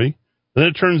kind of heavy. Then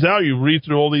it turns out you read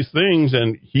through all these things,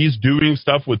 and he's doing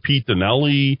stuff with Pete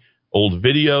Donnelly, old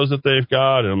videos that they've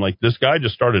got. And I'm like, this guy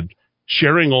just started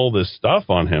sharing all this stuff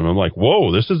on him. I'm like,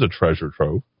 whoa, this is a treasure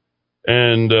trove.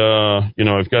 And,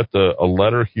 I've got a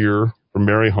letter here from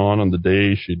Mary Hahn on the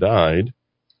day she died.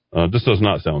 This does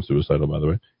not sound suicidal, by the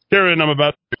way. Karen, I'm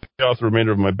about to pay off the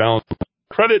remainder of my balance of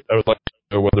credit. I would like to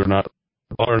know whether or not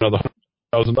I'll earn another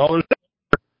 $100,000.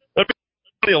 That'd be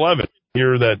 2011,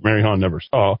 year that Mary Hahn never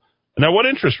saw. Now, what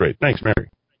interest rate? Thanks, Mary.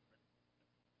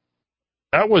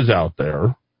 That was out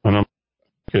there, and I'm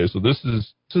okay. So this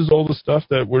is all the stuff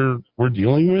that we're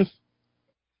dealing with.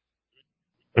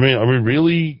 I mean, are we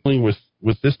really dealing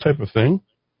with this type of thing?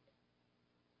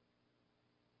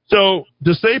 So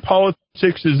to say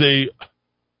politics is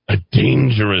a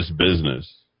dangerous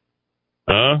business,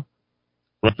 right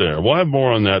there. We'll have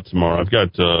more on that tomorrow. I've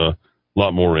got a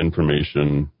lot more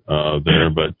information there,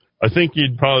 but I think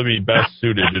you'd probably be best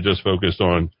suited to just focus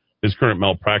on his current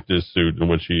malpractice suit in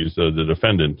which he's the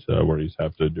defendant, where he's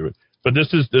have to do it. But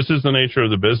this is the nature of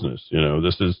the business.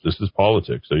 This is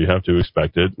politics, so you have to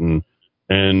expect it. And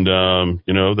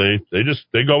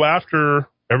they go after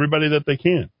everybody that they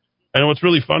can. And what's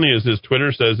really funny is his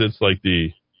Twitter says it's like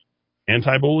the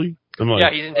anti-bully.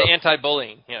 Yeah, he's into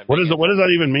anti-bullying. Yeah. What does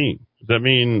that even mean? Does that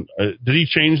mean did he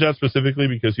change that specifically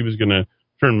because he was going to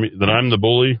turn me, that I'm the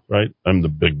bully, right? I'm the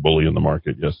big bully in the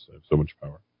market. Yes, I have so much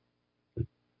power.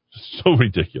 It's so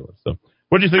ridiculous. So,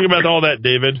 what do you think about all that,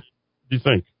 David? What do you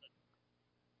think?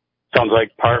 Sounds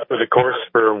like par for the course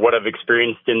for what I've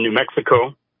experienced in New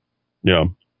Mexico. Yeah.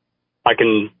 I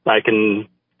can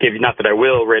give you, not that I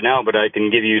will right now, but I can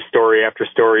give you story after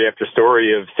story after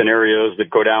story of scenarios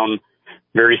that go down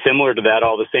very similar to that,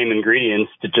 all the same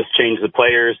ingredients to just change the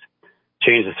players,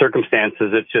 change the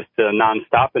circumstances. It's just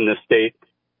nonstop in this state.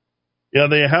 Yeah,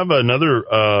 they have another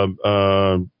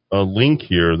a link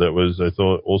here that was, I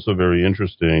thought, also very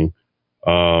interesting.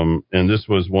 And this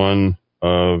was one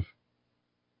of,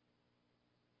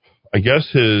 I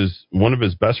guess, one of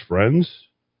his best friends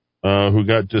who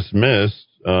got dismissed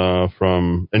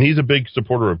from, and he's a big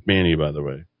supporter of Manny, by the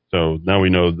way. So now we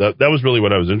know that was really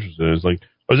what I was interested in. It's like,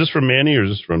 is this from Manny or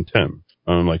is this from Tim?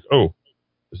 And I'm like, oh,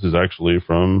 this is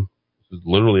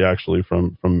literally actually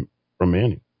from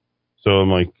Manny. So I'm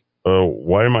like,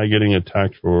 why am I getting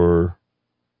attacked for?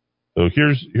 So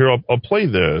I'll play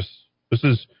this. This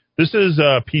is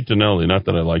Pete Donnelly. Not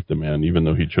that I like the man, even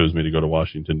though he chose me to go to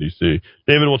Washington D.C.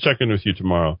 David, we'll check in with you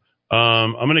tomorrow.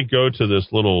 I'm going to go to this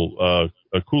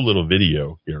a cool little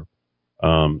video here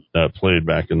that played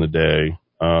back in the day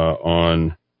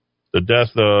on the death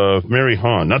of Mary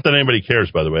Hahn. Not that anybody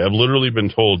cares, by the way. I've literally been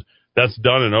told that's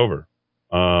done and over.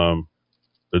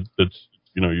 That's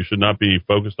you should not be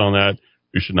focused on that.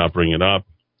 You should not bring it up.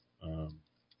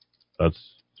 That's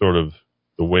sort of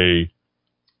the way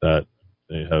that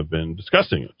they have been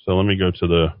discussing it. So let me go to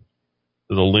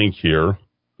the link here.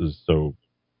 This is so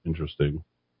interesting in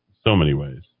so many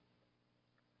ways.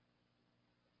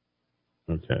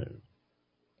 Okay.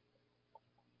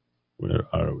 Where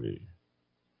are we?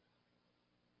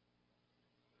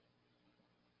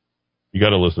 You got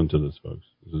to listen to this, folks.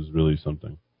 This is really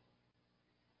something.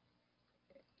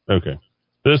 Okay.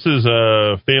 This is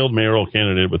a failed mayoral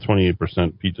candidate with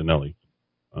 28%, Pete Dinelli.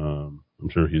 I'm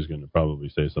sure he's going to probably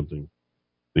say something to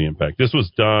the impact. This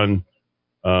was done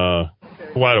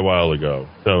quite a while ago.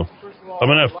 So I'm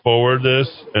going to forward this,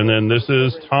 and then this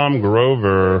is Tom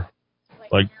Grover,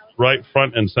 like right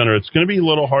front and center. It's going to be a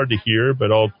little hard to hear,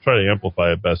 but I'll try to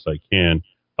amplify it best I can.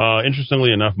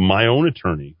 Interestingly enough, my own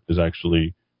attorney is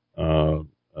actually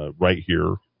right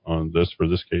here on this, for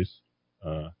this case,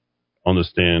 on the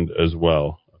stand as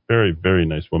well. A very, very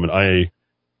nice woman.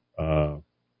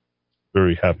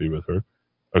 Very happy with her.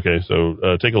 Okay,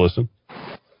 so take a listen.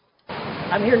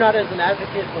 I'm here not as an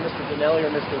advocate for Mr. Dinelli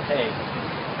or Mr. Hay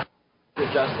for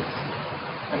justice.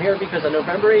 I'm here because on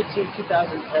November 18,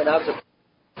 2010, I was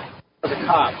a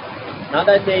cop. Now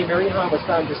that day, Mary Hahn was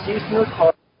found deceased in her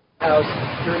car house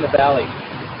here in the valley.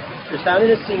 She was found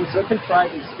in a scene so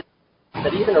contrived and stiff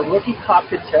that even a rookie cop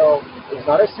could tell it was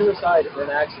not a suicide or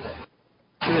an accident.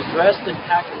 She was dressed and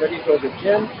packed and ready to go to the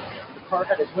gym. The car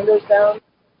had its windows down.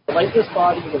 The lifeless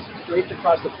body was draped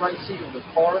across the front seat of the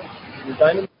car, and the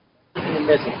diamond and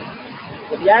missing.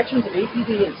 With the actions of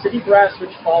APD and city brass which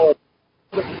followed,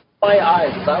 with my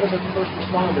eyes, as I was a first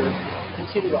responder,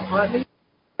 continue to haunt me,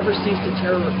 never ceased to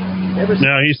terror.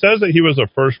 Now, he says that he was a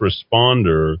first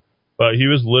responder, but he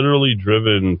was literally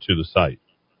driven to the site.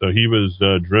 So he was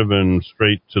driven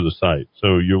straight to the site.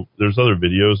 So there's other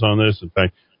videos on this. In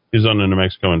fact, he's on the New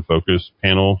Mexico in Focus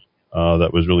panel that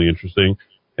was really interesting.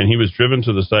 And he was driven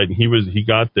to the site, and he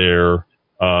got there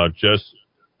just,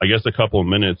 I guess, a couple of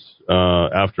minutes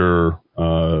after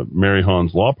Mary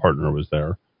Hahn's law partner was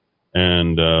there,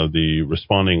 and the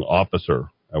responding officer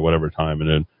at whatever time. And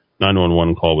a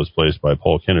 911 call was placed by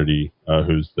Paul Kennedy,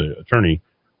 who's the attorney,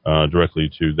 directly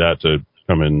to that to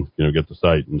come and get the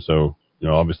site. And so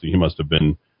obviously he must have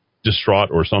been distraught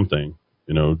or something,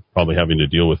 probably having to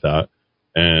deal with that.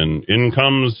 And in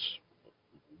comes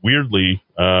weirdly,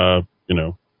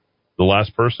 the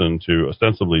last person to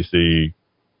ostensibly see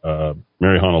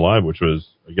Mary Hahn alive, which was,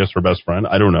 I guess, her best friend.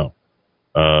 I don't know.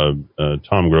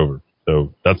 Tom Grover.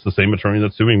 So that's the same attorney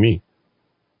that's suing me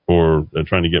for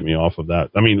trying to get me off of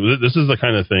that. I mean, this is the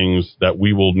kind of things that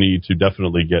we will need to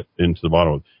definitely get into the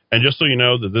bottom of. And just so you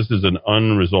know that this is an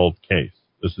unresolved case.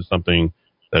 This is something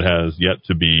that has yet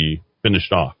to be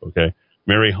finished off, okay?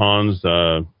 Mary Hahn's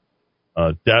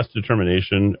death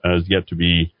determination has yet to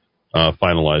be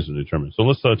finalized and determined. So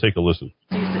let's take a listen.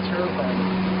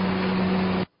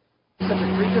 Such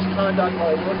egregious conduct while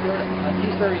I work here on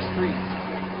these very streets.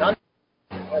 Not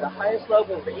at the highest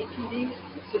level of APD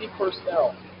and city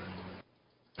personnel.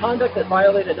 Conduct that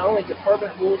violated not only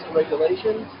department rules and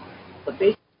regulations, but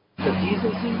basic of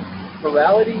decency,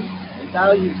 morality, and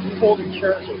values we hold and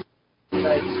cherish in the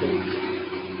United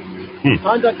States.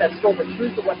 Conduct that stole the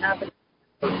truth of what happened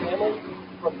to her family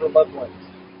from her loved ones.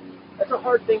 That's a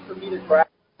hard thing for me to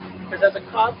grasp, because as a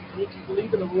cop, you need to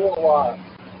believe in the rule of law.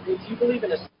 It means you believe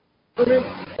in a government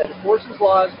that enforces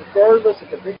laws regardless of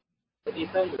the victim or the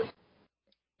offender.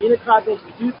 Being a cop means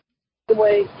we do things the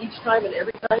way each time and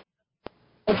every time,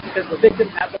 because the victim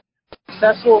happens to be a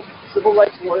successful civil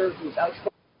rights lawyer who is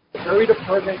outspoken in the very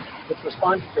department which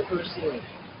responded to her scene.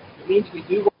 It means we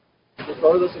do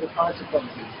regardless of the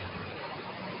consequences.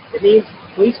 It means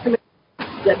police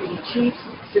commissioners, deputy chiefs,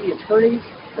 city attorneys,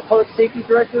 the public safety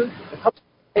director, the public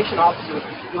information officers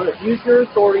don't abuse their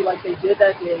authority like they did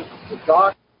that day to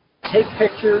dock, take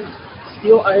pictures,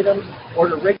 steal items, or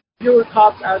to regular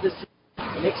cops out of the scene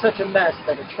and make such a mess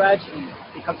that a tragedy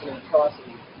becomes an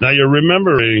atrocity. Now you're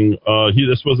remembering,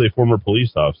 this was a former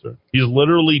police officer. He's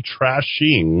literally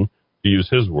trashing, to use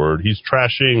his word, he's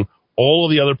trashing all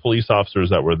of the other police officers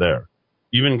that were there.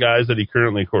 Even guys that he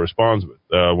currently corresponds with.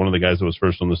 One of the guys that was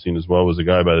first on the scene as well was a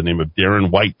guy by the name of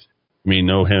Darren White. You may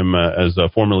know him as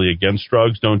formerly against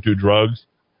drugs, don't do drugs.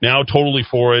 Now totally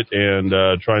for it and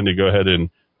trying to go ahead and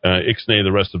ixnay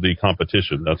the rest of the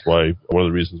competition. That's why one of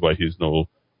the reasons why he's no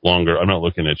longer. I'm not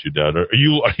looking at you, Dad. Are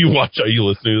you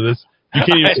listening to this? You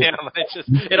can't even, I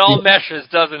am. It all meshes,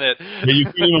 doesn't it? Yeah, you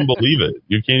can't even believe it.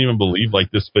 You can't even believe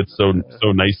like this fits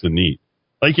so nice and neat.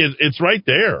 Like it's right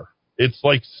there. It's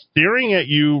like staring at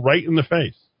you right in the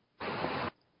face.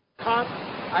 Cop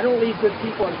I don't leave good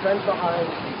people and friends behind.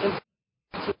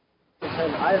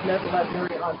 And I have never left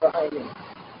Marion behind me.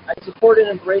 I support and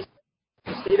embrace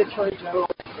the State Attorney General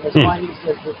and his findings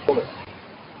in his report.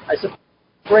 I support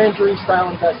grand jury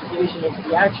style investigation into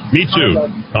the actions. Me too,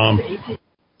 Tom.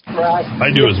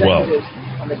 I do as well.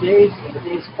 On the days and the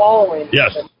days following.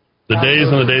 Yes, the days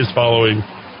and the days following,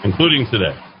 including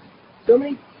today. So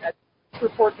many, as this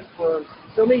report confirms,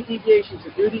 so many deviations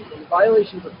of duty and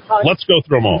violations of conduct. Let's go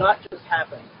through them all. Do not just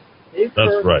happen. They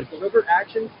occur with deliberate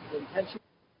actions and intention.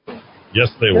 Yes,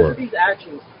 they were. Because of these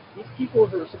actions, these people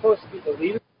who are supposed to be the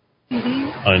leaders.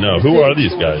 I know. Who are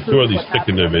these guys? Who are these sick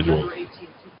individuals?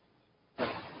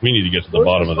 We need to get to the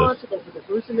bottom of this.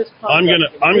 I'm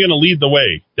gonna lead the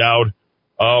way, Dowd.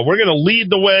 We're gonna lead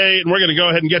the way, and we're gonna go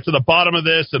ahead and get to the bottom of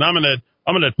this. And I'm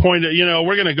gonna point at,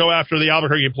 we're gonna go after the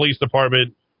Albuquerque Police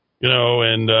Department,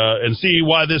 and see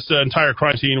why this entire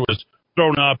crime scene was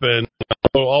thrown up. And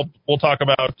we'll talk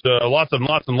about lots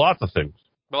and lots of things.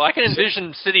 Well, I can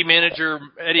envision City Manager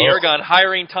Eddie Aragon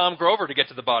hiring Tom Grover to get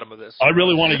to the bottom of this. I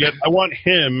really want to I want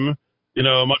him,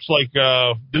 much like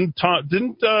didn't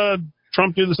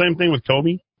Trump do the same thing with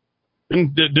Comey?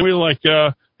 Didn't we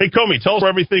hey Comey, tell us where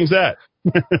everything's at?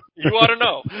 You ought to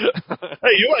know.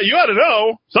 Hey, you ought to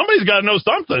know. Somebody's got to know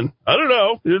something. I don't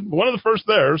know. You're one of the first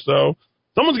there, so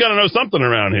someone's got to know something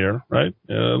around here, right?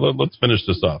 Let's finish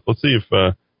this off. Let's see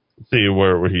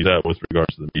where he's at with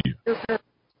regards to the media.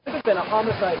 Should have been a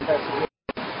homicide investigation.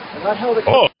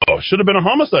 Should have been a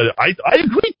homicide. I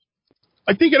agree.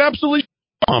 I think it absolutely is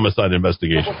a homicide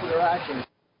investigation. For their actions.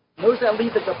 Those that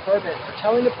lead the department are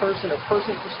telling the person or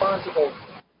persons responsible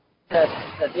that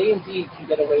they indeed can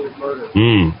get away with murder.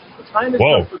 The time is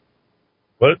Whoa.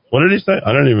 What did he say?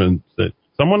 I don't even say.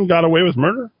 Someone got away with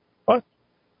murder? What?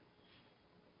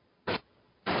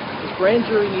 This grand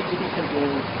jury needs to be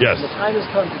convened. Yes. And the time has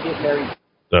come to get married.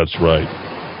 That's right.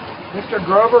 Mr.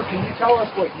 Grover, can you tell us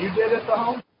what you did at the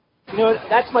home?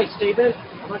 That's my statement.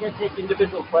 I'm not going to take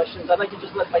individual questions. I'd like to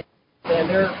just let my stand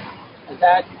there. And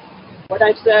that what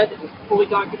I've said is fully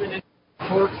documented in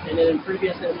court and in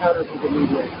previous encounters with the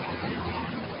media.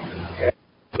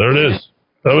 There it is.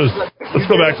 Let's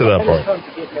go back to that part.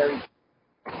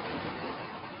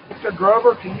 Mr.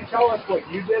 Grover, can you tell us what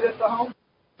you did at the home?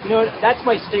 That's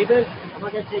my statement. I'm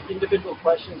not going to take individual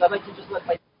questions. I'd like to just let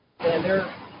my stand there.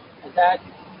 And that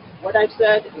what I've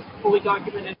said is fully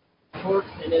documented in court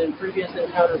and in previous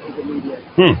encounters with the media.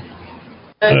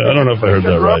 I don't know if I heard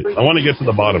that right. I want to get to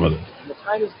the bottom of this. The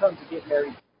time has come to get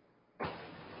married.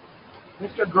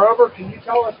 Mr. Grover, can you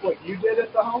tell us what you did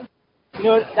at the home?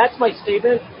 That's my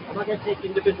statement. I'm not going to take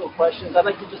individual questions. I'd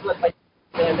like to just let my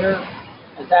stand there.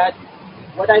 And that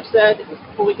what I've said is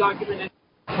fully documented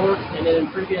in court and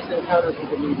in previous encounters with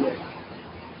the media.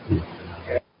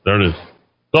 There it is.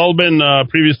 It's all been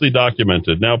previously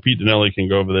documented. Now Pete Dinelli can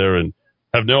go over there and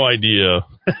have no idea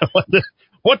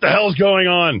what the hell's going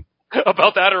on.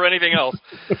 About that or anything else.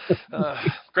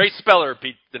 Great speller,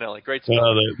 Pete Dinelli. Great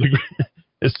speller.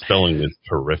 His spelling is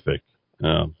terrific.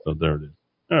 So there it is.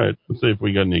 All right. Let's see if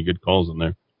we got any good calls in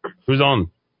there. Who's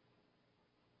on?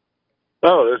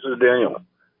 Oh, this is Daniel.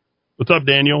 What's up,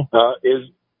 Daniel? Is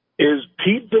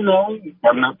Pete Dinelli?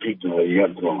 I'm not Pete Dinelli. You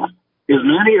got it wrong. Is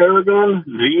Manny Aragon,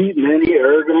 the Manny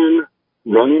Aragon,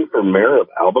 running for mayor of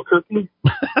Albuquerque?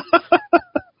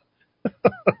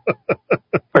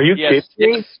 Are you kidding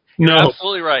me? No,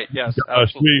 absolutely right. Yes,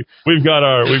 absolutely. We've got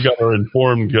our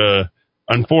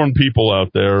informed people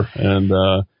out there, and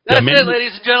that's it,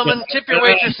 ladies and gentlemen. Tip your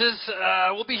waitresses.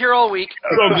 We'll be here all week.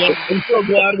 I'm so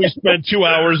glad we spent 2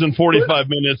 hours and 45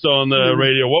 minutes on the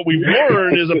radio. What we've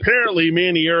learned is apparently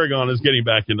Manny Aragon is getting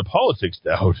back into politics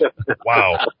now.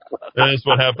 Wow, that's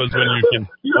what happens when you can.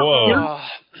 Whoa,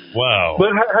 wow. But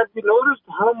have you noticed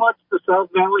how much the South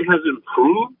Valley has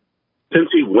improved since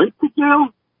he went to jail?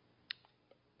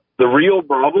 The Rio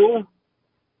Bravo.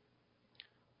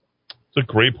 It's a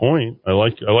great point. I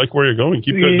like where you're going.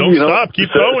 Keep going. Don't stop. Keep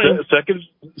going. Second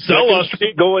us.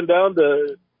 Street going down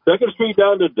to Second Street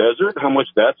down to Desert. How much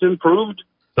that's improved?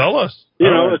 Sell us.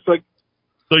 It's like.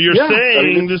 So you're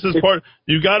saying this is part.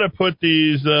 You got to put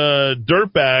these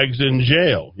dirt bags in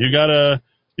jail. You got to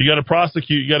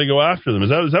prosecute. You got to go after them. Is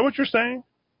that what you're saying?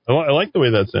 I like the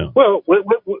way that sounds. Well, when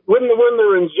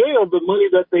they're in jail, the money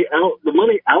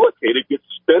allocated gets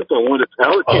spent on what it's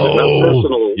allocated, not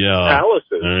personal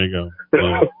palaces. There you go.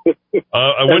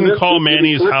 I wouldn't call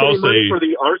Manny's house for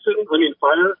the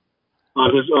fire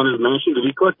on his mansion. Did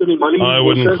he collect any money? I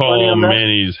wouldn't call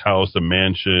Manny's house a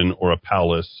mansion or a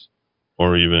palace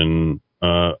or even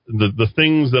the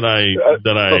things that I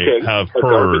have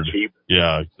heard.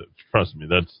 Yeah, trust me.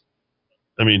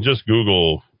 Just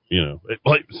Google.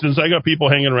 Like, since I got people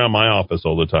hanging around my office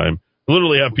all the time, I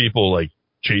literally have people like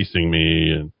chasing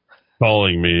me and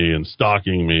calling me and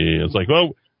stalking me. It's like,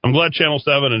 well, I'm glad Channel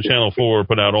 7 and Channel 4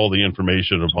 put out all the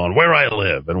information upon where I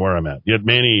live and where I'm at. Yet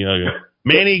Manny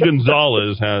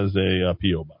Gonzalez has a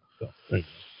P.O. box. So, there you go.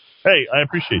 Hey, I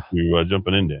appreciate you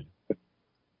jumping in, Dan.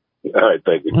 All right,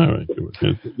 thank you. All right,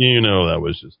 that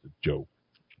was just a joke.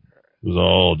 It was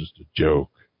all just a joke.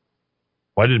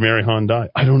 Why did Mary Hahn die?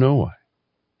 I don't know why.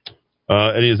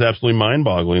 It is absolutely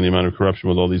mind-boggling, the amount of corruption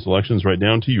with all these elections, right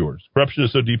down to yours. Corruption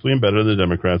is so deeply embedded in the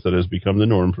Democrats that it has become the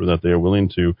norm for that they are willing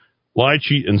to lie,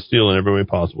 cheat, and steal in every way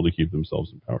possible to keep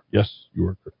themselves in power. Yes, you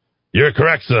are correct. You're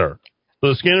correct, sir. So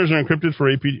the scanners are encrypted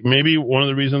for APD. Maybe one of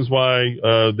the reasons why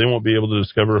they won't be able to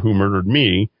discover who murdered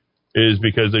me is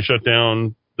because they shut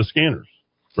down the scanners,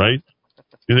 right?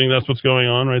 You think that's what's going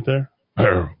on right there?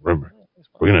 Remember,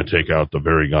 we're going to take out the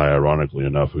very guy, ironically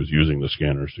enough, who's using the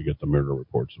scanners to get the murder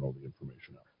reports and all the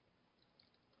information out.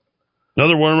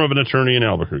 Another worm of an attorney in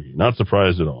Albuquerque. Not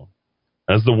surprised at all.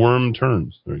 As the worm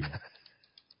turns. There you go.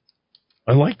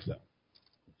 I like that.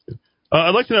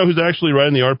 I'd like to know who's actually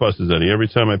riding the art buses, Eddie. Every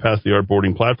time I pass the art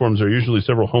boarding platforms, there are usually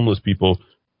several homeless people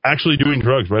actually doing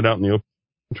drugs right out in the open.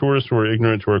 Tourists who are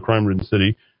ignorant to our crime-ridden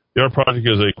city. The art project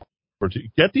is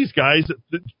get these guys,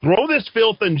 throw this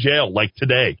filth in jail, like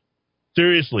today.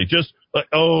 Seriously, just like,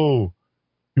 you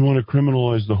want to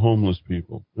criminalize the homeless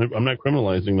people. I'm not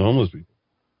criminalizing the homeless people.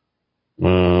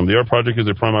 The art project is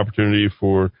a prime opportunity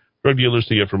for drug dealers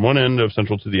to get from one end of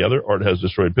Central to the other. Art has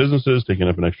destroyed businesses, taking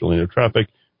up an extra lane of traffic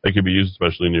that could be used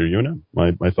especially near UNM.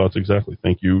 My thoughts exactly.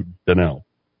 Thank you, Danelle.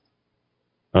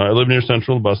 I live near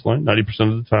Central, the bus line.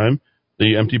 90% of the time,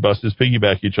 the empty buses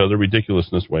piggyback each other,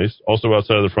 ridiculousness waste. Also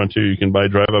outside of the frontier, you can buy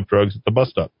drive-up drugs at the bus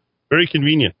stop. Very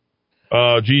convenient.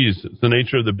 It's the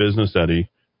nature of the business, Eddie,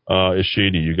 is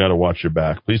shady. You got to watch your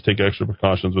back. Please take extra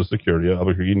precautions with security.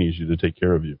 Albuquerque needs you to take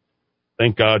care of you.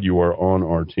 Thank God you are on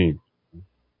our team.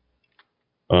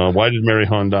 Why did Mary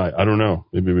Hahn die? I don't know.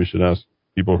 Maybe we should ask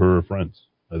people who are friends.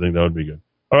 I think that would be good.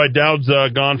 All right, Dowd's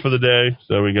gone for the day,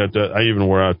 so we got I even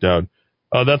wore out Dowd.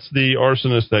 That's the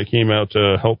arsonist that came out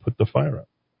to help put the fire out.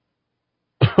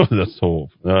 That's whole.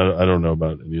 I don't know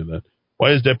about any of that.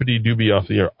 Why is Deputy Doobie off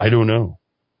the air? I don't know.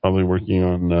 Probably working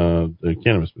on the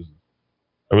cannabis business.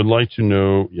 I would like to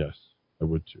know. Yes, I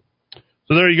would too.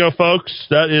 So there you go, folks.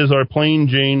 That is our Plain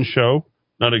Jane show.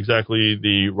 Not exactly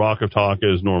the Rock of Talk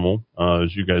as normal,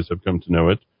 as you guys have come to know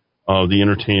it. The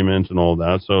entertainment and all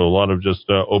that. So a lot of just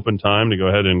open time to go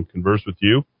ahead and converse with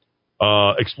you,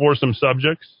 explore some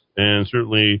subjects, and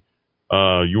certainly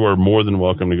you are more than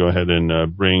welcome to go ahead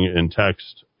and bring and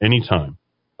text anytime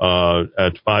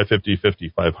at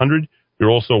 550-5500.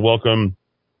 You're also welcome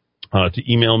to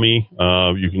email me.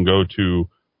 You can go to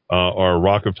our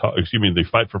Rock of Talk, the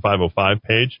Fight for 505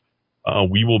 page.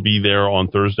 We will be there on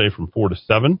Thursday from 4 to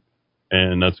 7.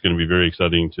 And that's going to be very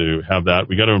exciting to have that.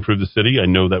 We got to improve the city. I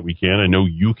know that we can. I know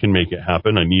you can make it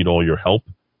happen. I need all your help.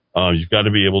 You've got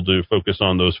to be able to focus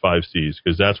on those 5 C's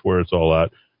because that's where it's all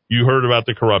at. You heard about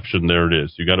the corruption. There it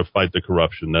is. You got to fight the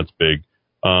corruption. That's big.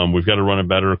 We've got to run a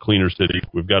better, cleaner city.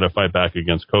 We've got to fight back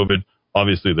against COVID.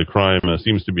 Obviously, the crime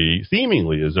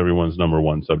seemingly is everyone's number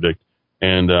one subject.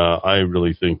 And I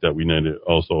really think that we need to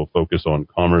also focus on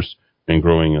commerce and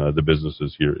growing the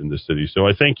businesses here in the city. So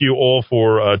I thank you all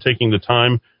for taking the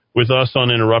time with us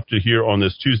uninterrupted here on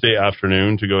this Tuesday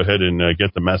afternoon to go ahead and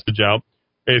get the message out.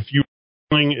 If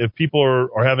people are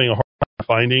having a hard time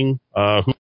finding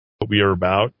who we are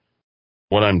about,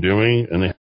 what I'm doing,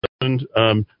 and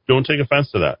don't take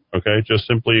offense to that, okay? Just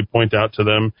simply point out to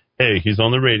them, hey, he's on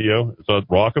the radio. It's on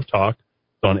Rock of Talk.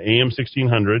 It's on AM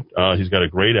 1600. He's got a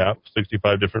great app,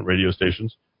 65 different radio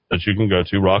stations that you can go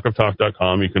to,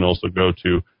 rockoftalk.com. You can also go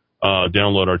to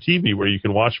download our TV where you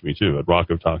can watch me, too, at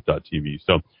rockoftalk.tv.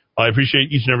 So I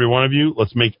appreciate each and every one of you.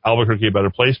 Let's make Albuquerque a better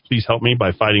place. Please help me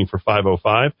by fighting for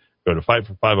 505. Go to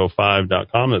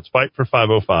fightfor505.com. That's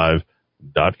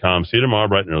fightfor505.com. See you tomorrow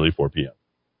bright and early, 4 p.m.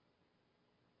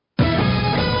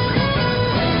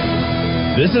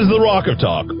 This is the Rock of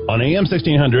Talk on AM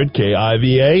 1600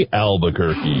 KIVA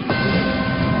Albuquerque.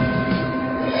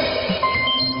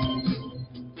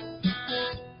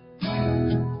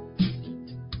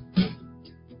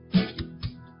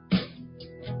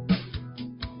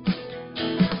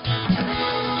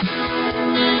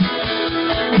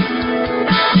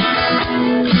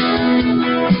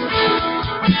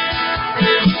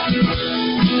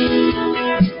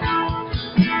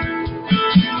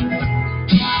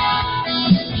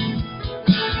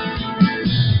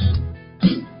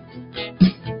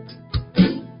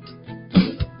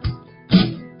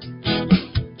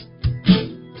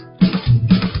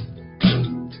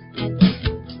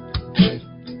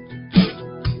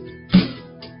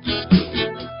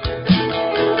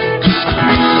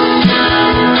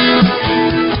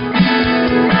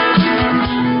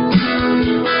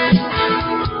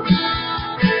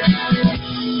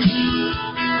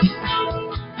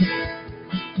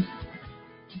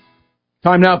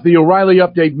 Time now for the O'Reilly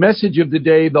Update message of the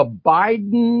day, the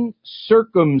Biden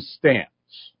circumstance.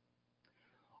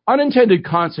 Unintended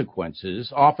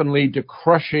consequences often lead to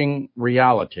crushing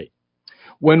reality.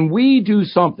 When we do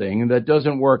something that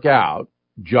doesn't work out,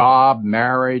 job,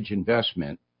 marriage,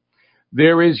 investment,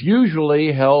 there is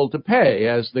usually hell to pay,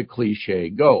 as the cliche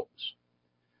goes.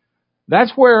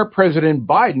 That's where President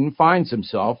Biden finds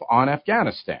himself on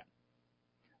Afghanistan.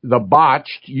 The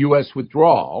botched U.S.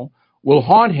 withdrawal will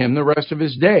haunt him the rest of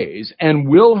his days and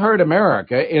will hurt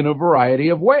America in a variety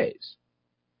of ways.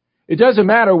 It doesn't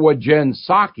matter what Jen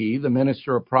Psaki, the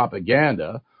Minister of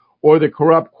Propaganda, or the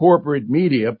corrupt corporate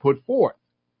media put forth.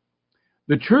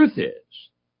 The truth is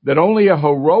that only a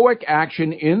heroic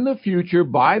action in the future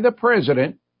by the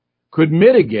president could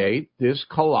mitigate this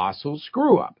colossal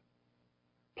screw-up.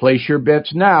 Place your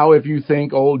bets now if you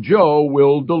think old Joe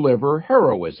will deliver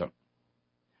heroism.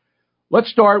 Let's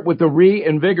start with the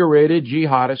reinvigorated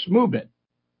jihadist movement.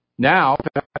 Now,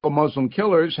 Muslim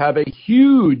killers have a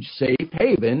huge safe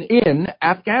haven in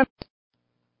Afghanistan.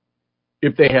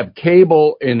 If they have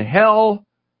cable in hell,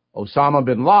 Osama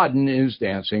bin Laden is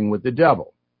dancing with the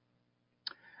devil.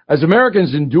 As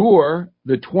Americans endure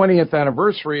the 20th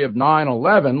anniversary of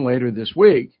 9/11 later this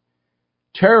week,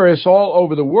 terrorists all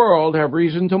over the world have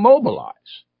reason to mobilize.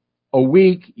 A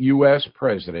weak U.S.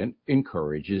 president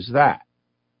encourages that.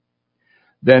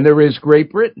 Then there is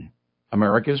Great Britain,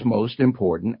 America's most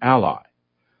important ally.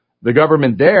 The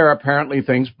government there apparently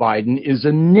thinks Biden is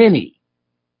a ninny.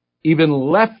 Even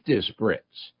leftist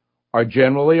Brits are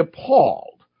generally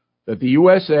appalled that the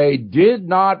USA did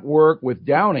not work with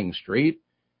Downing Street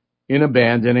in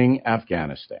abandoning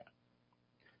Afghanistan.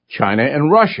 China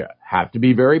and Russia have to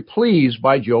be very pleased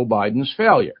by Joe Biden's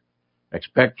failure.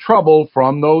 Expect trouble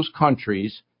from those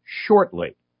countries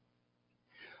shortly.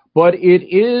 But it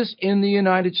is in the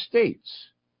United States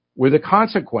where the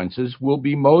consequences will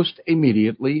be most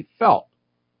immediately felt.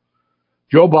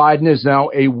 Joe Biden is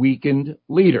now a weakened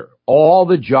leader. All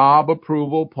the job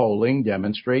approval polling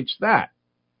demonstrates that.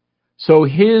 So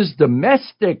his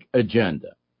domestic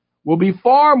agenda will be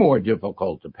far more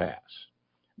difficult to pass.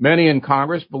 Many in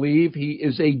Congress believe he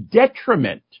is a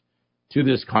detriment to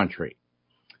this country.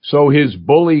 So his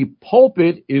bully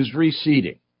pulpit is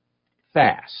receding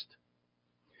fast.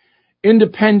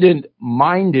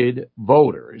 Independent-minded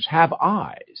voters have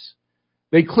eyes.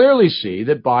 They clearly see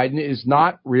that Biden is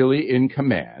not really in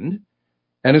command,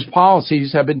 and his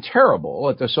policies have been terrible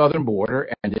at the southern border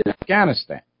and in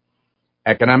Afghanistan.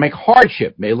 Economic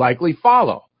hardship may likely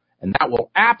follow, and that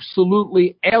will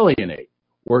absolutely alienate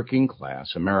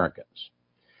working-class Americans.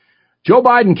 Joe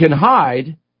Biden can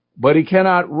hide, but he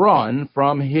cannot run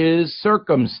from his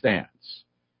circumstance.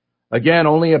 Again,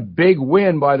 only a big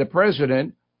win by the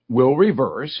president will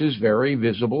reverse his very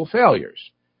visible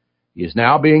failures. He is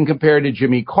now being compared to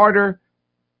Jimmy Carter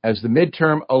as the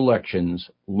midterm elections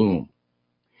loom.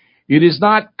 It is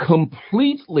not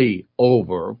completely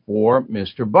over for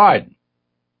Mr. Biden,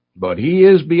 but he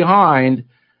is behind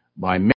by